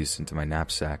car keys into my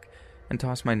knapsack, and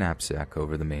toss my knapsack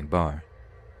over the main bar.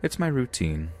 It's my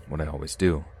routine, what I always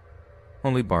do.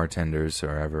 Only bartenders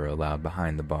are ever allowed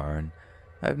behind the bar, and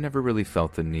I've never really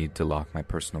felt the need to lock my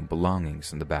personal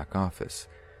belongings in the back office.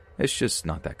 It's just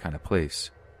not that kind of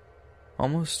place.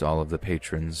 Almost all of the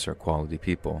patrons are quality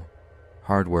people.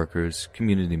 Hard workers,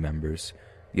 community members,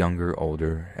 younger,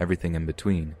 older, everything in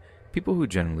between. People who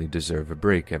generally deserve a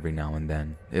break every now and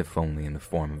then, if only in the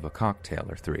form of a cocktail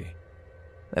or three.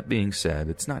 That being said,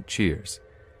 it's not cheers.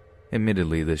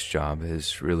 Admittedly, this job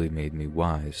has really made me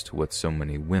wise to what so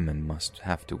many women must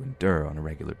have to endure on a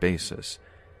regular basis.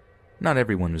 Not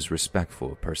everyone is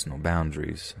respectful of personal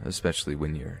boundaries, especially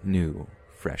when you're new,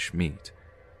 fresh meat.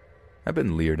 I've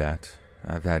been leered at.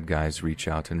 I've had guys reach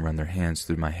out and run their hands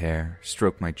through my hair,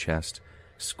 stroke my chest,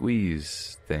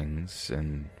 squeeze things,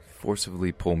 and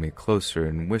forcibly pull me closer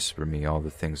and whisper me all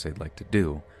the things they'd like to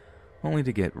do, only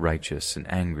to get righteous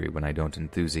and angry when I don't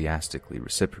enthusiastically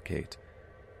reciprocate.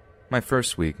 My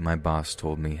first week, my boss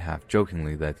told me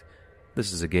half-jokingly that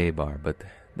this is a gay bar, but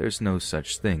there's no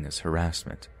such thing as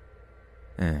harassment.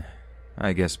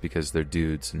 I guess because they're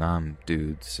dudes and I'm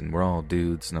dudes and we're all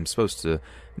dudes and I'm supposed to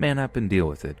man up and deal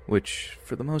with it, which,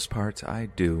 for the most part, I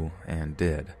do and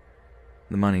did.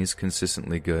 The money's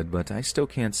consistently good, but I still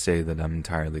can't say that I'm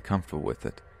entirely comfortable with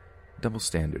it. Double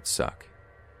standards suck.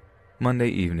 Monday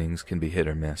evenings can be hit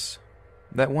or miss.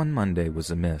 That one Monday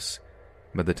was a miss.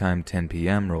 By the time 10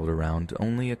 p.m. rolled around,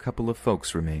 only a couple of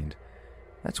folks remained.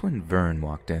 That's when Vern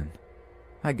walked in.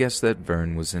 I guess that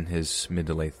Vern was in his mid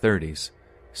to late 30s.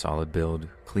 Solid build,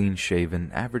 clean-shaven,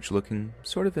 average-looking,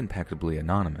 sort of impeccably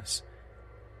anonymous.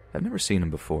 I've never seen him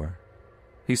before.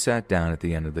 He sat down at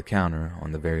the end of the counter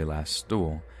on the very last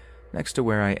stool, next to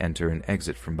where I enter and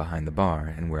exit from behind the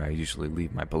bar and where I usually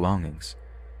leave my belongings.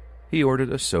 He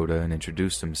ordered a soda and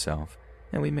introduced himself,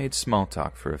 and we made small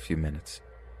talk for a few minutes.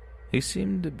 He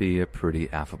seemed to be a pretty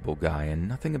affable guy, and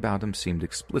nothing about him seemed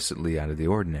explicitly out of the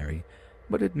ordinary,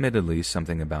 but admittedly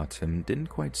something about him didn't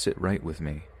quite sit right with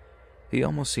me. He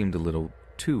almost seemed a little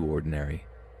too ordinary,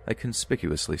 like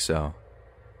conspicuously so.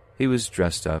 He was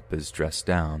dressed up as dressed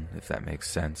down, if that makes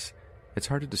sense. It's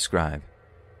hard to describe.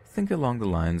 Think along the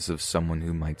lines of someone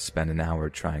who might spend an hour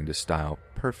trying to style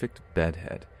perfect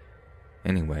bedhead.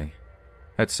 Anyway,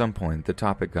 at some point the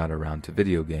topic got around to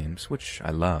video games, which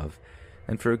I love,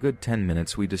 and for a good 10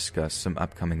 minutes we discussed some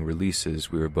upcoming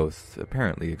releases we were both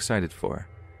apparently excited for.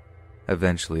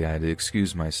 Eventually I had to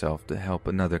excuse myself to help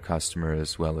another customer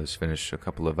as well as finish a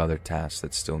couple of other tasks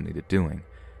that still needed doing.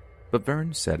 But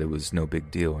Vern said it was no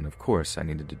big deal and of course I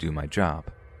needed to do my job.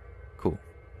 Cool,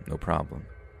 no problem.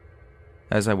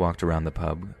 As I walked around the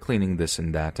pub, cleaning this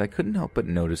and that, I couldn't help but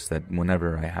notice that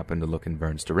whenever I happened to look in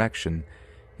Vern's direction,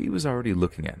 he was already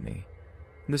looking at me.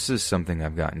 This is something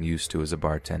I've gotten used to as a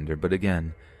bartender, but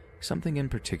again, something in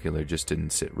particular just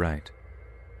didn't sit right.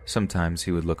 Sometimes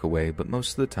he would look away, but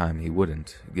most of the time he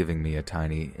wouldn't, giving me a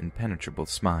tiny, impenetrable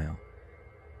smile.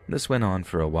 This went on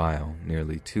for a while,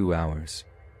 nearly 2 hours.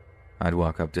 I'd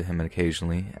walk up to him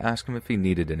occasionally, ask him if he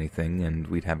needed anything, and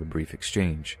we'd have a brief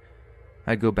exchange.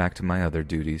 I'd go back to my other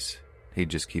duties. He'd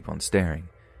just keep on staring,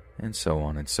 and so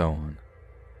on and so on.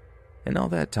 In all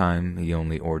that time, he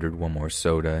only ordered one more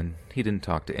soda, and he didn't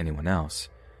talk to anyone else.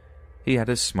 He had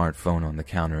his smartphone on the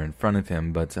counter in front of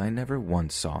him, but I never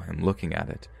once saw him looking at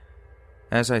it.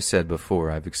 As I said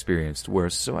before, I've experienced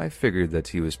worse, so I figured that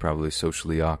he was probably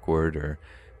socially awkward or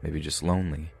maybe just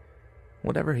lonely.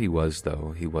 Whatever he was,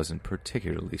 though, he wasn't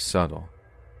particularly subtle.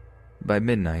 By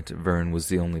midnight, Vern was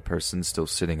the only person still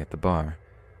sitting at the bar.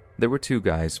 There were 2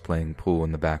 guys playing pool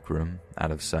in the back room,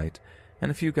 out of sight, and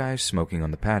a few guys smoking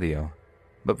on the patio,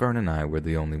 but Vern and I were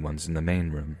the only ones in the main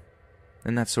room.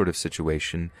 In that sort of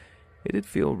situation, it'd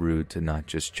feel rude to not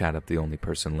just chat up the only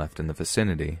person left in the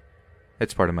vicinity.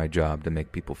 It's part of my job to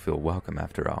make people feel welcome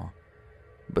after all.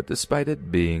 But despite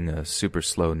it being a super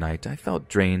slow night, I felt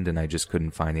drained and I just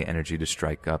couldn't find the energy to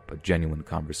strike up a genuine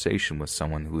conversation with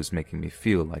someone who was making me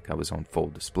feel like I was on full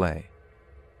display.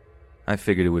 I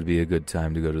figured it would be a good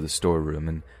time to go to the storeroom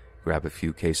and grab a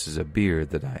few cases of beer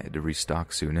that I had to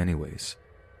restock soon anyways.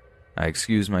 I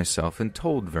excused myself and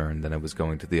told Vern that I was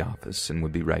going to the office and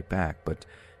would be right back, but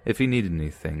if he needed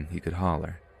anything, he could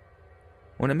holler.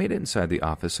 When I made it inside the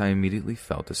office, I immediately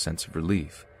felt a sense of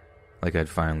relief, like I'd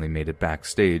finally made it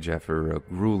backstage after a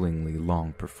gruelingly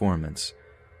long performance.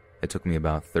 It took me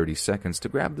about 30 seconds to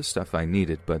grab the stuff I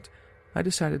needed, but I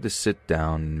decided to sit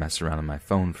down and mess around on my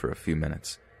phone for a few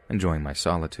minutes, enjoying my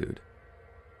solitude.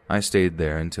 I stayed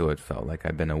there until it felt like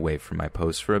I'd been away from my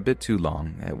post for a bit too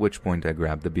long, at which point I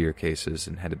grabbed the beer cases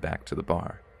and headed back to the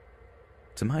bar.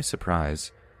 To my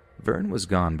surprise, Vern was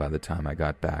gone by the time I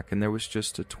got back, and there was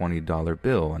just a $20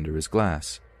 bill under his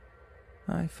glass.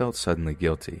 I felt suddenly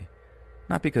guilty.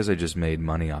 Not because I just made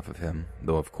money off of him,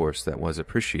 though of course that was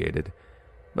appreciated,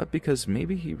 but because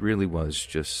maybe he really was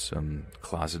just some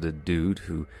closeted dude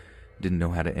who didn't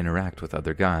know how to interact with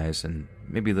other guys, and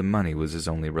maybe the money was his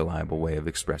only reliable way of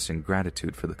expressing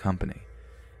gratitude for the company.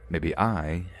 Maybe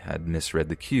I had misread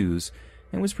the cues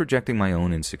and was projecting my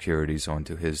own insecurities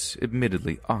onto his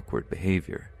admittedly awkward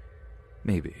behavior.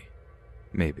 Maybe.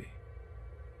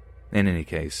 In any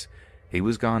case, he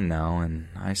was gone now, and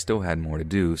I still had more to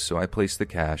do, so I placed the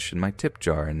cash in my tip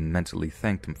jar and mentally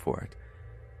thanked him for it.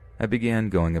 I began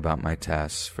going about my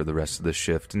tasks for the rest of the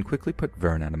shift and quickly put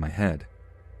Vern out of my head.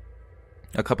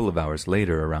 A couple of hours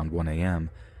later, around 1 a.m.,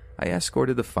 I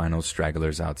escorted the final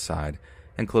stragglers outside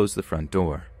and closed the front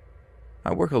door.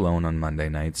 I work alone on Monday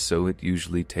nights, so it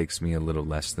usually takes me a little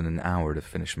less than an hour to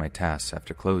finish my tasks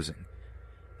after closing.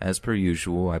 As per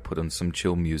usual, I put on some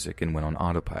chill music and went on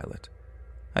autopilot.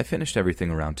 I finished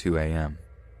everything around 2 a.m.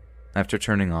 After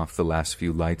turning off the last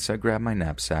few lights, I grabbed my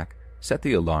knapsack, set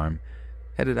the alarm,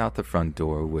 headed out the front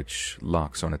door, which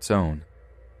locks on its own.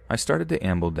 I started to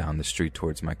amble down the street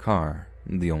towards my car,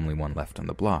 the only one left on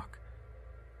the block.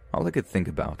 All I could think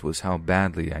about was how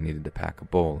badly I needed to pack a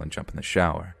bowl and jump in the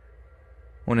shower.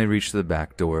 When I reached the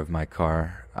back door of my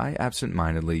car, I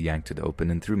absent-mindedly yanked it open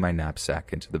and threw my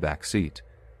knapsack into the back seat.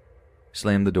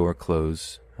 Slammed the door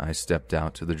closed, I stepped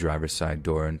out to the driver's side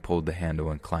door and pulled the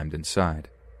handle and climbed inside.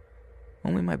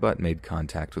 Only my butt made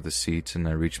contact with the seat, and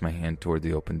I reached my hand toward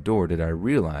the open door did I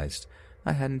realize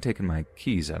I hadn't taken my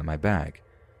keys out of my bag.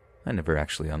 I never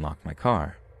actually unlocked my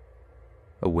car.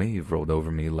 A wave rolled over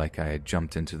me like I had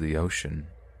jumped into the ocean,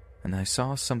 and I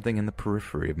saw something in the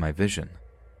periphery of my vision.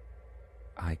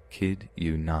 I kid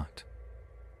you not.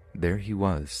 There he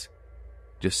was,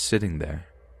 just sitting there,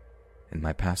 in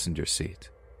my passenger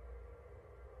seat.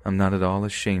 I'm not at all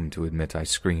ashamed to admit I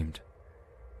screamed.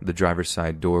 The driver's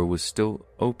side door was still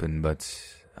open, but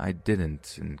I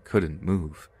didn't and couldn't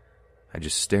move. I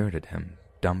just stared at him,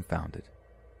 dumbfounded.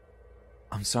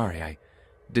 "I'm sorry, I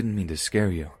didn't mean to scare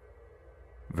you,"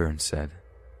 Vern said.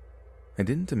 I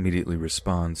didn't immediately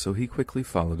respond, so he quickly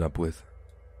followed up with,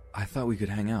 "I thought we could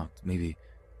hang out, maybe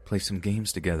play some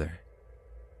games together."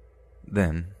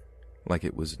 Then, like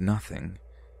it was nothing,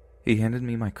 he handed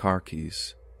me my car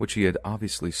keys, which he had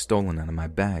obviously stolen out of my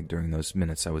bag during those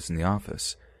minutes I was in the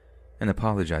office, and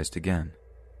apologized again,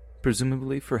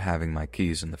 presumably for having my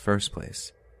keys in the first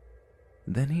place.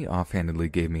 Then he offhandedly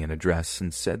gave me an address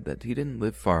and said that he didn't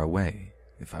live far away,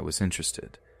 if I was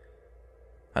interested.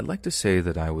 I'd like to say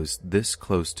that I was this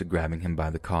close to grabbing him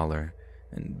by the collar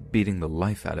and beating the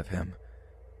life out of him,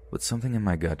 but something in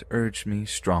my gut urged me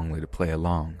strongly to play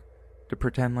along, to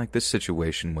pretend like this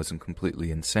situation wasn't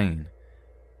completely insane.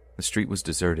 The street was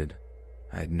deserted.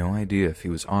 I had no idea if he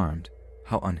was armed,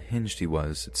 how unhinged he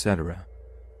was, etc.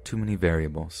 Too many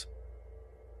variables.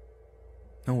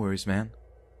 "No worries, man,"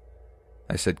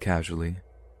 I said casually,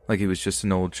 like he was just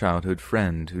an old childhood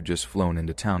friend who'd just flown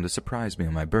into town to surprise me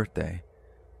on my birthday.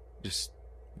 "Just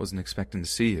wasn't expecting to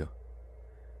see you."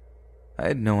 I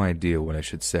had no idea what I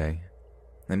should say.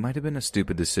 It might have been a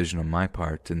stupid decision on my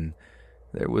part, and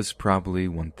there was probably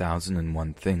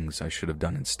 1,001 things I should have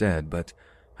done instead, but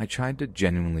I tried to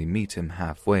genuinely meet him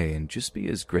halfway and just be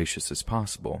as gracious as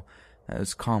possible,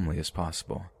 as calmly as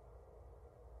possible.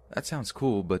 "That sounds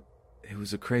cool, but it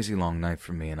was a crazy long night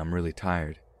for me and I'm really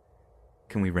tired.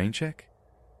 Can we rain check?"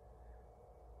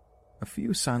 A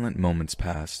few silent moments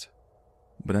passed,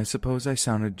 but I suppose I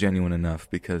sounded genuine enough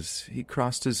because he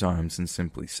crossed his arms and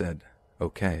simply said,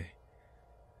 "Okay."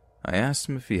 I asked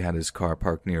him if he had his car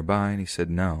parked nearby and he said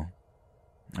no.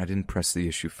 I didn't press the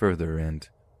issue further and,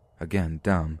 again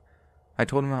dumb, I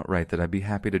told him outright that I'd be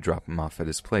happy to drop him off at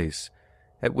his place,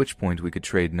 at which point we could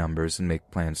trade numbers and make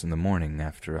plans in the morning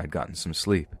after I'd gotten some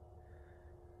sleep.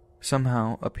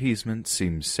 Somehow, appeasement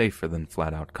seemed safer than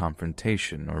flat-out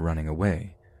confrontation or running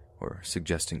away, or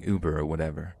suggesting Uber or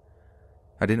whatever.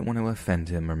 I didn't want to offend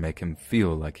him or make him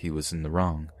feel like he was in the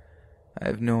wrong. I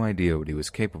have no idea what he was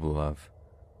capable of,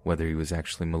 whether he was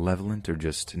actually malevolent or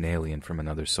just an alien from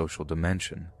another social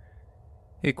dimension.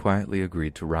 He quietly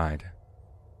agreed to ride.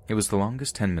 It was the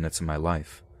longest 10 minutes of my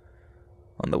life.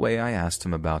 On the way, I asked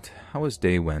him about how his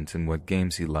day went and what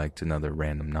games he liked and other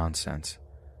random nonsense.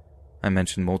 I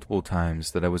mentioned multiple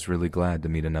times that I was really glad to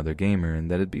meet another gamer and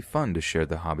that it'd be fun to share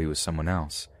the hobby with someone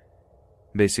else.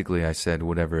 Basically, I said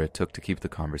whatever it took to keep the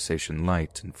conversation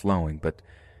light and flowing, but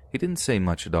he didn't say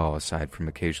much at all aside from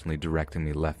occasionally directing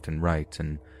me left and right,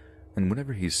 and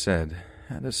whatever he said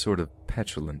had a sort of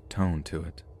petulant tone to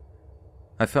it.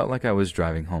 I felt like I was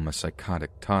driving home a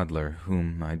psychotic toddler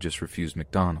whom I just refused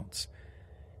McDonald's.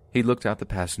 He looked out the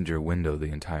passenger window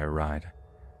the entire ride.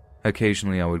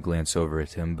 Occasionally I would glance over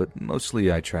at him, but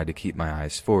mostly I tried to keep my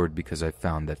eyes forward because I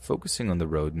found that focusing on the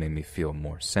road made me feel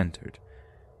more centered.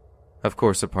 Of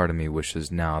course, a part of me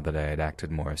wishes now that I had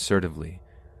acted more assertively,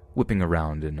 whipping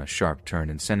around in a sharp turn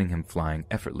and sending him flying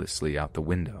effortlessly out the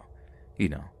window. You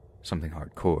know, something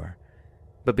hardcore.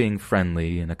 But being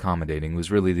friendly and accommodating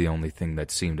was really the only thing that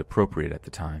seemed appropriate at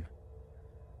the time.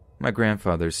 My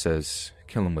grandfather says,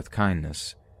 kill him with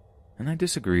kindness, and I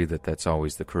disagree that that's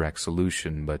always the correct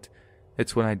solution, but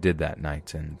it's what I did that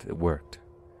night, and it worked.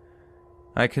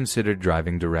 I considered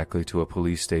driving directly to a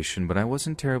police station, but I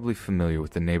wasn't terribly familiar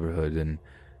with the neighborhood, and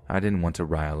I didn't want to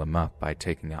rile him up by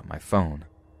taking out my phone.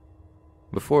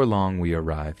 Before long, we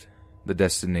arrived. The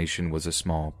destination was a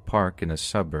small park in a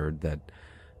suburb that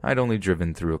I'd only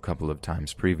driven through a couple of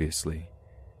times previously.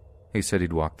 He said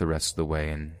he'd walk the rest of the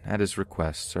way, and at his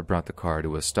request, I brought the car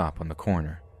to a stop on the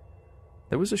corner.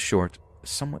 There was a short,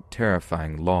 somewhat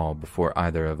terrifying lull before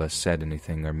either of us said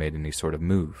anything or made any sort of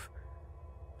move.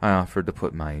 I offered to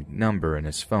put my number in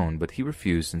his phone, but he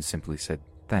refused and simply said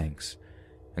thanks,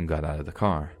 and got out of the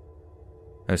car.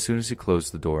 As soon as he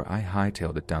closed the door, I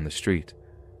hightailed it down the street.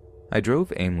 I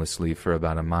drove aimlessly for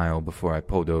about a mile before I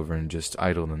pulled over and just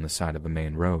idled on the side of a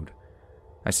main road.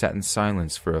 I sat in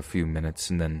silence for a few minutes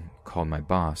and then called my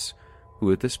boss,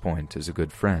 who at this point is a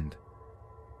good friend.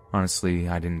 Honestly,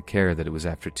 I didn't care that it was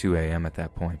after 2 a.m. at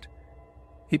that point.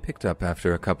 He picked up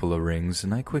after a couple of rings,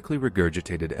 and I quickly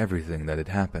regurgitated everything that had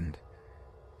happened.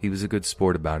 He was a good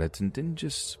sport about it and didn't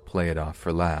just play it off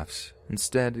for laughs,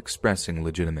 instead expressing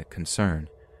legitimate concern.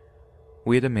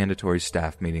 We had a mandatory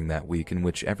staff meeting that week in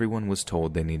which everyone was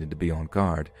told they needed to be on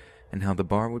guard and how the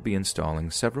bar would be installing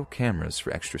several cameras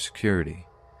for extra security.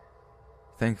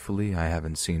 Thankfully, I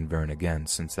haven't seen Vern again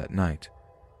since that night,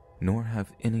 nor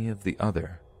have any of the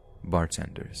other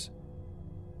bartenders.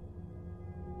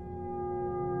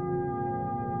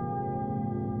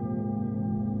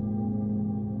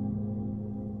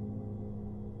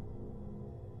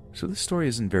 So this story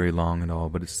isn't very long at all,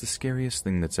 but it's the scariest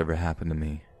thing that's ever happened to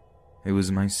me. It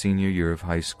was my senior year of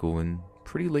high school and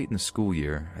pretty late in the school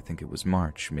year. I think it was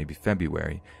March, maybe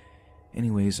February.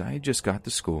 Anyways, I had just got to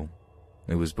school.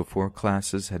 It was before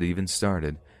classes had even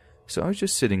started, so I was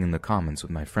just sitting in the commons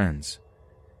with my friends.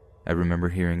 I remember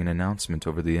hearing an announcement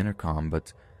over the intercom,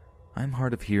 but I'm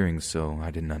hard of hearing, so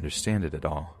I didn't understand it at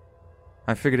all.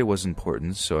 I figured it was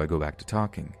important, so I go back to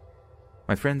talking.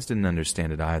 My friends didn't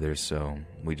understand it either, so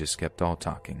we just kept all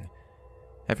talking.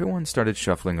 Everyone started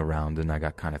shuffling around and I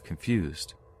got kind of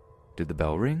confused. Did the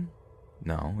bell ring?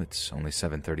 No, it's only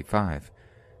 7:35.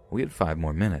 We had 5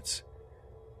 more minutes.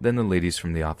 Then the ladies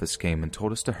from the office came and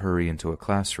told us to hurry into a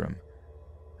classroom.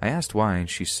 I asked why, and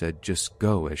she said just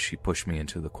go as she pushed me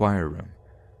into the choir room.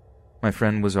 My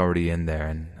friend was already in there,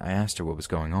 and I asked her what was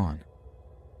going on.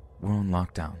 We're on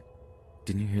lockdown.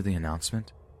 Didn't you hear the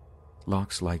announcement?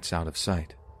 Locks lights out of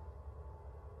sight.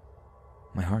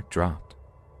 My heart dropped.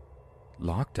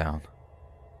 Lockdown?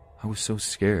 I was so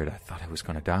scared I thought I was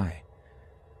going to die.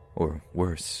 Or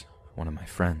worse, one of my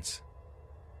friends.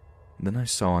 Then I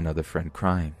saw another friend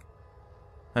crying.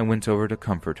 I went over to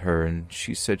comfort her, and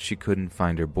she said she couldn't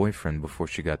find her boyfriend before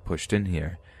she got pushed in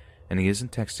here, and he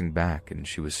isn't texting back, and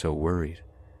she was so worried.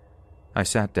 I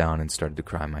sat down and started to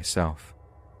cry myself.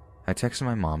 I texted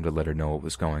my mom to let her know what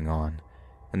was going on,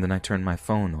 and then I turned my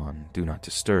phone on Do Not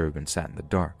Disturb and sat in the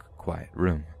dark, quiet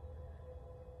room.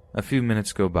 A few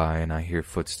minutes go by and I hear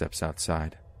footsteps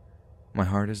outside. My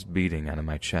heart is beating out of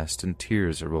my chest and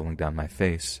tears are rolling down my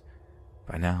face.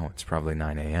 By now it's probably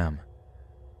 9 a.m.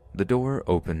 The door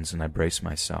opens and I brace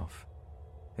myself.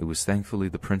 It was thankfully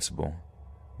the principal,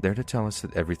 there to tell us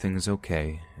that everything is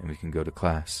okay and we can go to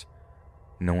class.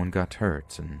 No one got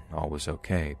hurt and all was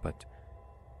okay, but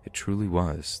it truly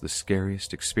was the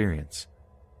scariest experience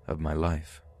of my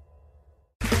life.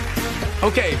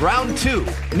 Okay, round 2.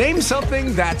 Name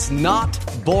something that's not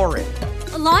boring.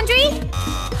 A laundry?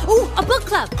 Ooh, a book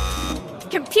club.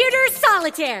 Computer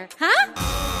solitaire, huh?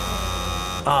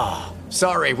 Ah,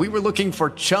 sorry, we were looking for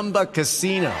Chumba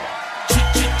Casino.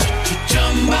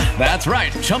 That's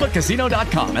right,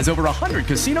 ChumbaCasino.com has over 100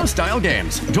 casino-style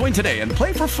games. Join today and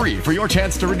play for free for your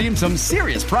chance to redeem some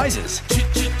serious prizes.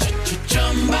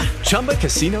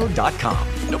 ChumbaCasino.com.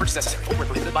 No purchase necessary. Void where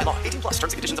prohibited by law. 18+. Terms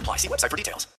and conditions apply. See website for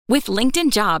details. With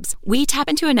LinkedIn Jobs, we tap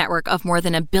into a network of more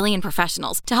than 1 billion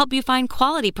professionals to help you find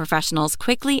quality professionals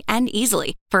quickly and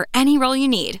easily for any role you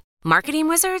need. Marketing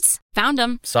wizards? Found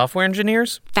them. Software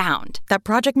engineers? Found. That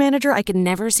project manager I could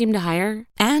never seem to hire?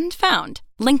 And found.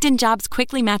 LinkedIn Jobs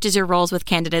quickly matches your roles with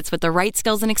candidates with the right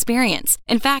skills and experience.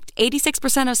 In fact,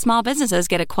 86% of small businesses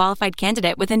get a qualified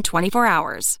candidate within 24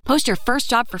 hours. Post your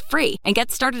first job for free and get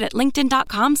started at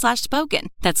linkedin.com/spoken.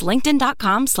 That's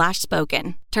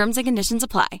linkedin.com/spoken. Terms and conditions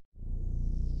apply.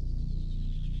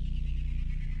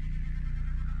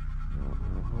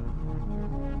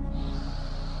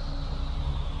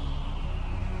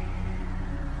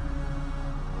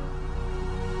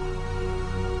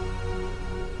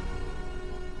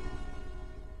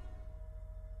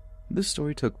 This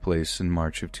story took place in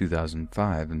March of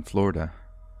 2005 in Florida.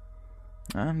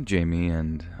 I'm Jamie,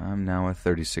 and I'm now a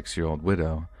 36-year-old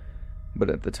widow, but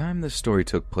at the time this story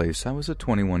took place, I was a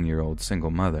 21-year-old single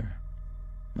mother.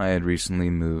 I had recently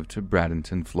moved to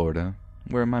Bradenton, Florida,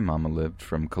 where my mama lived,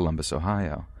 from Columbus,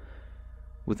 Ohio.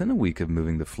 Within a week of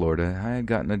moving to Florida, I had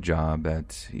gotten a job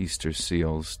at Easter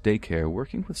Seals Daycare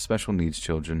working with special needs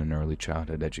children in early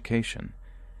childhood education.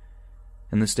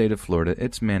 In the state of Florida,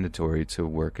 it's mandatory to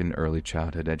work in early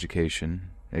childhood education,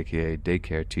 aka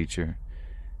daycare teacher.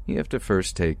 You have to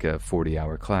first take a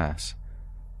 40-hour class.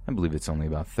 I believe it's only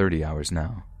about 30 hours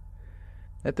now.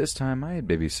 At this time, I had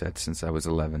babysat since I was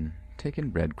 11,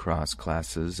 taken Red Cross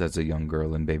classes as a young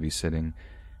girl in babysitting,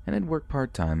 and had worked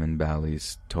part-time in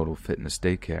Bally's Total Fitness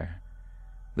Daycare.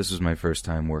 This was my first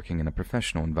time working in a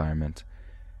professional environment.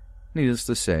 Needless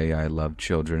to say, I loved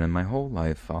children, and my whole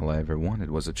life all I ever wanted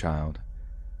was a child.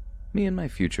 Me and my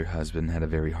future husband had a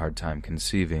very hard time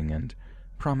conceiving, and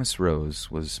Promise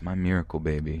Rose was my miracle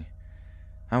baby.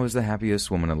 I was the happiest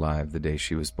woman alive the day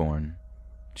she was born.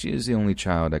 She is the only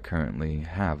child I currently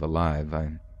have alive.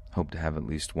 I hope to have at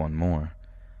least one more.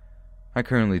 I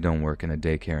currently don't work in a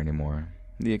daycare anymore.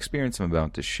 The experience I'm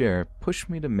about to share pushed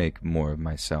me to make more of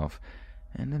myself,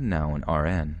 and am now an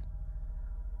RN.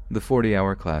 The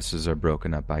 40-hour classes are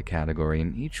broken up by category,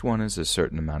 and each one is a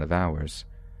certain amount of hours.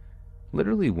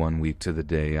 Literally 1 week to the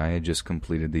day, I had just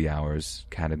completed the hours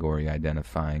category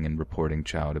identifying and reporting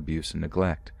child abuse and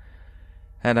neglect.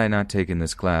 Had I not taken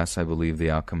this class, I believe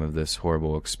the outcome of this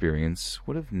horrible experience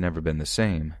would have never been the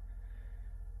same.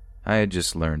 I had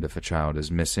just learned if a child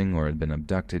is missing or had been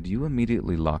abducted, you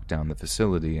immediately lock down the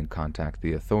facility and contact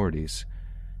the authorities,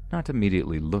 not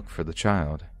immediately look for the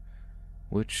child,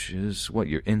 which is what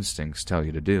your instincts tell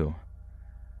you to do.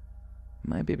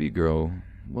 My baby girl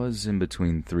was in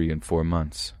between 3 and 4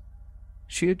 months.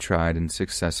 She had tried and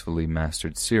successfully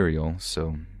mastered cereal,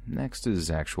 so next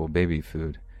is actual baby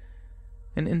food.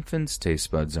 An infant's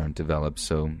taste buds aren't developed,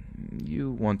 so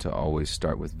you want to always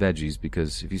start with veggies,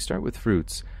 because if you start with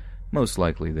fruits, most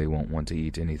likely they won't want to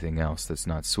eat anything else that's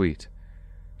not sweet.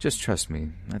 Just trust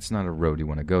me, that's not a road you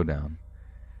want to go down.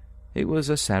 It was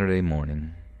a Saturday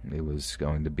morning. It was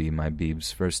going to be my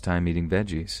Beeb's first time eating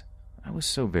veggies. I was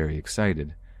so very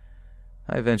excited.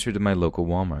 I ventured to my local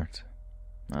Walmart.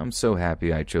 I'm so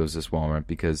happy I chose this Walmart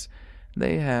because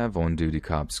they have on-duty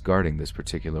cops guarding this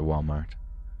particular Walmart.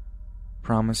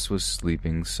 Promise was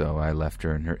sleeping, so I left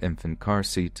her in her infant car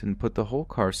seat and put the whole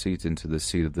car seat into the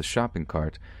seat of the shopping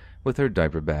cart with her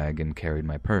diaper bag and carried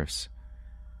my purse.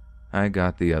 I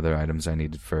got the other items I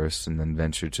needed first and then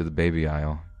ventured to the baby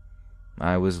aisle.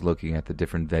 I was looking at the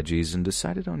different veggies and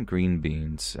decided on green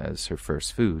beans as her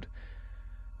first food.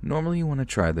 Normally you want to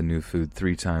try the new food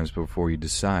 3 times before you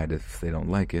decide if they don't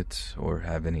like it or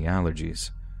have any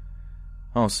allergies.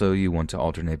 Also, you want to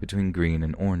alternate between green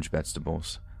and orange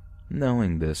vegetables.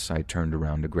 Knowing this, I turned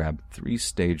around to grab 3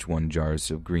 stage 1 jars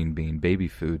of green bean baby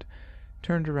food,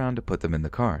 turned around to put them in the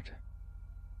cart,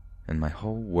 and my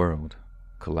whole world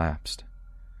collapsed.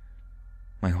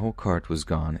 My whole cart was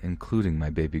gone, including my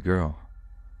baby girl.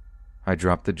 I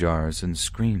dropped the jars and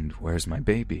screamed, "Where's my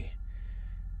baby?"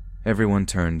 Everyone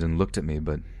turned and looked at me,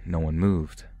 but no one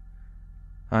moved.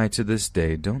 I, to this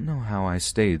day, don't know how I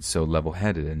stayed so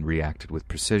level-headed and reacted with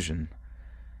precision.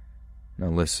 Now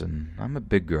listen, I'm a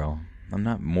big girl. I'm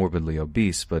not morbidly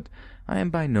obese, but I am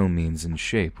by no means in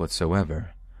shape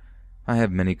whatsoever. I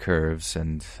have many curves,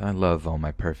 and I love all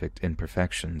my perfect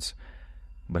imperfections.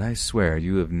 But I swear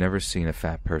you have never seen a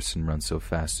fat person run so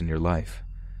fast in your life.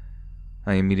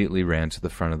 I immediately ran to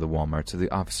the front of the Walmart to the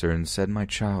officer and said my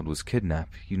child was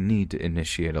kidnapped. You need to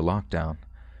initiate a lockdown.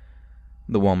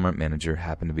 The Walmart manager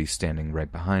happened to be standing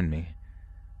right behind me.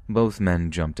 Both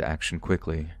men jumped to action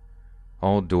quickly.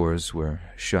 All doors were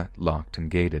shut, locked, and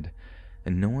gated,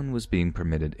 and no one was being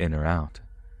permitted in or out.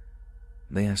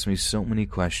 They asked me so many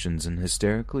questions, and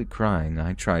hysterically crying,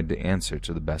 I tried to answer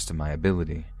to the best of my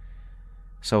ability.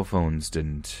 Cell phones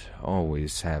didn't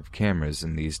always have cameras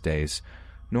in these days,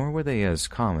 nor were they as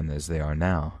common as they are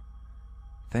now.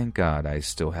 Thank God I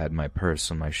still had my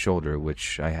purse on my shoulder,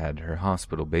 which I had her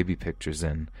hospital baby pictures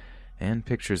in, and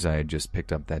pictures I had just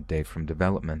picked up that day from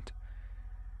development.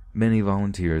 Many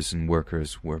volunteers and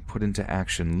workers were put into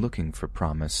action looking for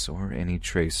Promise or any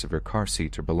trace of her car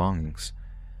seat or belongings.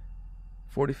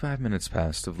 45 minutes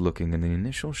passed of looking, and the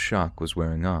initial shock was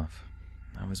wearing off.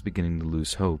 I was beginning to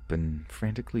lose hope and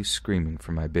frantically screaming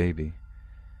for my baby.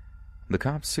 The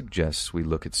cops suggest we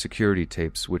look at security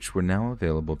tapes, which were now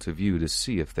available to view to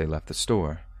see if they left the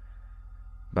store.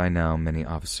 By now, many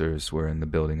officers were in the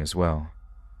building as well.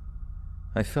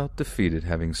 I felt defeated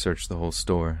having searched the whole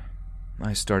store.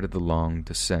 I started the long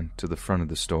descent to the front of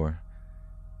the store.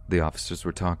 The officers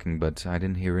were talking, but I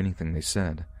didn't hear anything they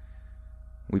said.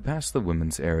 We passed the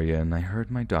women's area, and I heard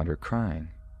my daughter crying.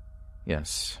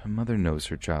 Yes, a mother knows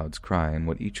her child's cry and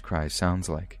what each cry sounds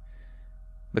like.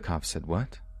 The cop said,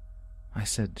 "What?" I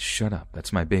said, "Shut up,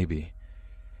 that's my baby."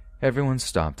 Everyone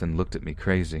stopped and looked at me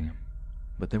crazy,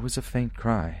 but there was a faint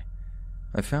cry.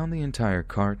 I found the entire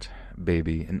cart,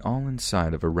 baby, and all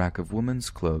inside of a rack of women's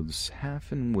clothes,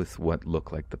 half in with what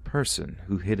looked like the person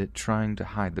who hid it trying to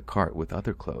hide the cart with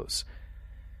other clothes.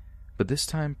 But this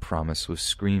time Promise was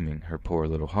screaming her poor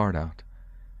little heart out.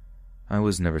 I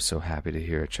was never so happy to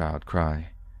hear a child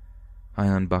cry. I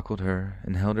unbuckled her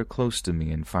and held her close to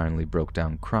me and finally broke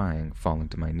down crying, falling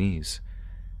to my knees.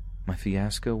 My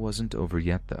fiasco wasn't over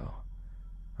yet, though.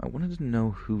 I wanted to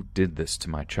know who did this to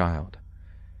my child.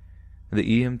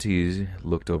 The EMTs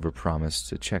looked over Promise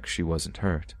to check she wasn't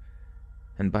hurt,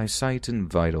 and by sight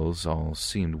and vitals all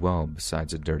seemed well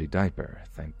besides a dirty diaper,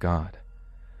 thank God.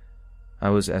 I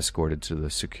was escorted to the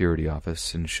security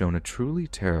office and shown a truly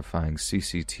terrifying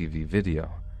CCTV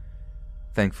video.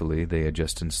 Thankfully, they had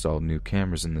just installed new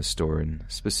cameras in the store, and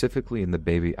specifically in the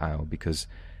baby aisle because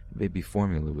baby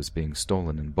formula was being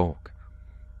stolen in bulk.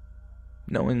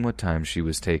 Knowing what time she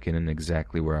was taken and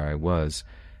exactly where I was,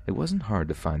 it wasn't hard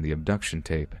to find the abduction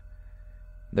tape.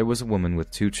 There was a woman with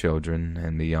 2 children,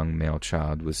 and the young male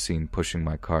child was seen pushing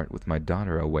my cart with my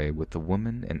daughter away with the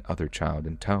woman and other child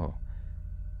in tow.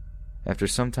 After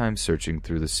some time searching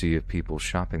through the sea of people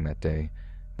shopping that day,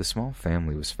 the small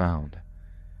family was found.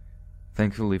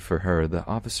 Thankfully for her, the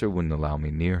officer wouldn't allow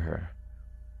me near her.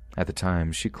 At the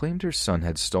time, she claimed her son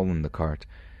had stolen the cart,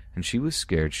 and she was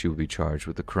scared she would be charged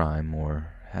with a crime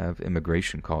or have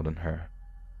immigration called on her.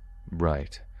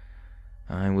 Right.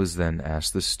 I was then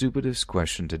asked the stupidest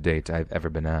question to date I've ever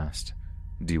been asked.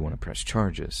 Do you want to press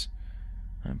charges?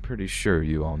 I'm pretty sure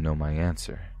you all know my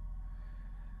answer.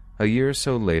 A year or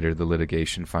so later, the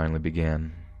litigation finally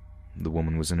began. The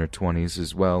woman was in her 20s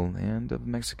as well, and of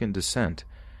Mexican descent.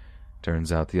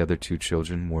 Turns out the other 2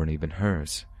 children weren't even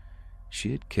hers.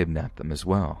 She had kidnapped them as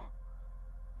well.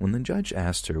 When the judge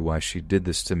asked her why she did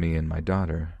this to me and my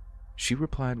daughter, she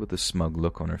replied with a smug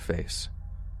look on her face,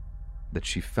 that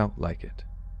she felt like it.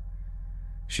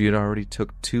 She had already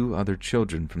took 2 other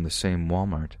children from the same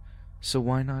Walmart, so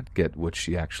why not get what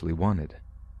she actually wanted?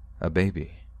 A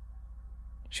baby.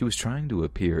 She was trying to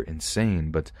appear insane,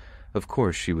 but of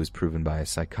course she was proven by a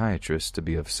psychiatrist to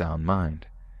be of sound mind.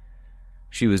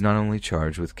 She was not only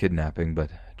charged with kidnapping,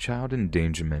 but child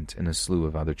endangerment and a slew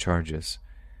of other charges.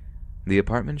 The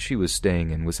apartment she was staying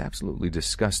in was absolutely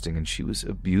disgusting, and she was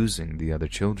abusing the other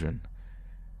children.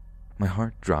 My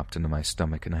heart dropped into my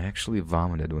stomach, and I actually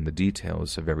vomited when the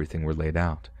details of everything were laid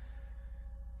out.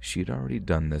 She had already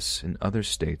done this in other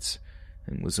states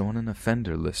and was on an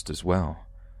offender list as well.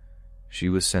 She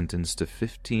was sentenced to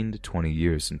 15 to 20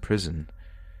 years in prison,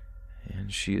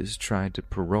 and she has tried to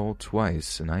parole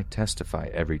twice, and I testify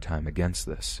every time against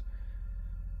this.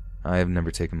 I have never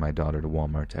taken my daughter to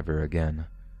Walmart ever again,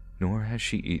 nor has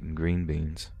she eaten green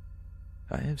beans.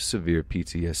 I have severe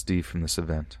PTSD from this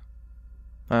event.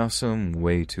 I also am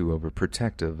way too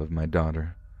overprotective of my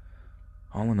daughter.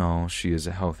 All in all, she is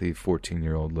a healthy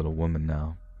 14-year-old little woman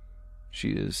now.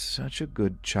 She is such a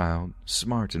good child,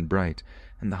 smart and bright,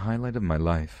 and the highlight of my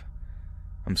life.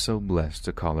 I'm so blessed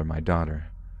to call her my daughter.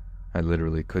 I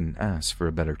literally couldn't ask for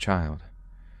a better child.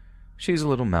 She's a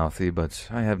little mouthy, but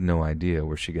I have no idea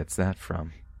where she gets that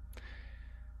from.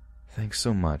 Thanks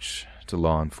so much to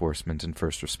law enforcement and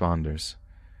first responders.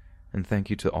 And thank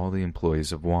you to all the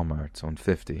employees of Walmart on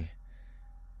 50.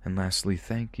 And lastly,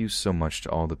 thank you so much to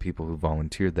all the people who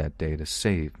volunteered that day to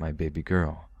save my baby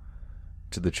girl.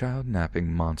 To the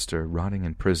child-napping monster rotting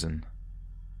in prison,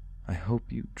 I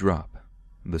hope you drop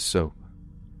the soap.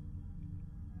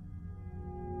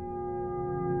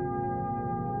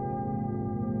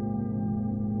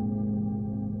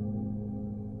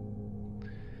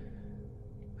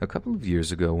 A couple of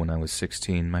years ago when I was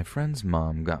 16, my friend's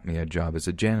mom got me a job as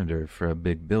a janitor for a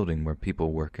big building where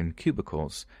people work in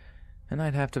cubicles, and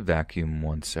I'd have to vacuum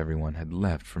once everyone had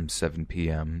left from 7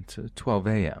 p.m. to 12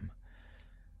 a.m.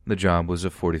 The job was a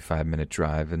 45-minute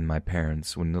drive, and my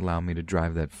parents wouldn't allow me to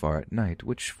drive that far at night,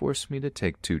 which forced me to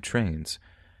take 2 trains,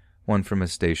 one from a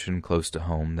station close to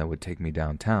home that would take me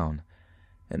downtown,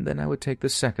 and then I would take the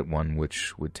second one,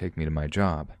 which would take me to my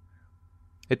job.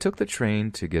 It took the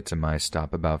train to get to my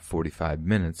stop about 45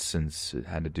 minutes since it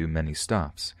had to do many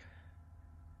stops.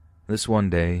 This one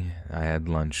day, I had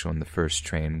lunch on the first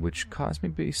train, which caused me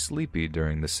to be sleepy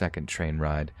during the second train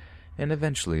ride and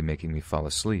eventually making me fall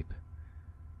asleep.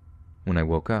 When I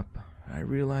woke up, I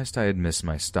realized I had missed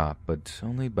my stop, but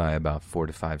only by about 4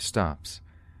 to 5 stops.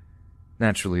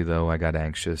 Naturally, though, I got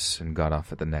anxious and got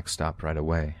off at the next stop right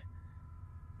away.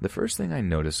 The first thing I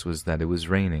noticed was that it was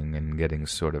raining and getting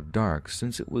sort of dark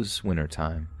since it was winter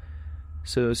time.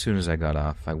 So as soon as I got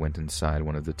off, I went inside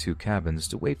one of the 2 cabins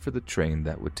to wait for the train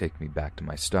that would take me back to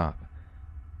my stop.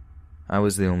 I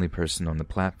was the only person on the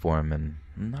platform, and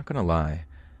I'm not gonna lie,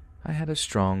 I had a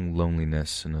strong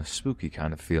loneliness and a spooky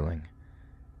kind of feeling.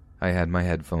 I had my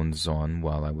headphones on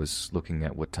while I was looking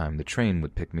at what time the train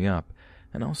would pick me up,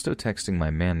 and also texting my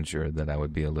manager that I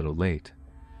would be a little late.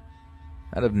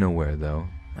 Out of nowhere, though,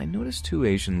 I noticed 2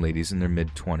 Asian ladies in their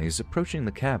mid-20s approaching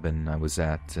the cabin I was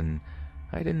at, and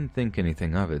I didn't think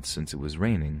anything of it since it was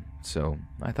raining, so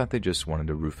I thought they just wanted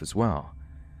a roof as well.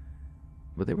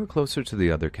 But they were closer to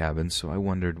the other cabin, so I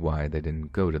wondered why they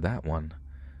didn't go to that one.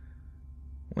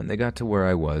 When they got to where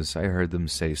I was, I heard them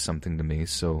say something to me,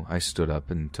 so I stood up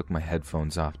and took my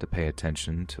headphones off to pay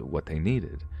attention to what they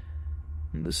needed.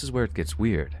 And this is where it gets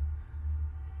weird.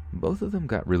 Both of them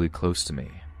got really close to me.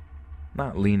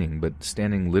 Not leaning, but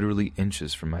standing literally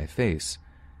inches from my face.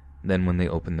 Then when they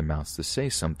opened their mouths to say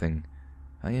something,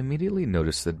 I immediately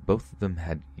noticed that both of them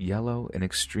had yellow and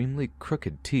extremely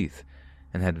crooked teeth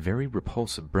and had very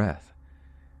repulsive breath.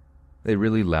 They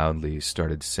really loudly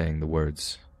started saying the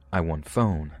words, "I want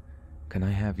phone. Can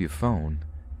I have your phone?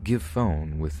 Give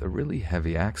phone," with a really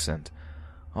heavy accent.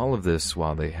 All of this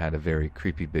while they had a very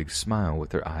creepy big smile with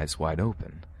their eyes wide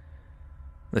open.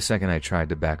 The second I tried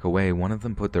to back away, one of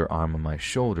them put their arm on my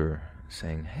shoulder,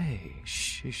 saying, "Hey,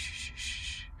 shh, shh,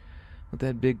 shh," with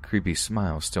that big creepy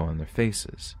smile still on their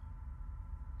faces.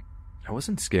 I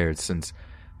wasn't scared since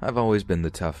I've always been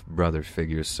the tough brother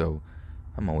figure, so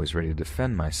I'm always ready to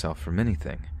defend myself from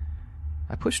anything.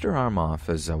 I pushed her arm off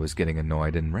as I was getting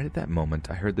annoyed, and right at that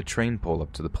moment I heard the train pull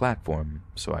up to the platform,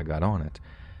 so I got on it,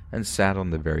 and sat on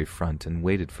the very front and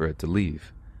waited for it to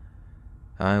leave.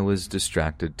 I was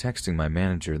distracted texting my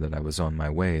manager that I was on my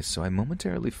way, so I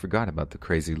momentarily forgot about the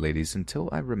crazy ladies until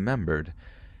I remembered,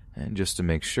 and just to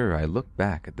make sure I looked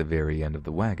back at the very end of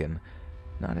the wagon,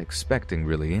 not expecting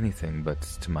really anything, but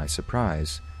to my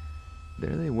surprise,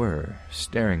 there they were,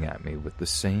 staring at me with the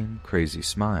same crazy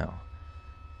smile.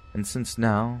 And since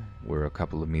now we're a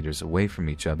couple of meters away from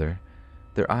each other,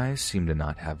 their eyes seemed to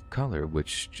not have color,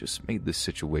 which just made the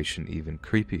situation even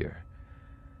creepier.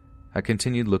 I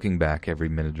continued looking back every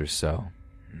minute or so,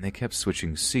 and they kept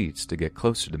switching seats to get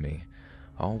closer to me,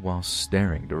 all while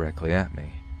staring directly at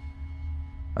me.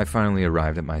 I finally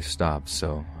arrived at my stop,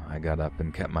 so I got up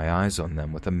and kept my eyes on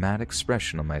them with a mad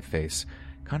expression on my face,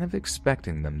 kind of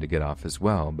expecting them to get off as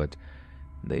well, but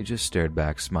they just stared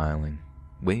back smiling,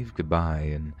 waved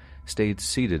goodbye, and stayed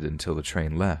seated until the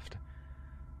train left.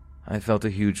 I felt a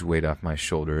huge weight off my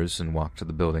shoulders and walked to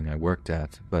the building I worked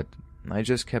at, but I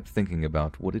just kept thinking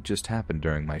about what had just happened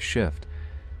during my shift,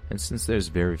 and since there's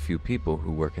very few people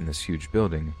who work in this huge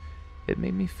building, it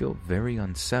made me feel very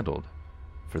unsettled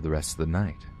for the rest of the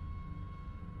night.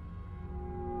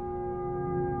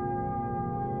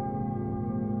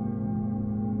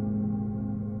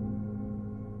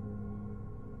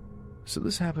 So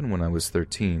this happened when I was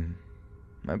 13,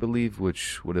 I believe,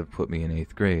 which would have put me in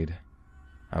 8th grade.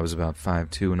 I was about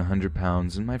 5'2" and 100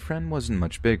 pounds, and my friend wasn't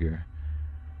much bigger.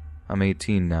 I'm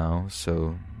 18 now,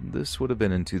 so this would have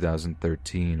been in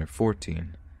 2013 or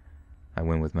 14. I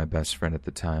went with my best friend at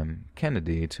the time,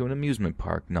 Kennedy, to an amusement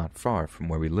park not far from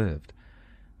where we lived,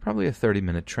 probably a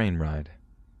 30-minute train ride.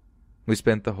 We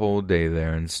spent the whole day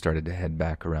there and started to head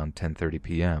back around 10:30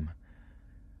 p.m.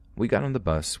 We got on the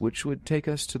bus, which would take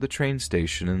us to the train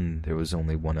station, and there was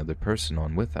only one other person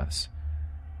on with us.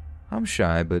 I'm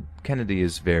shy, but Kennedy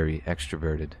is very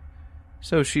extroverted,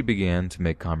 so she began to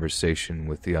make conversation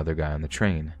with the other guy on the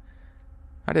train.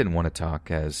 I didn't want to talk,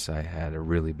 as I had a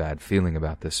really bad feeling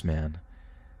about this man.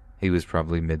 He was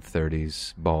probably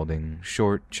mid-30s, balding,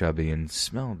 short, chubby, and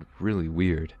smelled really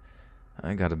weird.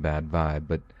 I got a bad vibe,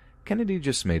 but Kennedy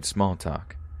just made small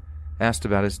talk, asked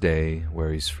about his day,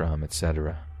 where he's from,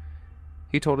 etc.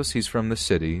 He told us he's from the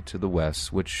city to the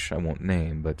west, which I won't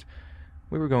name, but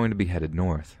we were going to be headed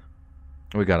north.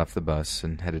 We got off the bus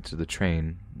and headed to the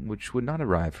train, which would not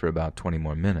arrive for about 20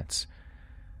 more minutes.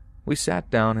 We sat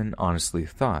down and honestly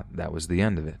thought that was the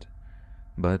end of it.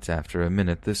 But after a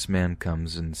minute, this man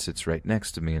comes and sits right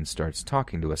next to me and starts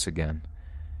talking to us again.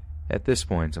 At this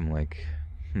point, I'm like,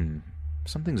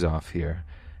 something's off here,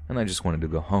 and I just wanted to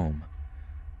go home.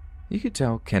 You could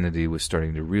tell Kennedy was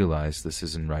starting to realize this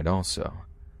isn't right also.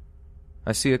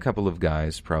 I see a couple of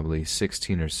guys, probably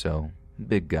 16 or so,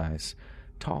 big guys,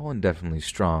 tall and definitely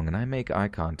strong, and I make eye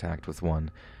contact with one,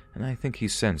 and I think he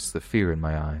sensed the fear in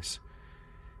my eyes.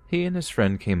 He and his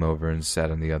friend came over and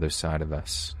sat on the other side of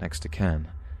us, next to Ken.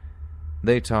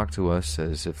 They talked to us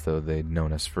as if though they'd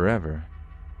known us forever.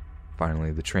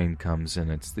 Finally, the train comes,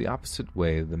 and it's the opposite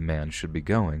way the man should be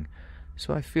going,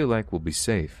 so I feel like we'll be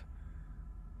safe.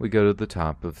 We go to the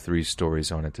top of 3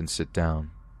 stories on it and sit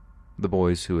down. The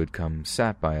boys who had come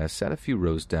sat by us, sat a few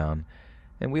rows down,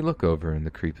 and we look over and the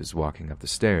creep is walking up the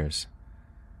stairs.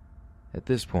 At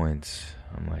this point,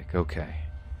 I'm like, okay.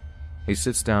 He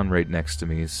sits down right next to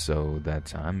me so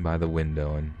that I'm by the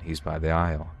window and he's by the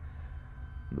aisle.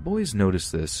 The boys notice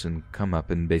this and come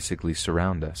up and basically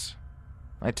surround us.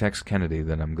 I text Kennedy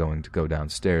that I'm going to go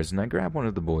downstairs, and I grab one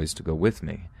of the boys to go with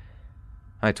me.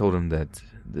 I told him that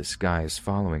this guy is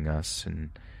following us, and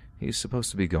he's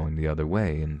supposed to be going the other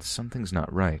way, and something's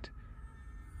not right.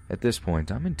 At this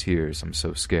point, I'm in tears. I'm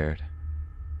so scared.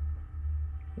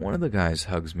 One of the guys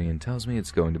hugs me and tells me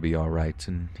it's going to be all right,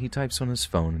 and he types on his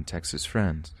phone and texts his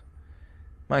friend.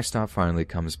 My stop finally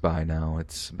comes by now.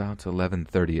 It's about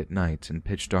 11:30 at night and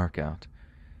pitch dark out.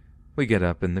 We get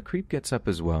up, and the creep gets up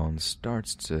as well and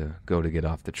starts to go to get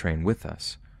off the train with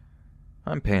us.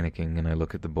 I'm panicking, and I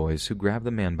look at the boys, who grab the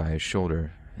man by his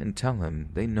shoulder and tell him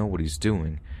they know what he's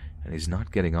doing, and he's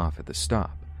not getting off at the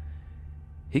stop.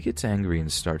 He gets angry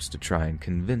and starts to try and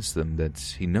convince them that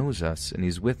he knows us and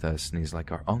he's with us and he's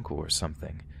like our uncle or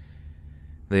something.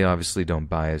 They obviously don't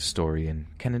buy his story, and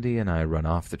Kennedy and I run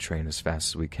off the train as fast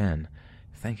as we can,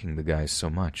 thanking the guys so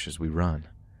much as we run.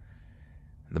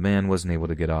 The man wasn't able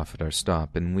to get off at our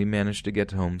stop, and we managed to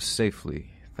get home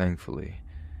safely, thankfully.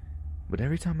 But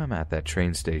every time I'm at that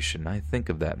train station, I think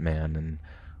of that man and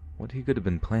what he could have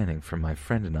been planning for my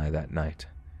friend and I that night.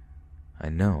 I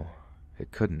know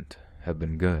it couldn't have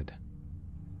been good.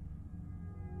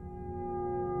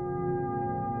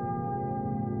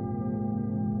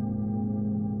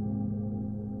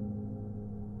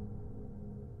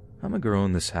 I'm a girl,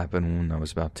 and this happened when I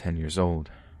was about 10 years old.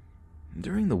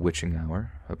 During the witching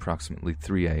hour, approximately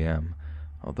 3 a.m.,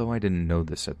 although I didn't know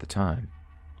this at the time,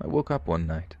 I woke up one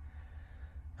night.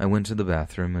 I went to the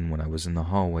bathroom, and when I was in the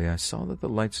hallway, I saw that the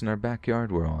lights in our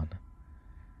backyard were on.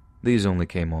 These only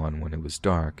came on when it was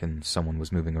dark and someone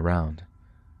was moving around.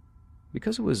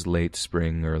 Because it was late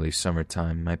spring, early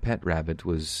summertime, my pet rabbit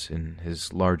was in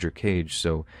his larger cage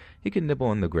so he could nibble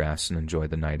on the grass and enjoy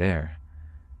the night air.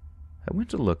 I went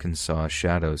to look and saw a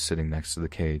shadow sitting next to the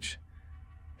cage.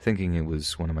 Thinking it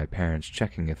was one of my parents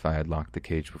checking if I had locked the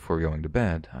cage before going to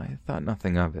bed, I thought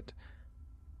nothing of it.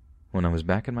 When I was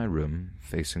back in my room,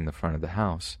 facing the front of the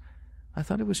house, I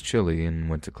thought it was chilly and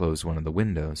went to close one of the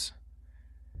windows.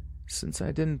 Since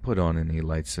I didn't put on any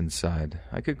lights inside,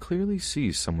 I could clearly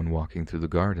see someone walking through the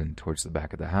garden towards the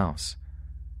back of the house.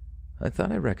 I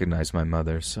thought I recognized my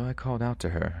mother, so I called out to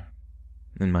her.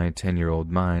 In my 10-year-old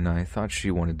mind, I thought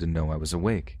she wanted to know I was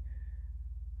awake.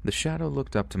 The shadow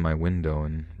looked up to my window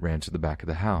and ran to the back of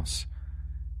the house.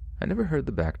 I never heard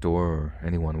the back door or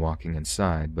anyone walking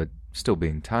inside, but still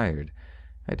being tired,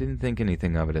 I didn't think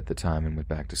anything of it at the time and went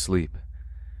back to sleep.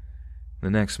 The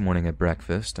next morning at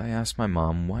breakfast, I asked my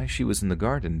mom why she was in the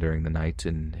garden during the night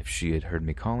and if she had heard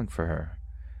me calling for her.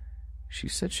 She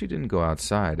said she didn't go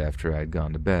outside after I had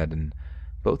gone to bed, and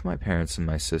both my parents and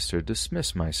my sister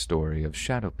dismissed my story of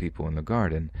shadow people in the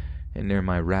garden and near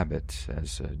my rabbit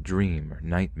as a dream or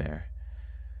nightmare.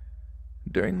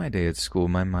 During my day at school,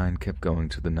 my mind kept going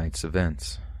to the night's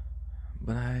events,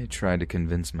 but I tried to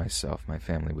convince myself my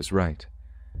family was right.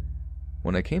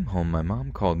 When I came home, my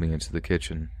mom called me into the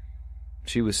kitchen.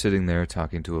 She was sitting there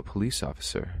talking to a police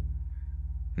officer.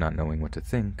 Not knowing what to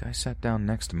think, I sat down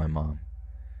next to my mom.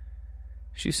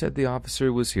 She said the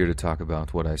officer was here to talk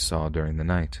about what I saw during the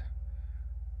night.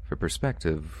 For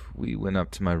perspective, we went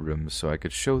up to my room so I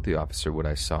could show the officer what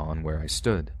I saw and where I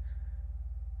stood.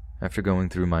 After going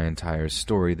through my entire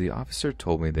story, the officer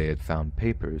told me they had found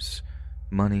papers,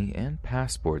 money, and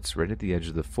passports right at the edge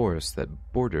of the forest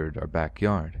that bordered our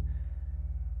backyard.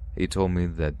 He told me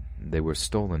that they were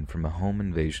stolen from a home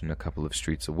invasion a couple of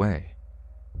streets away.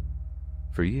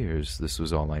 For years, this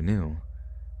was all I knew,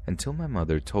 until my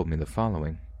mother told me the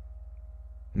following.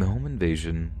 The home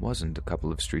invasion wasn't a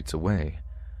couple of streets away.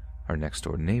 Our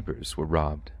next-door neighbors were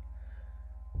robbed.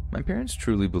 My parents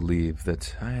truly believed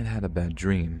that I had had a bad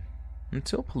dream,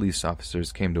 until police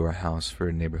officers came to our house for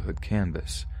a neighborhood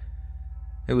canvass.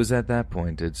 It was at that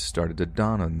point it started to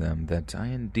dawn on them that I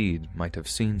indeed might have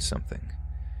seen something.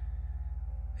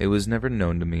 It was never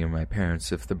known to me or my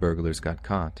parents if the burglars got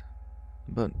caught,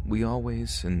 but we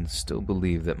always and still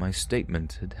believe that my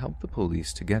statement had helped the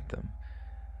police to get them.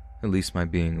 At least my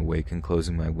being awake and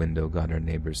closing my window got our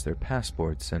neighbors their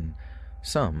passports and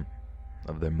some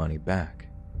of their money back.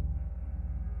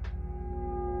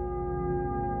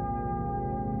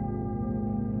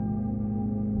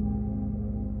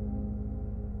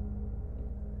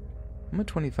 I'm a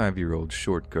 25-year-old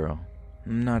short girl.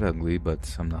 I'm not ugly,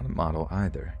 but I'm not a model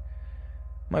either.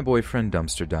 My boyfriend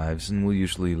dumpster dives and will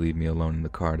usually leave me alone in the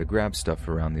car to grab stuff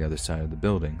around the other side of the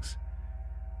buildings.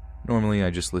 Normally, I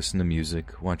just listen to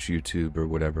music, watch YouTube, or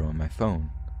whatever on my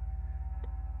phone.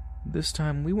 This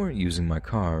time, we weren't using my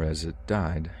car as it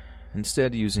died,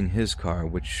 instead using his car,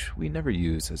 which we never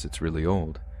use as it's really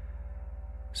old.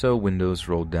 So, windows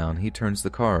rolled down, he turns the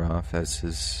car off as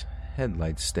his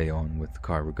headlights stay on with the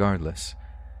car regardless.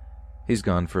 He's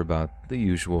gone for about the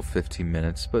usual 15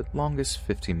 minutes, but longest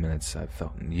 15 minutes I've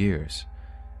felt in years.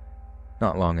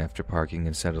 Not long after parking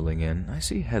and settling in, I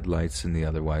see headlights in the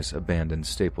otherwise abandoned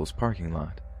Staples parking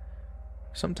lot.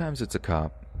 Sometimes it's a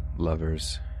cop,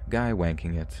 lovers, guy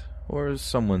wanking it, or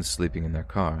someone sleeping in their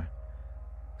car.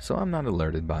 So I'm not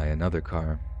alerted by another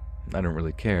car. I don't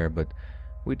really care, but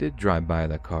we did drive by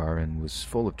that car and was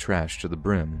full of trash to the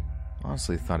brim.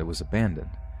 Honestly thought it was abandoned.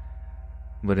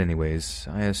 But anyways,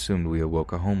 I assumed we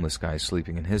awoke a homeless guy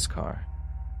sleeping in his car.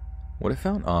 What I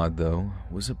found odd, though,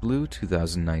 was a blue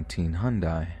 2019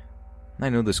 Hyundai. I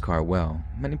know this car well.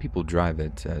 Many people drive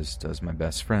it, as does my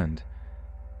best friend.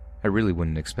 I really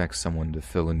wouldn't expect someone to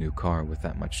fill a new car with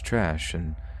that much trash,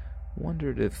 and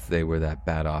wondered if they were that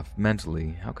bad off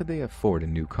mentally, how could they afford a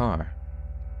new car?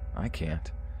 I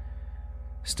can't.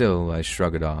 Still, I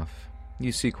shrug it off.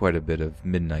 You see quite a bit of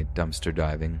midnight dumpster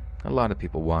diving, a lot of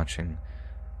people watching.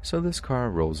 So this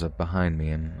car rolls up behind me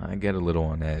and I get a little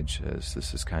on edge as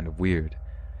this is kind of weird.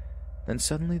 Then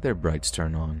suddenly their brights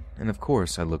turn on, and of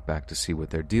course I look back to see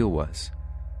what their deal was.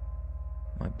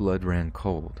 My blood ran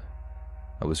cold.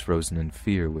 I was frozen in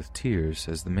fear with tears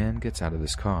as the man gets out of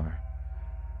his car.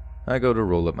 I go to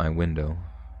roll up my window.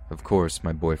 Of course,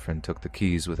 my boyfriend took the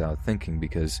keys without thinking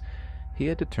because he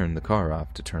had to turn the car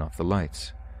off to turn off the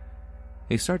lights.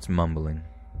 He starts mumbling.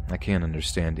 I can't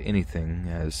understand anything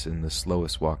as in the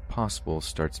slowest walk possible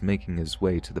starts making his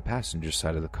way to the passenger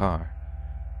side of the car.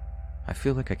 I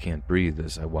feel like I can't breathe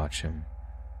as I watch him,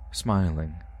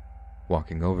 smiling,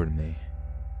 walking over to me.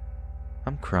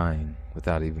 I'm crying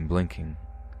without even blinking.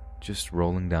 just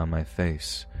rolling down my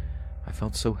face. I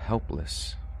felt so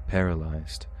helpless,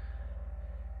 paralyzed.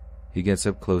 He gets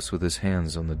up close with his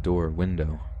hands on the door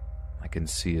window. I can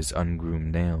see his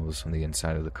ungroomed nails on the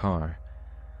inside of the car.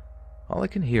 All I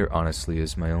can hear, honestly,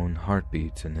 is my own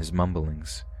heartbeat and his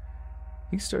mumblings.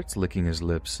 He starts licking his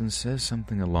lips and says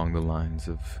something along the lines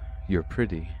of, "You're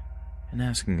pretty," and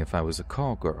asking if I was a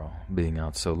call girl, being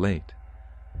out so late.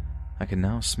 I can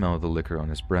now smell the liquor on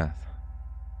his breath.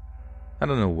 I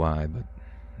don't know why, but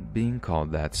being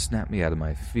called that snapped me out of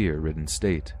my fear-ridden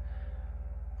state.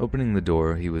 Opening the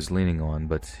door he was leaning on,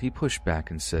 but he pushed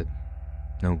back and said,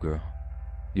 "No, girl,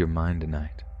 you're mine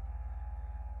tonight."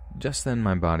 Just then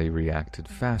my body reacted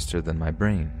faster than my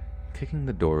brain, kicking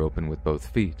the door open with both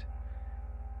feet.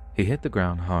 He hit the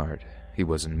ground hard. He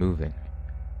wasn't moving.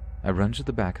 I run to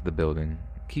the back of the building,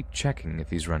 keep checking if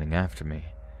he's running after me.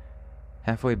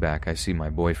 Halfway back I see my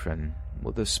boyfriend,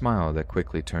 with a smile that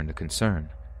quickly turned to concern.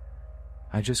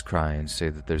 I just cry and say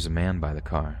that there's a man by the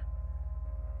car.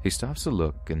 He stops to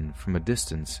look, and from a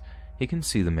distance he can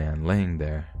see the man laying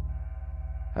there.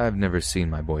 I've never seen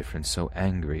my boyfriend so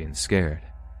angry and scared.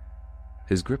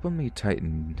 His grip on me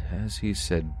tightened as he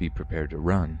said be prepared to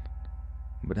run.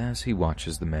 But as he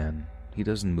watches the man, he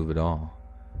doesn't move at all.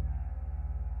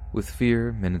 With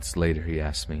fear, minutes later he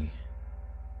asks me,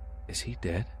 "Is he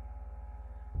dead?"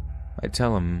 I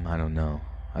tell him I don't know.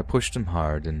 I pushed him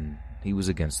hard and he was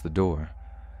against the door.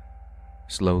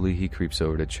 Slowly he creeps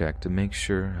over to check to make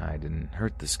sure I didn't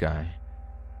hurt this guy,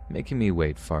 making me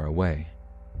wait far away.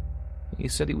 He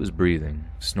said he was breathing,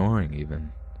 snoring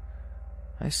even.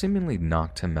 I seemingly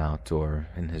knocked him out or,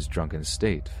 in his drunken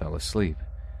state, fell asleep.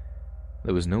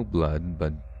 There was no blood,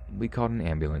 but we called an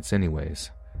ambulance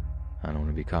anyways. I don't want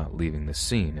to be caught leaving the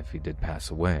scene if he did pass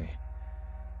away.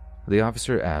 The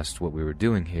officer asked what we were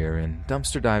doing here, and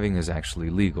dumpster diving is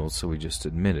actually legal, so we just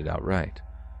admitted outright.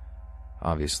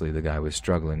 Obviously, the guy was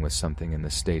struggling with something in the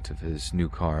state of his new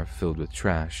car filled with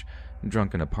trash,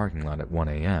 drunk in a parking lot at 1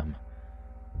 a.m.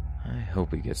 I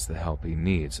hope he gets the help he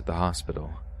needs at the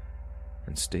hospital,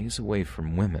 and stays away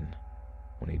from women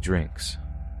when he drinks.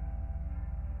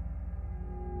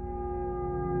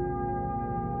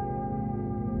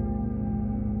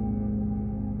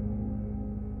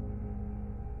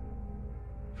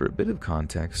 For a bit of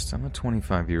context, I'm a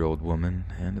 25-year-old woman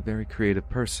and a very creative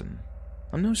person.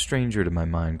 I'm no stranger to my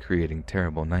mind creating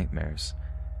terrible nightmares.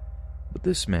 But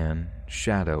this man,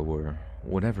 Shadow or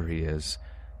whatever he is,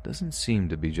 doesn't seem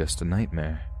to be just a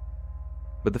nightmare.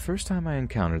 But the first time I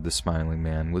encountered the smiling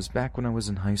man was back when I was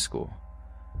in high school.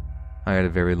 I had a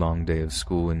very long day of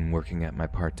school and working at my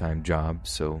part-time job,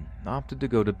 so opted to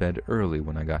go to bed early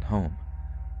when I got home.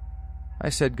 I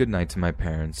said goodnight to my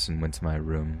parents and went to my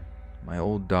room, my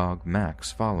old dog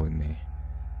Max following me.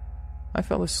 I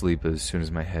fell asleep as soon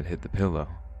as my head hit the pillow.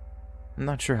 I'm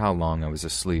not sure how long I was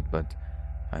asleep, but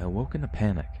I awoke in a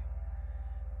panic.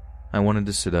 I wanted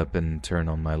to sit up and turn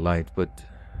on my light, but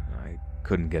I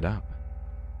couldn't get up.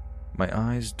 My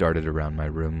eyes darted around my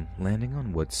room, landing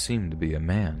on what seemed to be a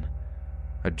man,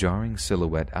 a jarring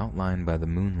silhouette outlined by the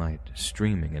moonlight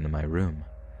streaming into my room.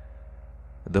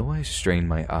 Though I strained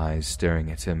my eyes staring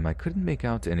at him, I couldn't make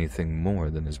out anything more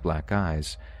than his black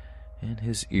eyes and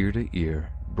his ear-to-ear,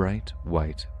 bright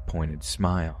white, pointed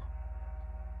smile.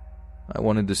 I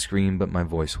wanted to scream, but my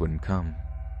voice wouldn't come.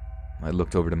 I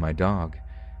looked over to my dog.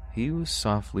 He was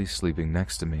softly sleeping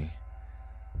next to me.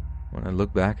 When I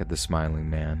looked back at the smiling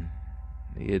man,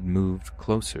 he had moved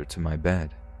closer to my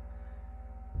bed.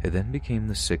 It then became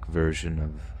the sick version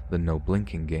of the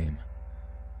no-blinking game.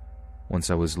 Once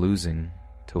I was losing,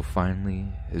 till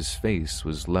finally his face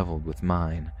was leveled with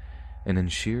mine, and in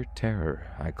sheer terror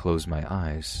I closed my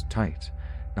eyes tight,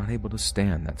 not able to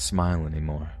stand that smile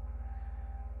anymore.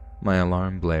 My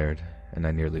alarm blared, and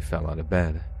I nearly fell out of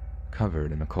bed,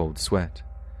 covered in a cold sweat.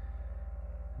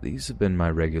 These have been my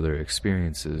regular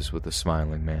experiences with the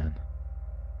smiling man.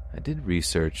 I did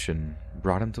research and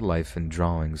brought him to life in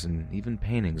drawings and even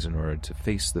paintings in order to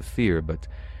face the fear, but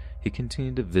he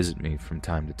continued to visit me from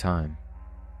time to time.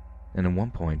 And at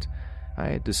one point, I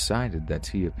had decided that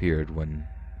he appeared when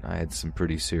I had some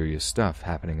pretty serious stuff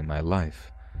happening in my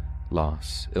life,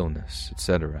 loss, illness,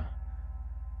 etc.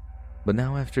 But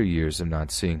now, after years of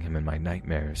not seeing him in my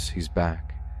nightmares, he's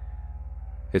back.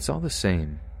 It's all the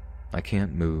same. I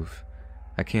can't move.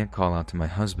 I can't call out to my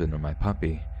husband or my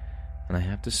puppy, and I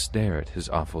have to stare at his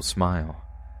awful smile.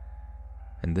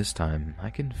 And this time, I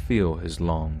can feel his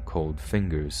long, cold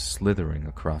fingers slithering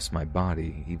across my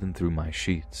body, even through my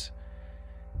sheets.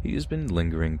 He has been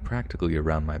lingering practically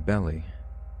around my belly.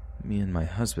 Me and my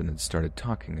husband had started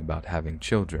talking about having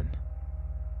children.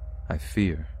 I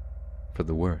fear for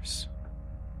the worst.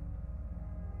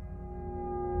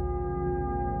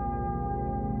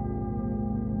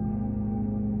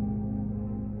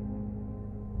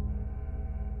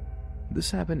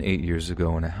 This happened 8 years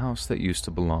ago in a house that used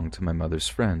to belong to my mother's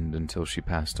friend until she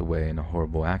passed away in a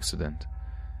horrible accident.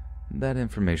 That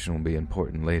information will be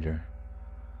important later.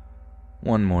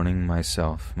 One morning,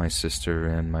 myself, my sister,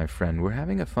 and my friend were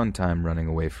having a fun time running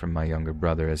away from my younger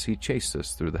brother as he chased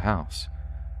us through the house.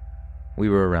 We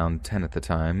were around 10 at the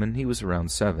time, and he was around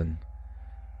 7.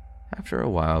 After a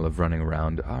while of running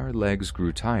around, our legs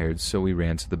grew tired, so we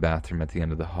ran to the bathroom at the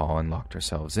end of the hall and locked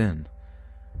ourselves in.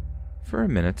 For a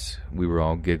minute, we were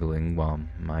all giggling while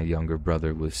my younger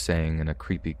brother was saying in a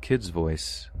creepy kid's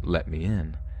voice, "Let me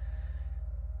in."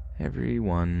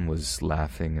 Everyone was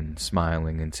laughing and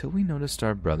smiling until we noticed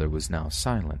our brother was now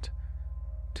silent.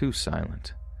 Too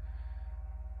silent.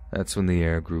 That's when the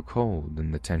air grew cold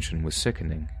and the tension was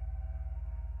sickening.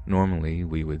 Normally,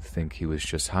 we would think he was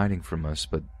just hiding from us,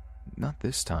 but not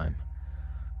this time.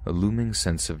 A looming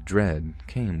sense of dread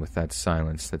came with that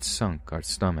silence that sunk our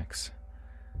stomachs.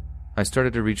 I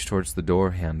started to reach towards the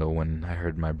door handle when I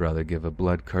heard my brother give a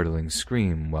blood-curdling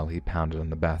scream while he pounded on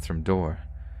the bathroom door.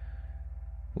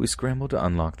 We scrambled to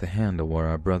unlock the handle where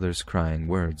our brother's crying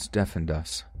words deafened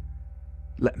us.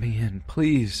 "Let me in,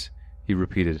 please," he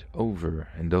repeated over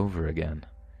and over again.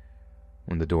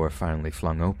 When the door finally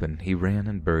flung open, he ran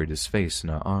and buried his face in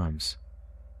our arms.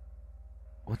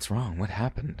 "What's wrong? What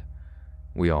happened?"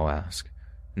 we all asked,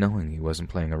 knowing he wasn't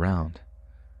playing around.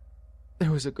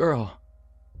 "There was a girl,"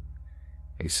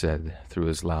 he said through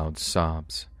his loud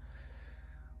sobs.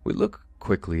 We looked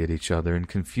quickly at each other in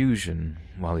confusion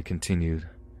while he continued.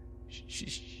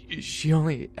 She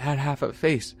only had half a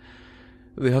face.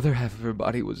 The other half of her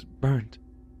body was burnt,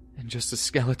 and just a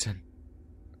skeleton."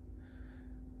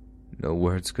 No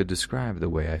words could describe the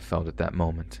way I felt at that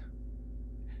moment.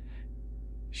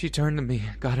 "She turned to me,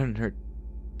 got on her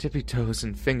tippy toes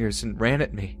and fingers, and ran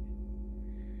at me."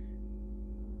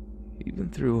 Even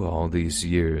through all these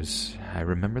years, I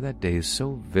remember that day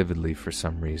so vividly for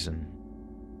some reason.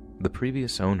 The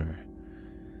previous owner,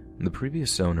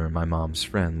 my mom's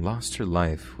friend, lost her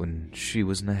life when she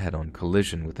was in a head-on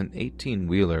collision with an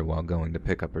 18-wheeler while going to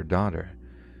pick up her daughter.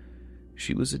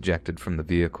 She was ejected from the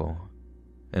vehicle,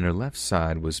 and her left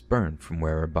side was burnt from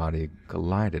where her body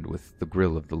collided with the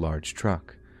grill of the large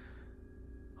truck.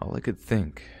 All I could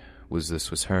think was this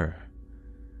was her.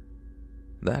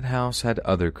 That house had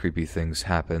other creepy things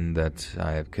happen that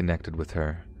I have connected with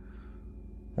her.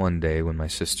 One day when my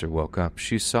sister woke up,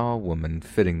 she saw a woman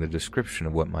fitting the description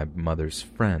of what my mother's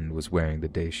friend was wearing the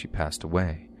day she passed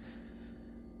away.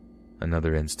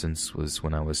 Another instance was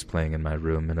when I was playing in my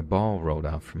room and a ball rolled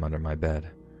out from under my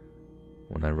bed.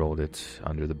 When I rolled it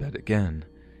under the bed again,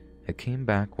 it came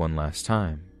back one last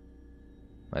time.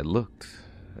 I looked,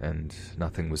 and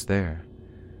nothing was there.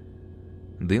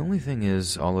 The only thing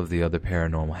is, all of the other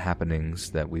paranormal happenings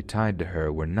that we tied to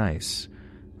her were nice,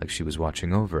 like she was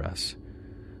watching over us.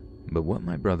 But what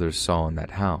my brothers saw in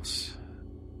that house,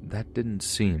 that didn't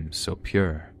seem so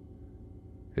pure.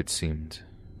 It seemed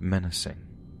menacing.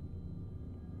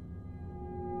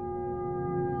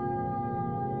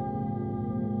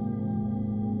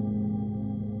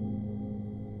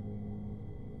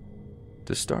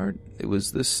 To start, it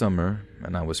was this summer,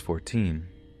 and I was 14.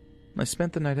 I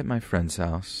spent the night at my friend's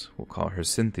house. We'll call her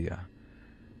Cynthia.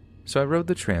 So I rode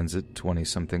the transit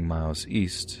 20-something miles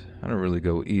east. I don't really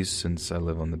go east since I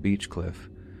live on the beach cliff.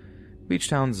 Beach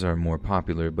towns are more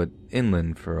popular, but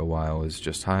inland for a while is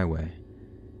just highway.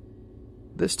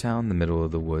 This town, the middle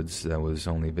of the woods, that was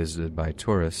only visited by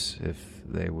tourists if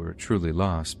they were truly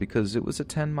lost, because it was a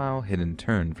 10-mile hidden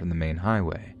turn from the main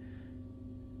highway.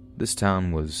 This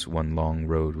town was one long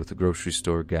road with a grocery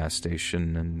store, gas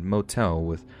station, and motel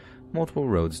with multiple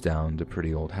roads down to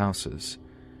pretty old houses.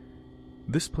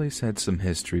 This place had some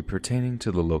history pertaining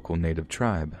to the local native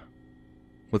tribe.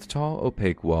 With tall,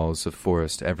 opaque walls of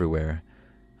forest everywhere,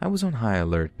 I was on high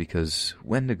alert because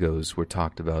Wendigos were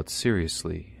talked about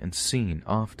seriously and seen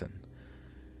often.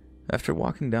 After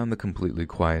walking down the completely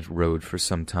quiet road for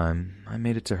some time, I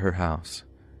made it to her house.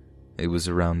 It was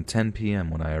around 10 p.m.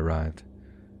 when I arrived.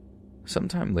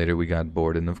 Sometime later we got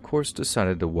bored and of course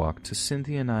decided to walk to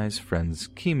Cynthia and I's friend's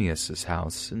Chemius's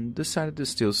house and decided to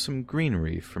steal some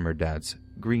greenery from her dad's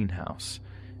greenhouse,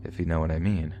 if you know what I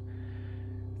mean.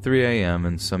 3 a.m.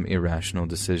 and some irrational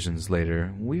decisions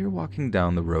later, we are walking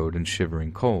down the road and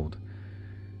shivering cold.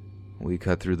 We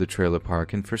cut through the trailer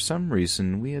park and for some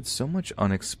reason we had so much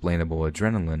unexplainable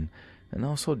adrenaline and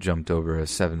also jumped over a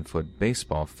 7-foot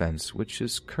baseball fence which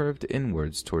is curved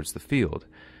inwards towards the field,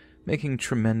 making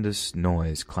tremendous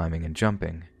noise climbing and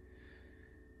jumping.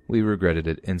 We regretted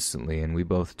it instantly, and we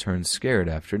both turned scared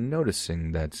after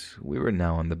noticing that we were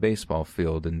now on the baseball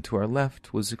field and to our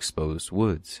left was exposed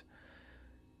woods.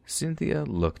 Cynthia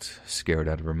looked scared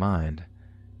out of her mind,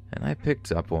 and I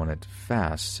picked up on it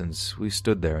fast since we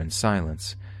stood there in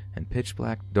silence and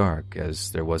pitch-black dark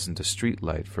as there wasn't a street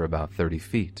light for about 30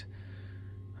 feet.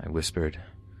 I whispered,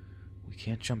 "We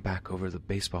can't jump back over the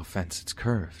baseball fence, it's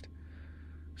curved."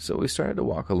 So we started to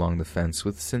walk along the fence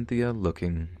with Cynthia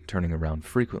turning around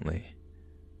frequently.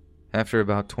 After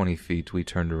about 20 feet, we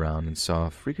turned around and saw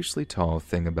a freakishly tall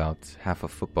thing about half a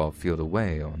football field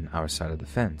away on our side of the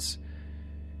fence.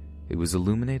 It was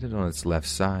illuminated on its left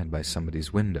side by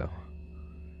somebody's window.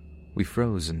 We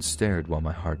froze and stared while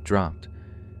my heart dropped.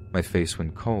 My face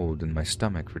went cold and my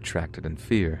stomach retracted in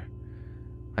fear.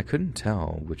 I couldn't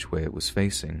tell which way it was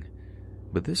facing,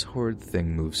 but this horrid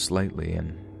thing moved slightly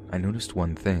and I noticed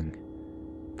one thing.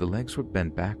 The legs were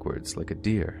bent backwards like a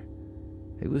deer.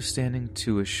 It was standing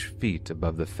 2-ish feet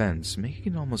above the fence,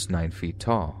 making it almost 9 feet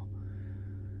tall.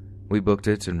 We booked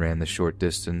it and ran the short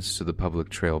distance to the public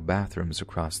trail bathrooms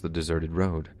across the deserted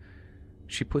road.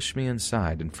 She pushed me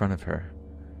inside in front of her.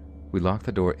 We locked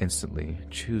the door instantly,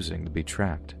 choosing to be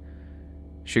trapped.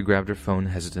 She grabbed her phone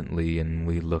hesitantly and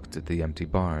we looked at the empty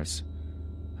bars.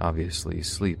 Obviously,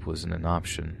 sleep wasn't an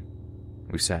option.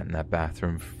 We sat in that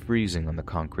bathroom, freezing on the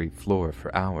concrete floor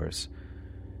for hours.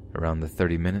 Around the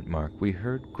 30-minute mark, we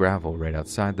heard gravel right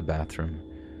outside the bathroom.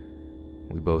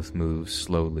 We both moved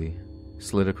slowly,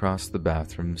 slid across the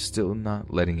bathroom, still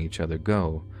not letting each other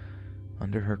go.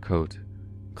 Under her coat,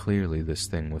 clearly this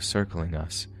thing was circling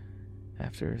us.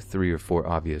 After 3 or 4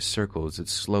 obvious circles, it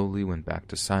slowly went back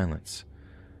to silence.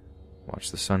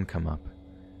 Watched the sun come up.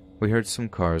 We heard some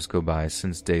cars go by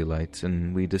since daylight,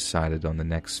 and we decided on the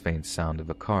next faint sound of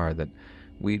a car that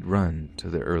we'd run to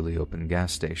the early open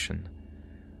gas station.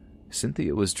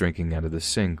 Cynthia was drinking out of the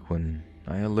sink when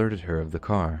I alerted her of the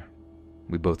car.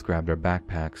 We both grabbed our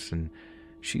backpacks, and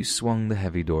she swung the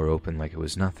heavy door open like it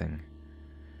was nothing.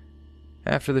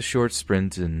 After the short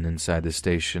sprint and inside the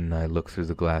station, I looked through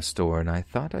the glass door, and I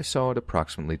thought I saw it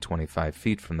approximately 25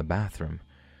 feet from the bathroom.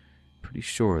 Pretty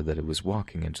sure that it was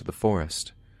walking into the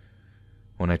forest.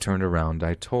 When I turned around,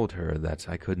 I told her that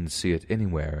I couldn't see it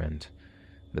anywhere and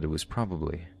that it was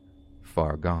probably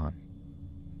far gone.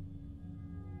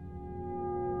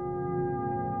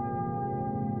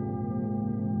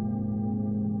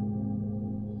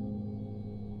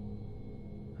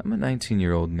 I'm a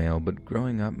 19-year-old male, but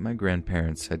growing up, my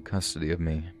grandparents had custody of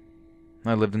me.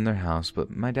 I lived in their house, but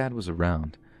my dad was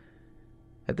around.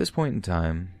 At this point in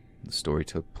time, the story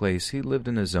took place, he lived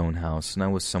in his own house, and I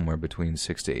was somewhere between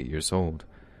 6 to 8 years old.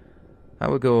 I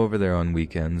would go over there on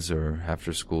weekends or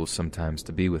after school sometimes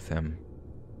to be with him.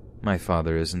 My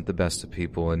father isn't the best of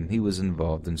people, and he was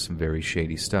involved in some very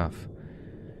shady stuff.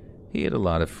 He had a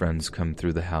lot of friends come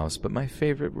through the house, but my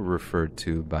favorite were referred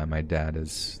to by my dad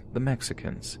as the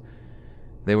Mexicans.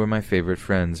 They were my favorite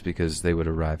friends because they would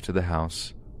arrive to the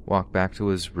house, walk back to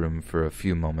his room for a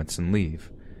few moments and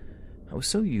leave. I was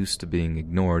so used to being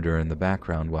ignored or in the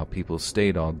background while people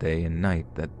stayed all day and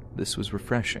night that this was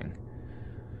refreshing.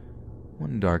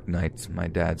 One dark night, my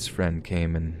dad's friend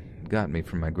came and got me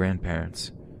from my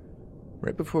grandparents.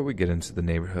 Right before we get into the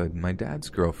neighborhood, my dad's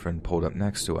girlfriend pulled up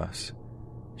next to us.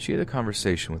 She had a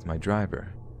conversation with my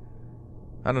driver.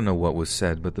 I don't know what was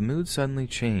said, but the mood suddenly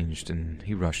changed and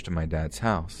he rushed to my dad's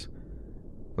house.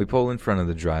 We pull in front of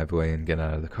the driveway and get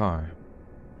out of the car.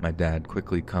 My dad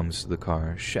quickly comes to the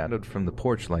car, shadowed from the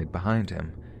porch light behind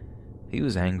him. He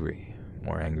was angry,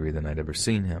 more angry than I'd ever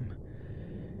seen him.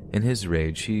 In his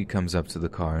rage, he comes up to the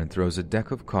car and throws a deck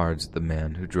of cards at the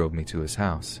man who drove me to his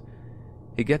house.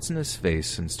 He gets in his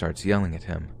face and starts yelling at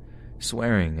him,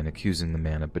 swearing and accusing the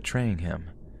man of betraying him.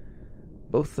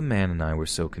 Both the man and I were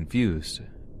so confused.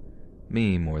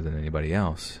 Me more than anybody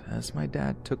else. As my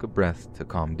dad took a breath to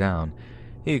calm down,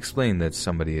 he explained that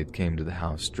somebody had came to the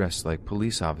house dressed like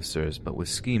police officers but with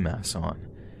ski masks on.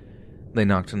 They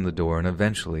knocked on the door and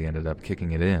eventually ended up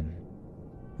kicking it in.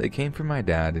 They came for my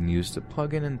dad and used a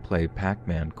plug-in-and-play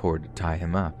Pac-Man cord to tie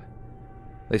him up.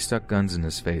 They stuck guns in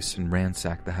his face and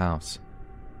ransacked the house.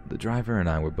 The driver and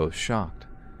I were both shocked.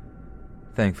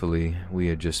 Thankfully, we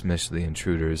had just missed the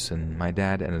intruders, and my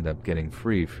dad ended up getting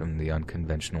free from the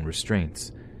unconventional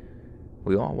restraints.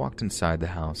 We all walked inside the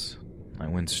house. I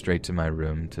went straight to my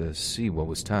room to see what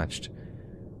was touched.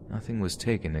 Nothing was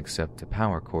taken except a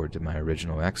power cord to my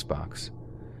original Xbox.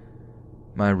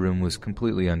 My room was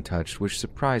completely untouched, which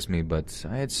surprised me, but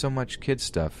I had so much kid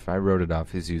stuff I wrote it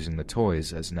off as using the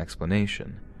toys as an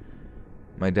explanation.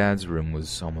 My dad's room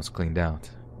was almost cleaned out.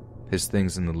 His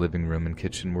things in the living room and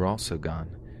kitchen were also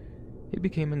gone. He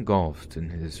became engulfed in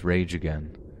his rage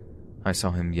again. I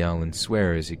saw him yell and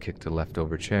swear as he kicked a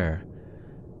leftover chair.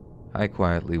 I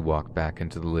quietly walked back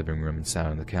into the living room and sat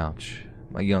on the couch.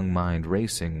 my young mind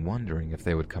racing, wondering if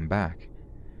they would come back.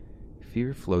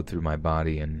 Fear flowed through my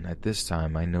body, and at this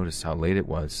time I noticed how late it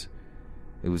was.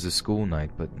 It was a school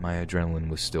night, but my adrenaline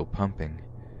was still pumping.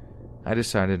 I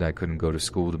decided I couldn't go to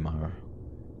school tomorrow.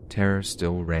 Terror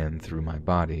still ran through my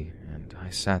body, and I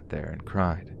sat there and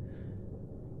cried.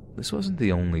 This wasn't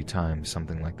the only time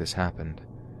something like this happened.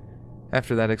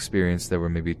 After that experience, there were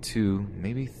maybe 2,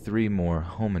 maybe 3 more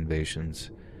home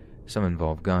invasions. Some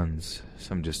involved guns,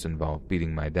 some just involved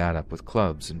beating my dad up with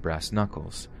clubs and brass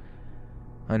knuckles.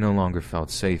 I no longer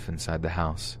felt safe inside the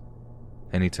house.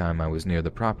 Anytime I was near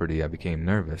the property, I became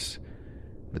nervous.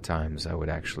 The times I would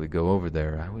actually go over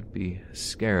there, I would be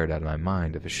scared out of my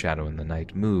mind if a shadow in the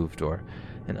night moved or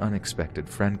an unexpected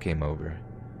friend came over.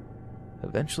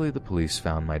 Eventually, the police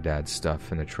found my dad's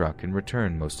stuff in a truck and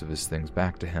returned most of his things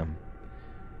back to him.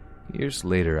 Years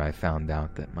later, I found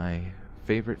out that my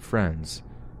favorite friends,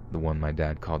 the one my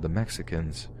dad called the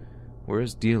Mexicans, were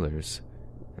his dealers,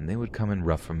 and they would come and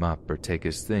rough him up or take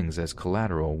his things as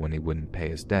collateral when he wouldn't pay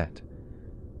his debt.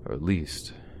 Or at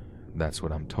least, that's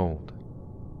what I'm told.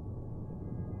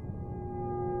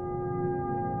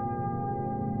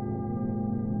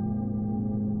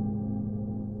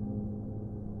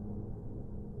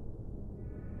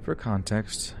 For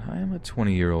context, I am a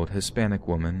 20-year-old Hispanic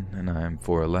woman, and I am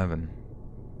 4'11".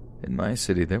 In my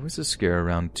city, there was a scare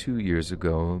around 2 years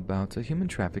ago about a human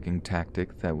trafficking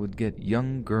tactic that would get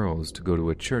young girls to go to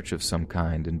a church of some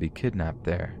kind and be kidnapped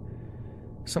there.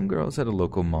 Some girls at a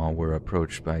local mall were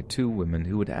approached by 2 women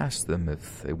who would ask them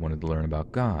if they wanted to learn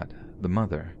about God, the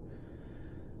Mother.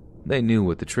 They knew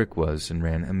what the trick was and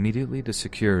ran immediately to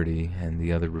security, and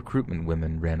the other recruitment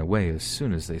women ran away as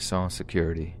soon as they saw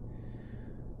security.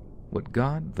 What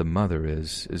God, the Mother,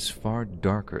 is far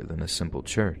darker than a simple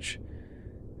church.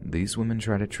 These women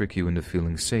try to trick you into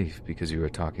feeling safe because you are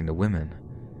talking to women.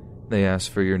 They ask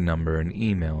for your number and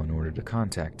email in order to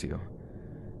contact you.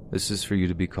 This is for you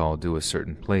to be called to a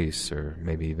certain place or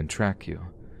maybe even track you.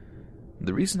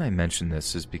 The reason I mention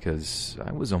this is because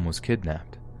I was almost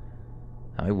kidnapped.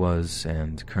 I was,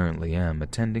 and currently am,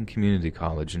 attending community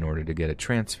college in order to get a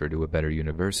transfer to a better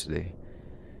university.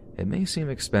 It may seem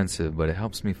expensive, but it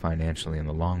helps me financially in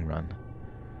the long run.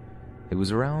 It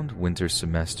was around winter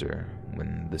semester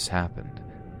when this happened.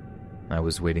 I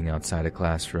was waiting outside a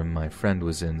classroom my friend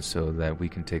was in so that we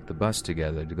can take the bus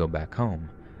together to go back home.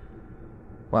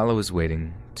 While I was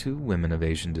waiting, 2 women of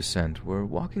Asian descent were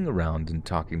walking around and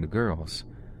talking to girls.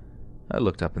 I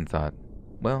looked up and thought,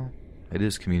 well, it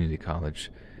is community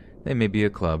college. They may be a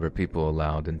club or people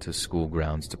allowed into school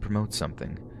grounds to promote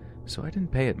something, so I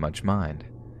didn't pay it much mind.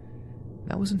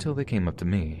 That was until they came up to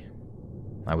me.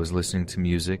 I was listening to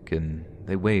music and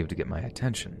they waved to get my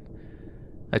attention.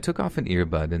 I took off an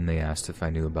earbud and they asked if I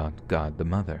knew about God the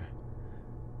Mother.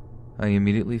 I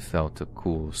immediately felt a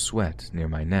cool sweat near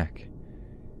my neck.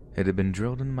 It had been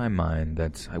drilled in my mind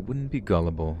that I wouldn't be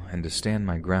gullible and to stand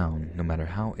my ground no matter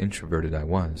how introverted I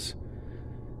was.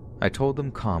 I told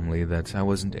them calmly that I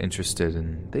wasn't interested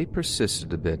and they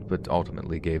persisted a bit but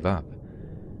ultimately gave up.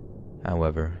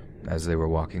 However, as they were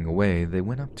walking away, they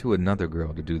went up to another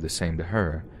girl to do the same to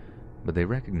her, but they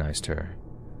recognized her.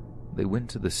 They went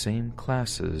to the same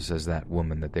classes as that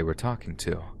woman that they were talking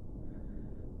to.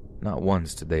 Not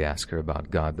once did they ask her about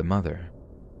God the Mother.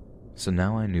 So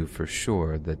now I knew for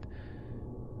sure that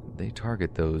they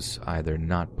target those either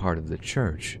not part of the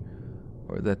church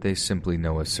or that they simply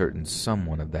know a certain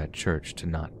someone of that church to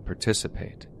not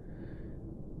participate.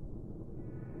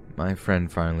 My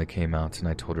friend finally came out and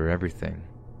I told her everything.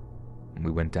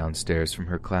 We went downstairs from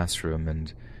her classroom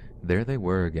and there they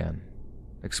were again,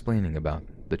 explaining about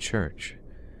the church.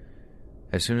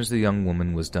 As soon as the young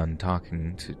woman was done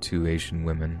talking to 2 Asian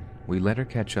women, we let her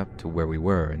catch up to where we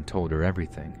were and told her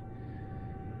everything.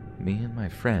 Me and my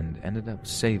friend ended up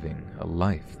saving a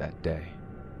life that day.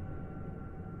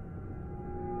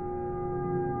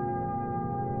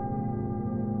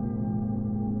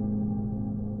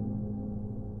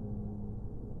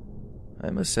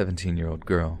 I'm a 17-year-old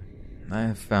girl. I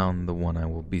have found the one I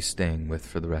will be staying with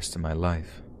for the rest of my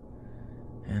life.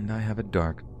 And I have a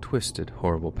dark, twisted,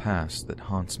 horrible past that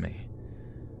haunts me.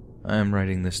 I am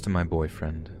writing this to my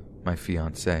boyfriend, my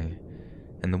fiancé,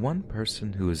 and the one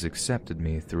person who has accepted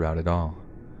me throughout it all.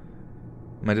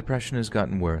 My depression has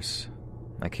gotten worse.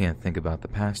 I can't think about the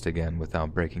past again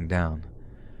without breaking down.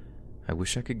 I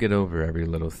wish I could get over every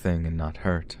little thing and not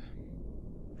hurt.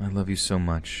 I love you so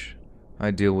much.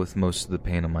 I deal with most of the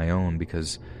pain on my own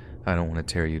because I don't want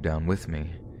to tear you down with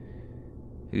me.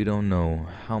 You don't know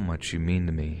how much you mean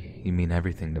to me. You mean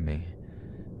everything to me.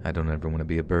 I don't ever want to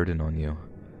be a burden on you.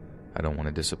 I don't want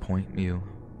to disappoint you,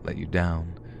 let you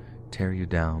down, tear you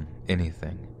down,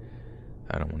 anything.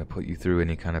 I don't want to put you through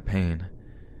any kind of pain.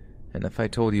 And if I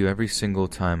told you every single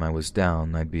time I was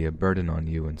down, I'd be a burden on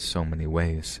you in so many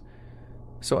ways.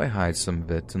 So I hide some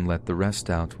of it and let the rest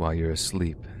out while you're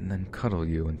asleep, and then cuddle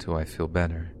you until I feel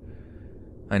better.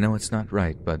 I know it's not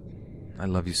right, but I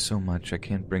love you so much I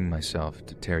can't bring myself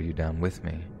to tear you down with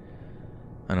me.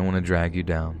 I don't want to drag you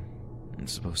down. I'm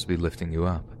supposed to be lifting you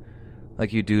up,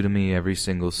 like you do to me every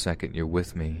single second you're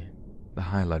with me, the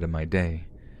highlight of my day.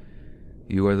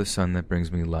 You are the sun that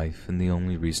brings me life and the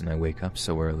only reason I wake up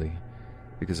so early,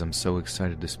 because I'm so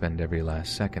excited to spend every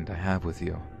last second I have with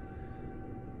you.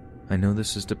 I know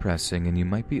this is depressing and you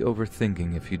might be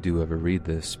overthinking if you do ever read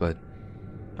this, but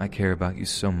I care about you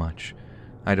so much.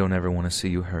 I don't ever want to see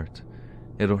you hurt.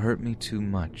 It'll hurt me too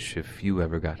much if you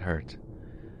ever got hurt.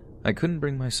 I couldn't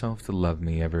bring myself to love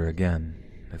me ever again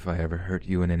if I ever hurt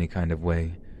you in any kind of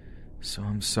way, so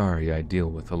I'm sorry I deal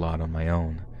with a lot on my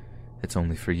own. It's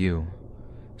only for you,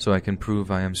 so I can prove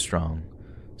I am strong,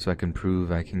 so I can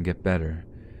prove I can get better,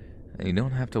 and you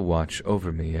don't have to watch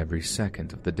over me every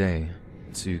second of the day,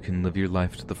 so you can live your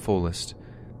life to the fullest,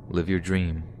 live your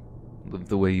dream, live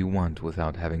the way you want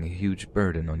without having a huge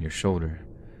burden on your shoulder.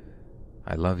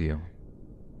 I love you,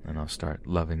 and I'll start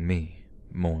loving me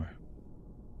more.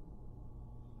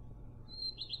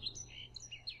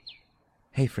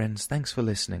 Hey friends, thanks for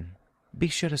listening. Be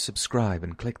sure to subscribe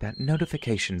and click that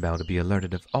notification bell to be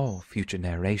alerted of all future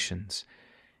narrations.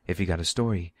 If you got a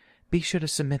story, be sure to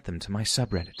submit them to my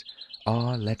subreddit,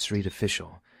 r/Let's Read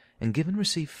Official, and give and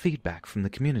receive feedback from the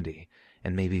community,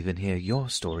 and maybe even hear your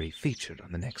story featured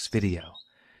on the next video.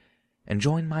 And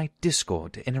join my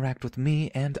Discord to interact with me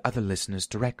and other listeners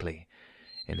directly.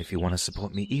 And if you want to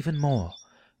support me even more,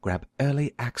 grab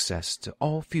early access to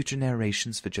all future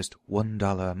narrations for just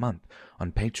 $1 a month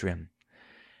on Patreon.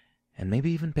 And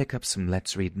maybe even pick up some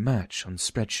Let's Read merch on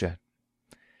Spreadshirt.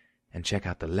 And check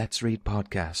out the Let's Read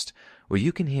podcast, where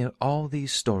you can hear all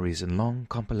these stories in long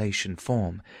compilation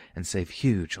form and save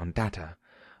huge on data,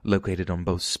 located on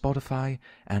both Spotify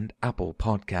and Apple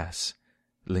Podcasts.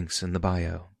 Links in the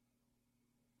bio.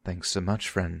 Thanks so much,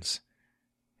 friends,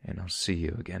 and I'll see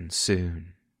you again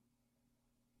soon.